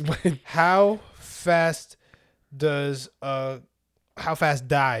max. How fast does how fast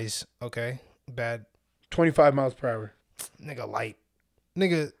dies? Okay, bad. 25 miles per hour. Nigga, light.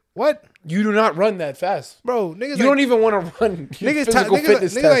 Nigga, what? You do not run that fast. Bro, niggas. You don't even want to run.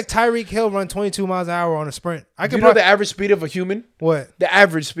 Niggas like Tyreek Hill run 22 miles an hour on a sprint. Do you know the average speed of a human? What? The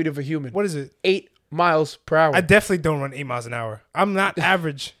average speed of a human. What is it? 8 miles per hour. I definitely don't run 8 miles an hour. I'm not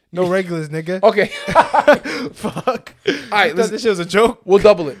average. No regulars, nigga. Okay. Fuck. All right, This shit was a joke. we'll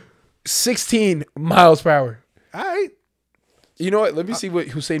double it. 16 miles per hour. All right. You know what? Let me see what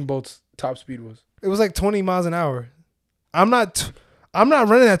Usain Bolt's top speed was. It was like 20 miles an hour. I'm not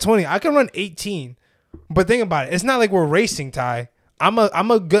running at 20. I can run 18. But think about it. It's not like we're racing, Ty. I'm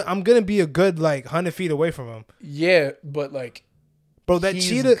gonna be a good like 100 feet away from him. Yeah, but like, Bro, that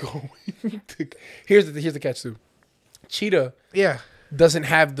cheetah. Here's the catch too. Cheetah Yeah. doesn't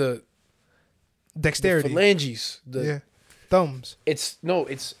have the Dexterity. phalanges. Yeah. Thumbs. It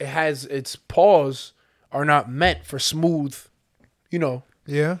has its paws are not meant for smooth. You know,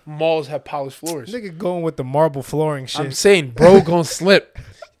 Yeah. malls have polished floors. Nigga going with the marble flooring shit. I'm saying, bro, gonna slip.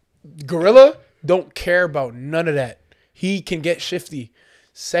 Gorilla don't care about none of that. He can get shifty.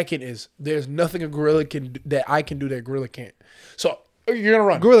 Second is there's nothing a gorilla can that I can do that gorilla can't. So you're gonna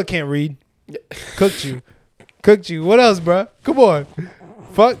run. Gorilla can't read. Cooked you. Cooked you. What else, bro? Come on.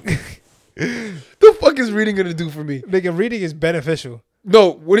 Fuck. The fuck is reading gonna do for me? Nigga, reading is beneficial. No,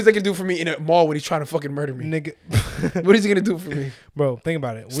 what is that gonna do for me in a mall when he's trying to fucking murder me? Nigga. What is he gonna do for me? Bro, think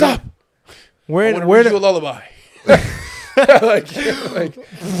about it. Stop. We're I in, read you a lullaby. like,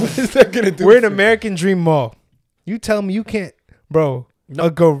 what is that gonna do? we're in American Dream Mall. You tell me you can't, bro. No.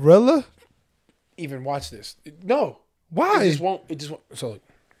 A gorilla? Even watch this. No. Why? It just won't. So look,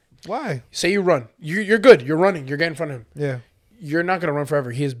 Why? say you run. You're good. You're running. You're getting in front of him. Yeah, You're not gonna run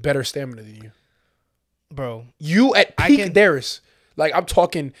forever. He has better stamina than you. bro. You at peak Darris. Like I'm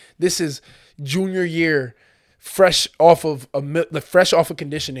talking. This is junior year, fresh off of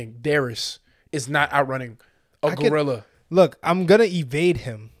conditioning. Darris is out outrunning a gorilla. Look, I'm gonna evade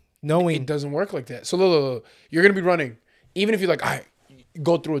him, knowing It doesn't work like that. So look, you're gonna be running. Even if you're like, all right,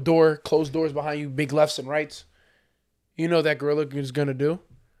 go through a door, close doors behind you, big lefts and rights. You know that gorilla is gonna do?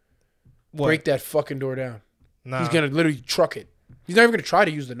 what? Break that fucking door down. Nah. He's gonna literally truck it. He's not even gonna try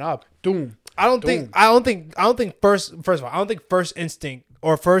to use the knob. Doom. I don't think first of all, I don't think first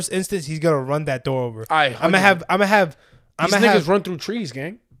instance he's gonna run that door over. I'm gonna have These niggas run through trees,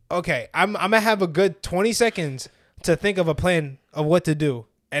 gang. okay, I'm gonna have a good 20 seconds to think of a plan of what to do,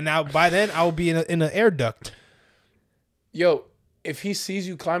 and now by then I will be in an air duct. Yo, if he sees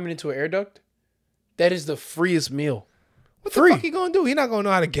you climbing into an air duct, that is the freest meal. What the fuck he gonna do? He not gonna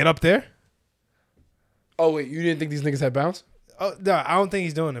know how to get up there. Oh wait, you didn't think these niggas had bounce? Oh no, I don't think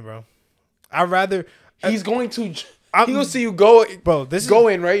he's doing it, bro. I'd rather he's going to. He gonna see you go, bro.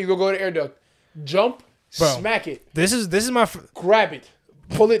 In right. You go to the air duct, jump, bro, smack it. This is my grab it,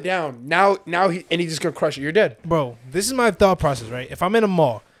 pull it down. Now he's just gonna crush it. You're dead, bro. This is my thought process, right? If I'm in a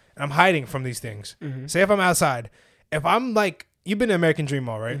mall and I'm hiding from these things, say if I'm outside, if I'm like, you've been to American Dream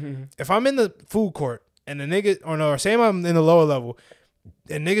Mall, right? If I'm in the food court and the nigga, or say I'm in the lower level,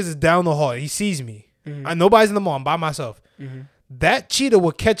 and niggas is down the hall, he sees me. Nobody's in the mall. I'm by myself. That cheetah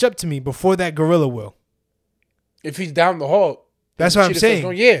will catch up to me before that gorilla will. If he's down the hall, that's what I'm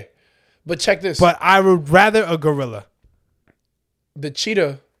saying. Yeah, but check this. But I would rather a gorilla. The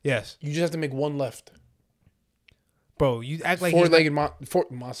cheetah. Yes. You just have to make one left. Bro, you act like four-legged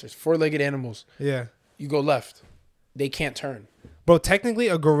monsters, four-legged animals. Yeah. You go left. They can't turn. Bro, technically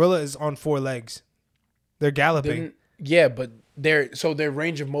a gorilla is on 4 legs. They're galloping. Yeah, but their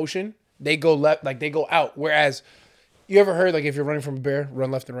range of motion, they go left, like they go out. Whereas, you ever heard like if you're running from a bear,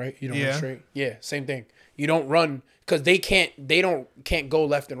 run left and right. You don't run straight. Yeah, same thing. You don't run because they can't go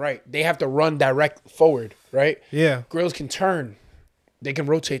left and right. They have to run direct forward, right? Yeah. Gorillas can turn. They can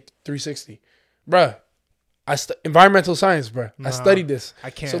rotate 360. Bruh, environmental science, bruh. I studied this.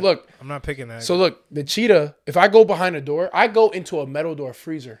 I can't. So look. I'm not picking that. So look, the cheetah, if I go behind a door, I go into a metal door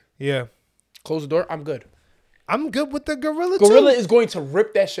freezer. Yeah. Close the door, I'm good. I'm good with the gorilla too. Gorilla is going to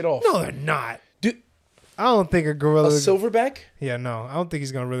rip that shit off. No, they're not. Dude, I don't think a gorilla... A silverback? Yeah, no. I don't think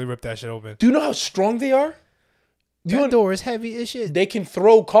he's going to really rip that shit open. Do you know how strong they are? That door is heavy as shit. They can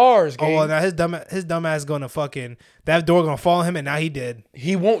throw cars, gang. Oh, well, now his dumb ass going to fucking... That door going to fall on him, and now he dead.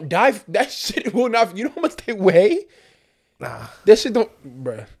 He won't die. That shit will not... You know how much they weigh? Nah. That shit don't...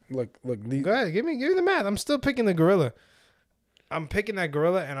 Bruh, look. Go ahead. Give me the math. I'm still picking the gorilla. I'm picking that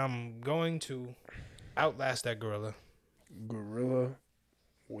gorilla, and I'm going to outlast that gorilla. Gorilla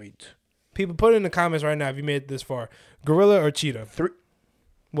weight. People, put it in the comments right now if you made it this far. Gorilla or cheetah?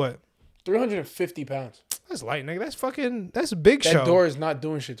 What? 350 pounds. That's light, nigga. That's Big Show. That door is not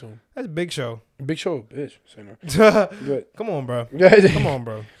doing shit to him. That's Big Show. Big Show, bitch. Say no. Come on, bro. Come on,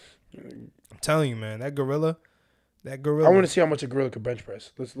 bro. I'm telling you, man. That gorilla. I want to see how much a gorilla could bench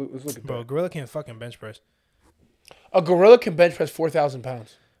press. Let's look at that. Bro, gorilla can't fucking bench press. A gorilla can bench press 4,000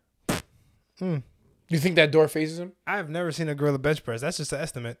 pounds. Hmm. You think that door faces him? I've never seen a gorilla bench press. That's just an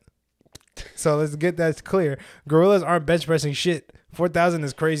estimate. So let's get that clear. Gorillas aren't bench pressing shit. 4,000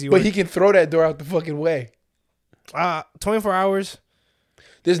 is crazy. But he can throw that door out the fucking way. 24 hours.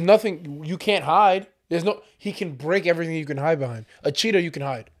 There's nothing you can't hide. He can break everything you can hide behind. A cheetah you can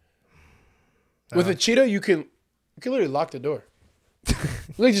hide. With a cheetah you can literally lock the door.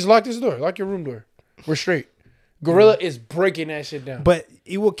 Like just lock this door. Lock your room door. We're straight. Gorilla is breaking that shit down. But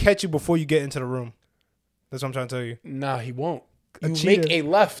he will catch you before you get into the room. That's what I'm trying to tell you. Nah, he won't. You make a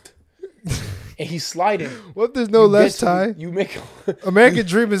left. And he's sliding. What if there's no left tie? You make American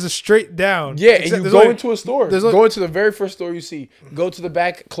Dream is a straight down. Yeah, and you go into a store. Go into the very first store you see. Go to the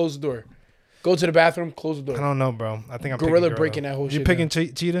back, close the door. Go to the bathroom, close the door. I don't know, bro. I think I'm Gorilla picking breaking that whole shit. You picking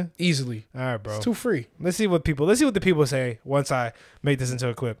cheetah? Easily. All right, bro. It's too free. Let's see what the people say once I make this into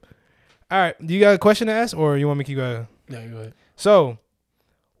a clip. All right, do you got a question to ask, or you want me to keep going? No, you go ahead. So,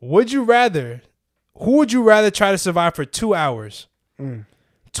 who would you rather try to survive for 2 hours?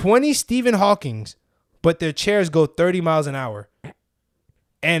 20 Stephen Hawkings, but their chairs go 30 miles an hour.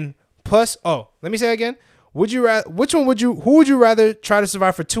 And plus, let me say it again. Who would you rather try to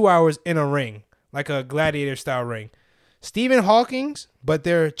survive for 2 hours in a ring, like a gladiator style ring? Stephen Hawkings, but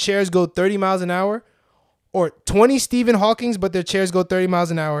their chairs go 30 miles an hour, or 20 Stephen Hawkings, but their chairs go 30 miles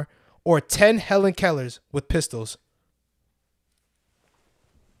an hour, or 10 Helen Kellers with pistols?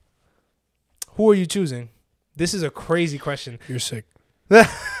 Who are you choosing? This is a crazy question. You're sick. You're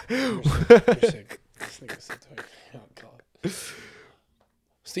sick. Oh, God.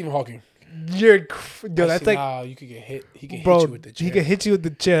 Stephen Hawking. That's like, nah, you could get hit. He can hit you with the chair. He can hit you with the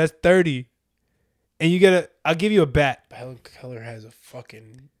chair. That's 30. And I'll give you a bat. Helen Keller has a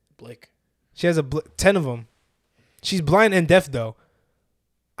fucking blick. She has 10 of them. She's blind and deaf though.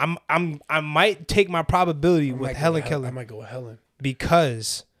 I might take my probability with Helen Keller. I might go with Helen.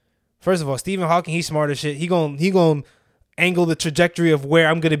 Because first of all, Stephen Hawking, he's smart as shit. He gon' angle the trajectory of where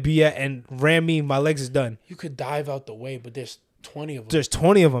I'm gonna be at and ram me. My legs is done. You could dive out the way, but there's 20 of them. There's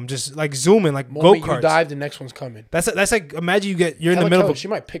 20 of them, just like zooming, like go-karts. You dive, the next one's coming. That's like, imagine you're in the Helen middle Keller, of. She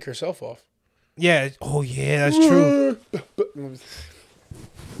might pick herself off. Yeah. Oh yeah, that's true.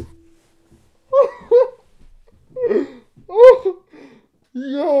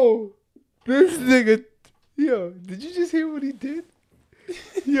 Yo, this nigga. Yo, did you just hear what he did?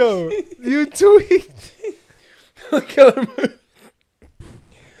 Yo, you tweaked.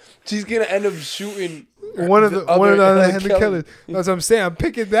 She's gonna end up shooting One of the other Helen Helen Keller. Keller. That's what I'm saying. I'm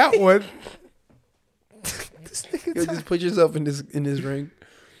picking that one. This nigga Yo, just put yourself in this ring.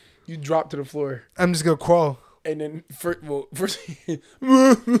 You drop to the floor, I'm just gonna crawl. and then first in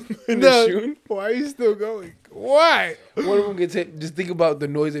the shooting. Why are you still going? Why? One of them gets hit. Just think about the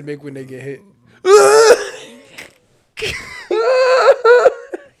noise they make when they get hit.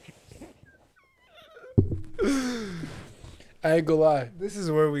 I ain't gonna lie. This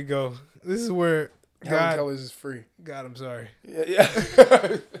is where we go. This is where Helen Keller's is free. God, I'm sorry. Yeah.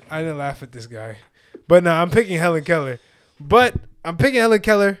 I didn't laugh at this guy. But no, I'm picking Helen Keller. But I'm picking Helen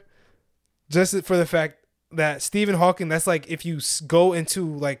Keller just for the fact that Stephen Hawking, that's like if you go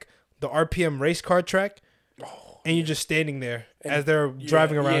into like the RPM race car track and you're just standing there as they're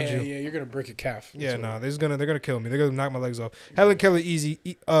driving around you. Yeah, you're going to break a calf. Yeah, no, they're gonna kill me. They're going to knock my legs off. Helen Keller,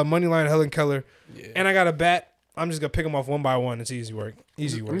 easy. Money line, Helen Keller. Yeah. And I got a bat. I'm just going to pick them off one by one. It's easy work.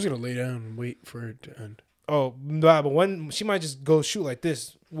 Easy work. I'm just going to lay down and wait for it to end. Oh, nah, but one, she might just go shoot like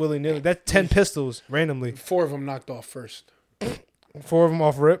this willy-nilly. That's 10 pistols randomly. 4 of them knocked off first. 4 of them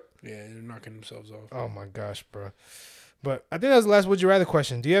off rip? Yeah, they're knocking themselves off. Oh, my gosh, bro. But I think that was the last Would You Rather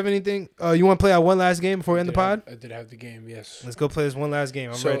question. Do you have anything? You want to play out one last game before we end the pod? I did have the game, yes. Let's go play this one last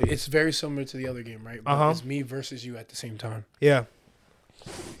game. I'm ready. It's very similar to the other game, right? But it's me versus you at the same time. Yeah.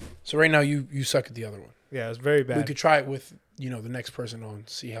 So right now you suck at the other one. Yeah, it's very bad. We could try it with, the next person on,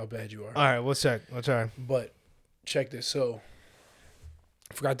 see how bad you are. All right, we'll check. We'll try. But check this. So,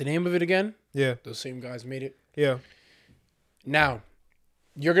 I forgot the name of it again. Yeah. Those same guys made it. Yeah. Now,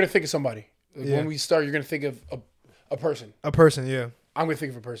 you're going to think of somebody. Yeah. When we start, you're going to think of a person. A person, yeah. I'm going to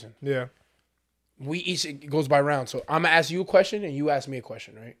think of a person. Yeah. It goes by round. So, I'm going to ask you a question and you ask me a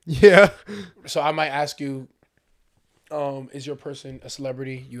question, right? Yeah. So I might ask you, is your person a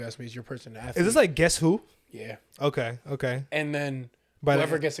celebrity? You ask me, is your person an athlete? is this like Guess Who? Yeah. Okay. Okay. And then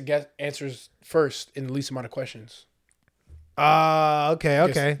whoever gets to guess answers first in the least amount of questions.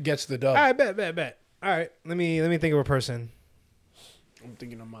 Okay. Gets the dub. All right, bet. All right, let me think of a person. I'm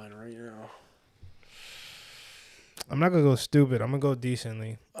thinking of mine right now. I'm not gonna go stupid. I'm gonna go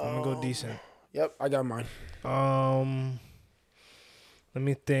decently. I'm gonna go decent. Yep, I got mine. Let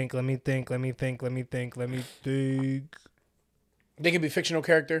me think. They can be fictional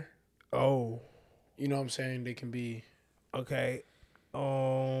character. Oh. You know what I'm saying? They can be. Okay.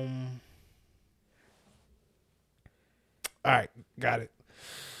 All right, got it.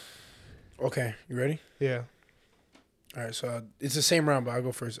 Okay, you ready? Yeah. All right, so it's the same round, but I'll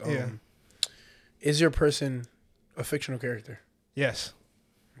go first. Yeah. Is your person a fictional character? Yes.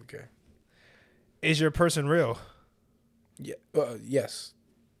 Okay. Is your person real? Yeah. Yes.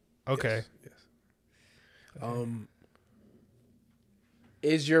 Okay. Yes. Okay.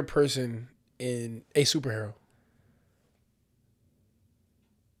 Is your person in a superhero?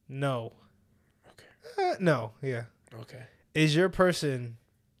 No. Okay. No. Yeah. Okay. Is your person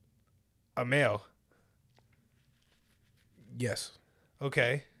a male? Yes.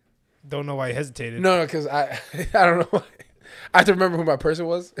 Okay. Don't know why you hesitated. No, because I don't know. Why. I have to remember who my person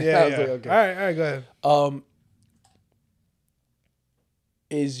was. Yeah. I was like, okay. All right. Go ahead.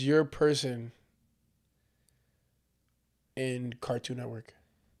 Is your person in Cartoon Network?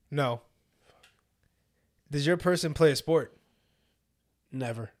 No. Does your person play a sport?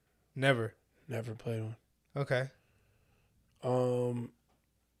 Never played one. Okay.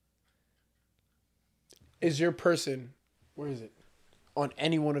 Is your person, where is it? On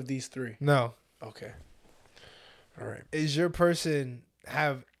any one of these 3? No. Okay. All right. Is your person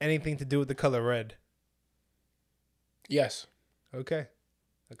have anything to do with the color red? Yes. Okay.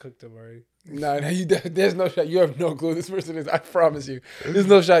 I cooked them already. No, there's no shot. You have no clue who this person is. I promise you. There's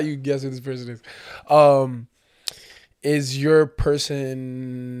no shot you can guess who this person is. Is your person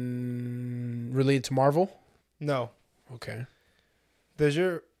related to Marvel? No. Okay. Is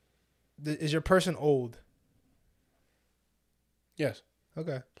your person old? Yes.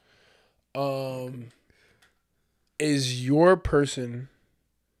 Okay. Is your person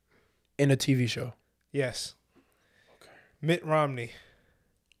in a TV show? Yes. Okay. Mitt Romney.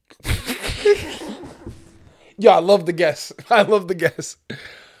 Yeah, I love the guess. But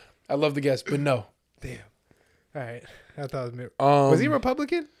no. Damn. All right. I thought it was Mitt. Was he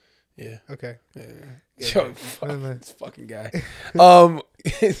Republican? Yeah. Okay. Yeah. Yo, this fucking guy.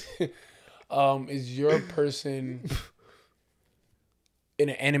 Is your person in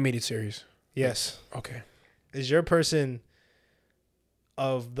an animated series? Yes. Okay. Is your person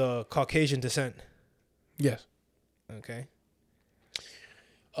of the Caucasian descent? Yes. Okay.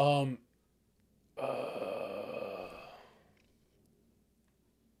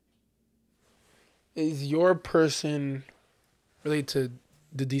 Is your person related to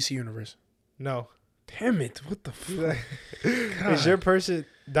the DC universe? No. Damn it! What the fuck? Is your person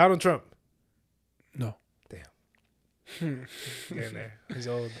Donald Trump? No. Damn. Getting there. He's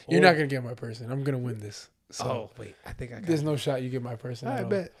old. You're not gonna get my person. I'm gonna win this. So Oh wait, I think I got. there's no shot you get my person. I at all.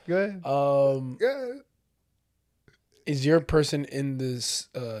 bet. Go ahead. Yeah. Is your person in this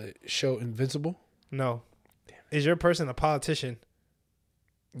show Invincible? No. Is your person a politician?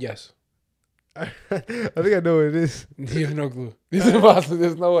 Yes. I think I know what it is. You have no clue. This is impossible.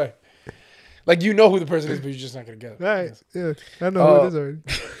 There's no way. Like, you know who the person is, but you're just not gonna get it. All right. Yeah. I know who it is already.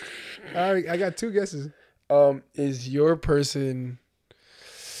 All right. I got 2 guesses. Is your person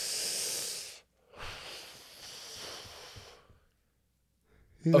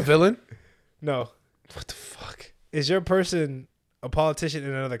a villain? No. What the fuck? Is your person a politician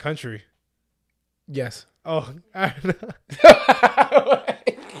in another country? Yes. Oh, I don't know.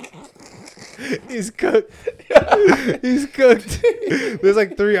 He's cooked. He's cooked. There's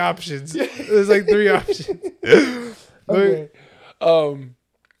like 3 options. There's like 3 options. Okay.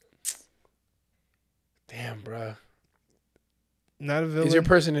 Damn, bro. Not a villain. Is your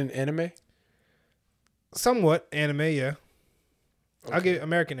person in anime? Somewhat anime, yeah. Okay. I'll get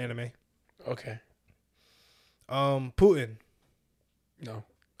American anime. Okay. Putin. No.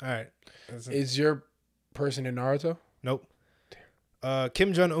 All right. Is your person in Naruto? Nope.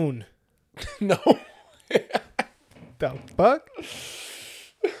 Kim Jong Un. No. The fuck?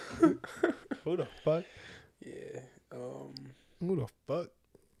 Who the fuck? Yeah. Who the fuck?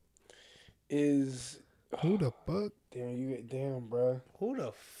 Is Who the fuck? damn, bro. Who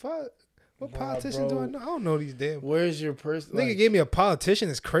the fuck? What Nah, politician do bro. I know? I don't know these damn. Where's your person? Nigga gave me a politician.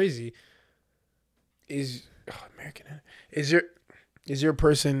 It's crazy. American? Is your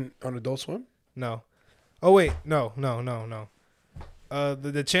person on Adult Swim? No. Oh wait, no.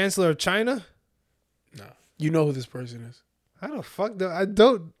 The Chancellor of China. No. You know who this person is. How the fuck do I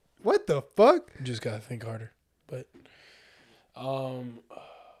don't? What the fuck? You just gotta think harder. But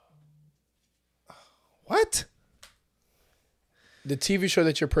What? the TV show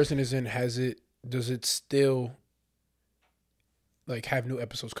that your person is in does it still like have new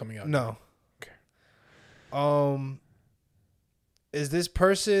episodes coming out? No. Okay. Is this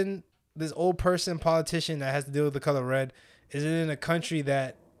person, this old person politician that has to deal with the color red, is it in a country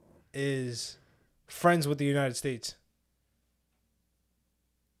that is friends with the United States?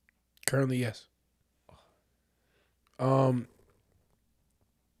 Currently, yes. Who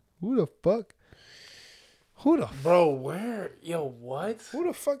the fuck? Bro, where? Yo, what? Who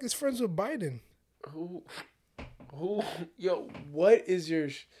the fuck is friends with Biden? Who? Yo, what is your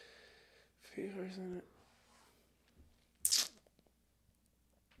favorite person?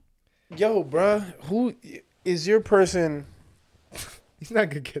 Yo, bruh, who is your person? He's not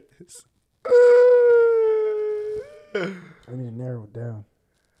gonna get this. I need to narrow it down.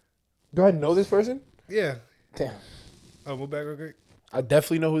 Do I know this person? Yeah. Damn. Oh, move back real quick. I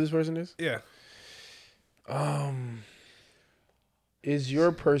definitely know who this person is. Yeah. Is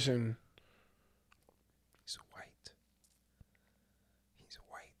your person? He's white. He's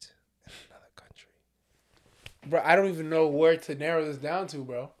white in another country. Bro, I don't even know where to narrow this down to,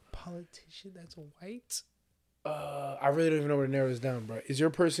 bro. Politician that's white? I really don't even know where to narrow this down, bro. Is your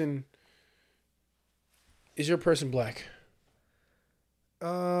person black?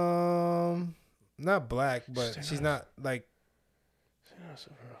 Not black, but she's not like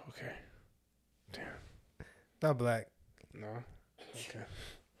Okay. Damn. not black. No.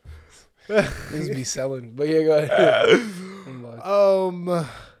 Okay. These be selling, but yeah, go ahead.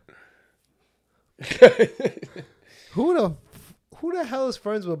 Who the hell is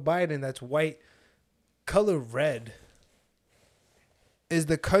friends with Biden that's white, color red? Is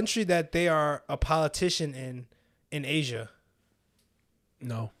the country that they are a politician in Asia?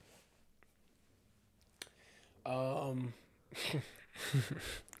 No.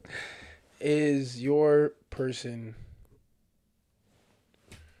 Is your person?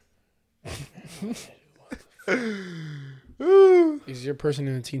 Is your person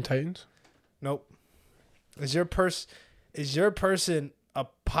in the Teen Titans? Nope. Is your person a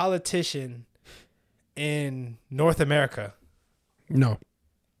politician in North America? No.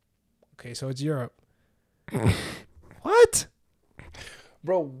 Okay, so it's Europe. What?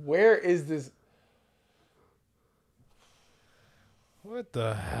 Bro, where is this? What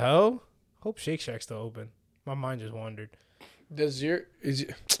the hell? Hope Shake Shack's still open. My mind just wandered. Does your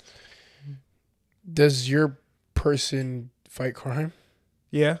person fight crime?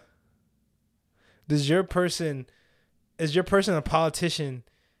 Yeah. Is your person a politician?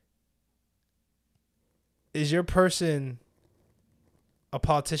 Is your person a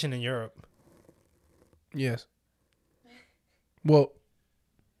politician in Europe? Yes. Well,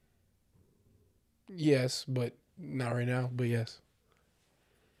 yes, but not right now. But yes,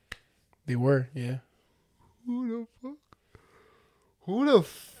 they were. Yeah. Who the fuck? Who the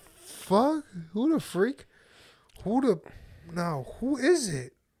fuck? Who the freak? Who is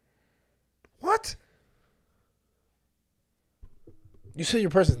it? What? You said your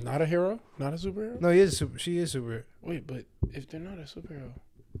person's not a hero, not a superhero. No, he is she is superhero. Wait, but if they're not a superhero,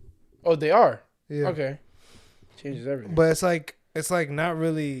 oh, they are. Yeah. Okay. Changes everything. But it's like not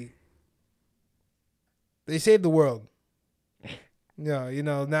really. They saved the world. Yeah,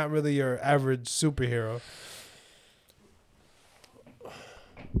 not really your average superhero.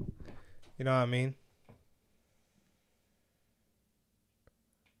 You know what I mean?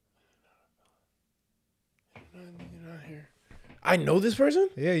 You're not here. I know this person?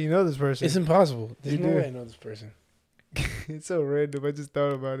 Yeah, you know this person. It's impossible. There's You no do. way I know this person. It's so random. I just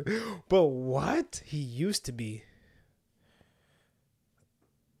thought about it. But what? He used to be.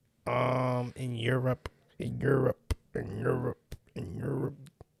 In Europe.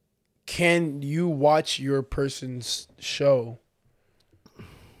 Can you watch your person's show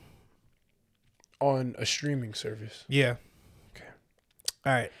on a streaming service? Yeah. Okay.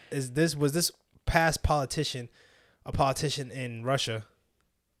 All right. Was this past politician a politician in Russia?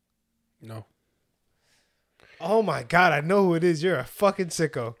 No. Oh my God, I know who it is. You're a fucking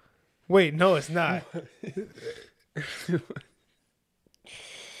sicko. Wait, no, it's not.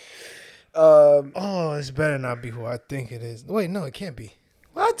 Oh, this better not be who I think it is. Wait, no, it can't be.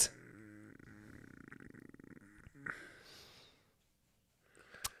 What?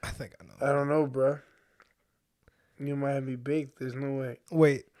 I think I know. I don't know, bro. You might have me baked. There's no way.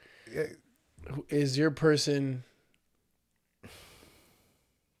 Wait. Is your person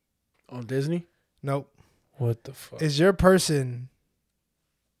on Disney? Nope. What the fuck? Is your person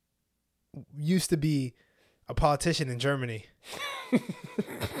used to be a politician in Germany? He's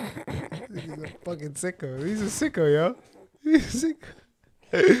a fucking sicko. He's a sicko, yo. He's a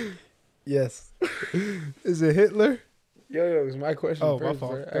sicko. Yes. Is it Hitler? Yo, it's my question. Oh, first, my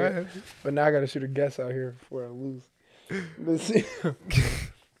fault. bro. Go ahead. But now I gotta shoot a guess out here before I lose. Let's see.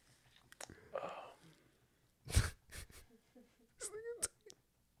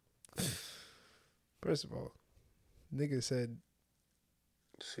 First of all, nigga said,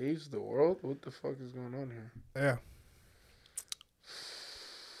 Saves the world? What the fuck is going on here? yeah.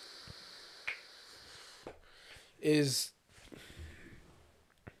 Is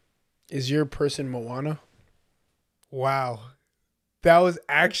your person Moana? Wow. That was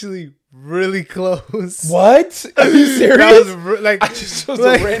actually really close. What? Are you serious? That was like, I just chose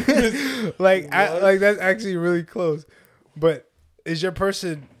like, the randomest. like that's actually really close. But is your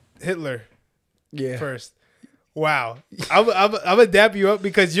person Hitler Yeah. first? Wow. I'm gonna dap you up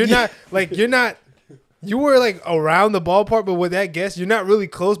because you're not you were like around the ballpark, but with that guess, you're not really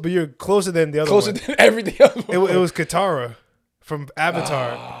close, but you're closer than the other Closer one. than everything else. It was Katara from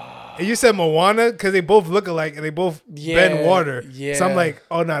Avatar. And you said Moana because they both look alike and they both bend water. Yeah. So I'm like,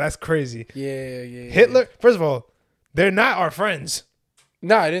 oh no, that's crazy. Yeah. Hitler, first of all, they're not our friends.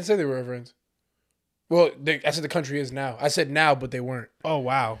 No, I didn't say they were our friends. Well, I said the country is now. I said now, but they weren't. Oh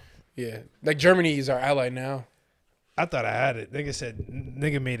wow. Yeah. Like Germany is our ally now. I thought I had it.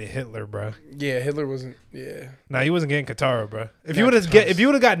 Nigga made it Hitler, bro. Yeah, Hitler wasn't. Yeah. Nah, he wasn't getting Katara, bro. If Not you would have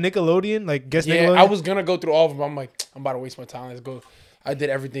Katara's. got Nickelodeon, like guess Yeah, Nickelodeon, I was gonna go through all of them. I'm like, I'm about to waste my time. Let's go. I did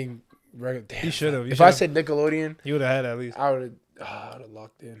everything. Damn. You should have. If I said Nickelodeon, you would have had at least. I would have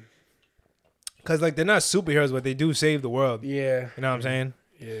locked in. Cause like they're not superheroes, but they do save the world. Yeah. You know what I'm saying?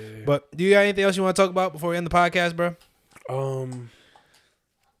 Yeah. But do you got anything else you want to talk about before we end the podcast, bro?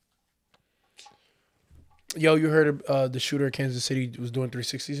 Yo, you heard the shooter in Kansas City was doing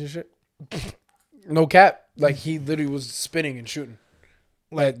 360s and shit? No cap. Like, he literally was spinning and shooting.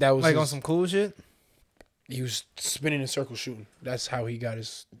 Like, that was like on some cool shit. He was spinning in circles shooting. That's how he got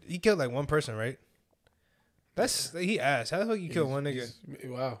his... He killed like one person, right? He asked. How the fuck you kill one nigga?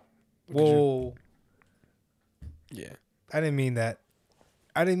 Wow. Whoa. Yeah. I didn't mean that.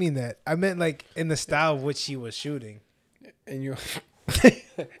 I meant like in the style of which he was shooting. And you...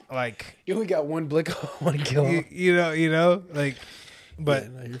 Like... You only got one blick, one kill. You know? Like... But yeah,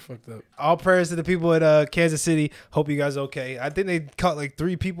 no, you're fucked up. All prayers to the people at Kansas City. Hope you guys okay. I think they caught like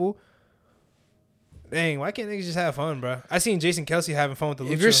 3 people. Dang, why can't niggas just have fun, bro? I seen Jason Kelsey having fun with the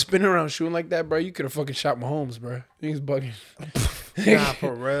Lucha. If you're spinning around shooting like that, bro, you could have fucking shot Mahomes, bro. He's bugging. Nah,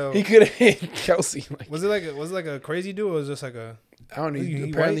 for real. He could have hit Kelsey. Like, Was it like a crazy dude or was it just like a... I don't know. He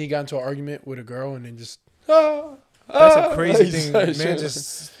Apparently, white? he got into an argument with a girl and then just... That's a crazy thing. Man,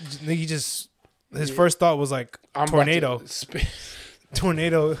 he just... His first thought was like, I'm tornado. Spin.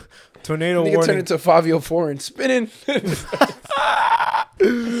 Tornado Nigga warning. turned into Fabio Foreign spinning.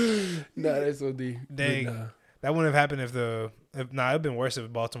 Nah, that's OD. Dang. Nah. That wouldn't have happened it'd been worse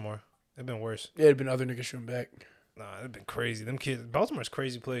if Baltimore. It'd been worse. Yeah, it'd been other niggas shooting back. Nah, it'd been crazy. Them kids, Baltimore's a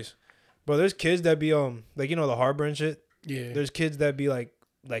crazy place. Bro, there's kids that be like the harbor and shit. Yeah. There's kids that be like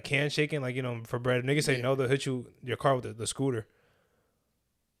handshaking, for bread. Niggas say Yeah. no, they'll hit your car with the scooter.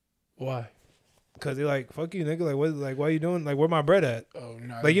 Why? Cause they like, fuck you, nigga. Like what? Like why you doing? Like where my bread at? Oh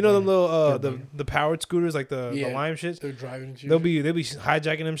no. Like the little the powered scooters, like the lime shits. They're driving and shit. They'll be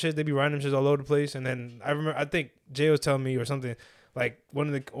hijacking them shits. They be riding them shits all over the place. And then I think Jay was telling me or something, like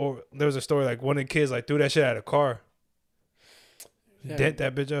there was a story like one of the kids like threw that shit out of a car. Yeah, Dent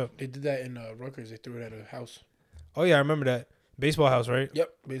that bitch up. They did that in Rutgers. They threw it at a house. Oh yeah, I remember that baseball house, right?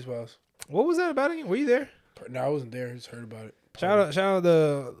 Yep, baseball house. What was that about again? Were you there? No, I wasn't there. I just heard about it. Shout out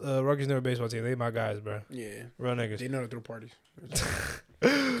the Rutgers Never baseball team. They my guys, bro. Yeah, Real niggas. they know to throw parties.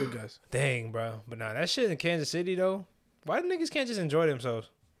 Good guys. Dang, bro. But nah, that shit in Kansas City though. Why the niggas can't just enjoy themselves?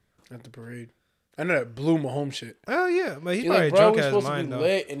 At the parade. I know that blew Mahomes shit. Oh yeah, but he's You're probably like, bro, drunk we're out of his supposed to mind be though.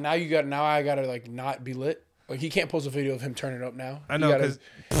 lit, and now I gotta like not be lit. Like he can't post a video of him turning up now. I know, He because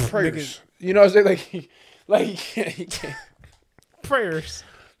prayers. You know what I'm saying? He can't. prayers.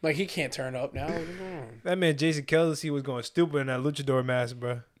 Like he can't turn up now. What's going on? That man Jason Kelsey was going stupid in that luchador mask,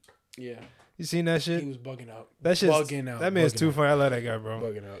 bro. Yeah, You seen that shit? he was bugging out. That shit's bugging out. That man's bugging too out, funny. I love that guy, bro.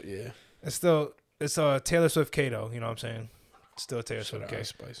 Bugging out. Yeah. It's Taylor Swift K though. You know what I'm saying? Still Taylor Shout Swift out K. Ice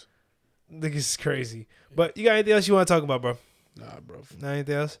Spice. Niggas is crazy. But you got anything else you want to talk about, bro? Nah, bro. Not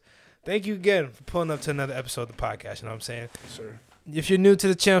anything else? Thank you again for pulling up to another episode of the podcast. You know what I'm saying? Yes, sir. If you're new to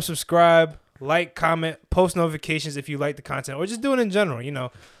the channel, subscribe, like, comment, post notifications if you like the content, or just do it in general. You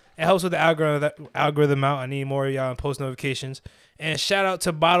know, it helps with the algorithm out. I need more of y'all and post notifications. And shout out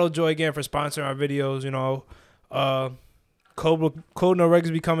to Bottle Joy again for sponsoring our videos. You know, code no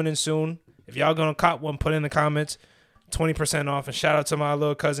regs be coming in soon. If y'all gonna cop one, put in the comments. 20% off. And shout out to my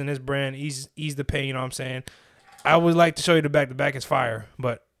little cousin, his brand, Ease the Pain. You know what I'm saying? I would like to show you the back. The back is fire,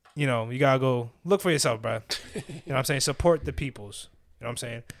 but you know, you gotta go look for yourself, bro. You know what I'm saying? Support the peoples. You know what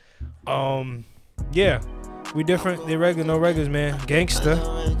I'm saying? Yeah, we different. They regular, no regulars, man.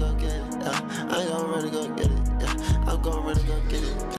 Gangsta.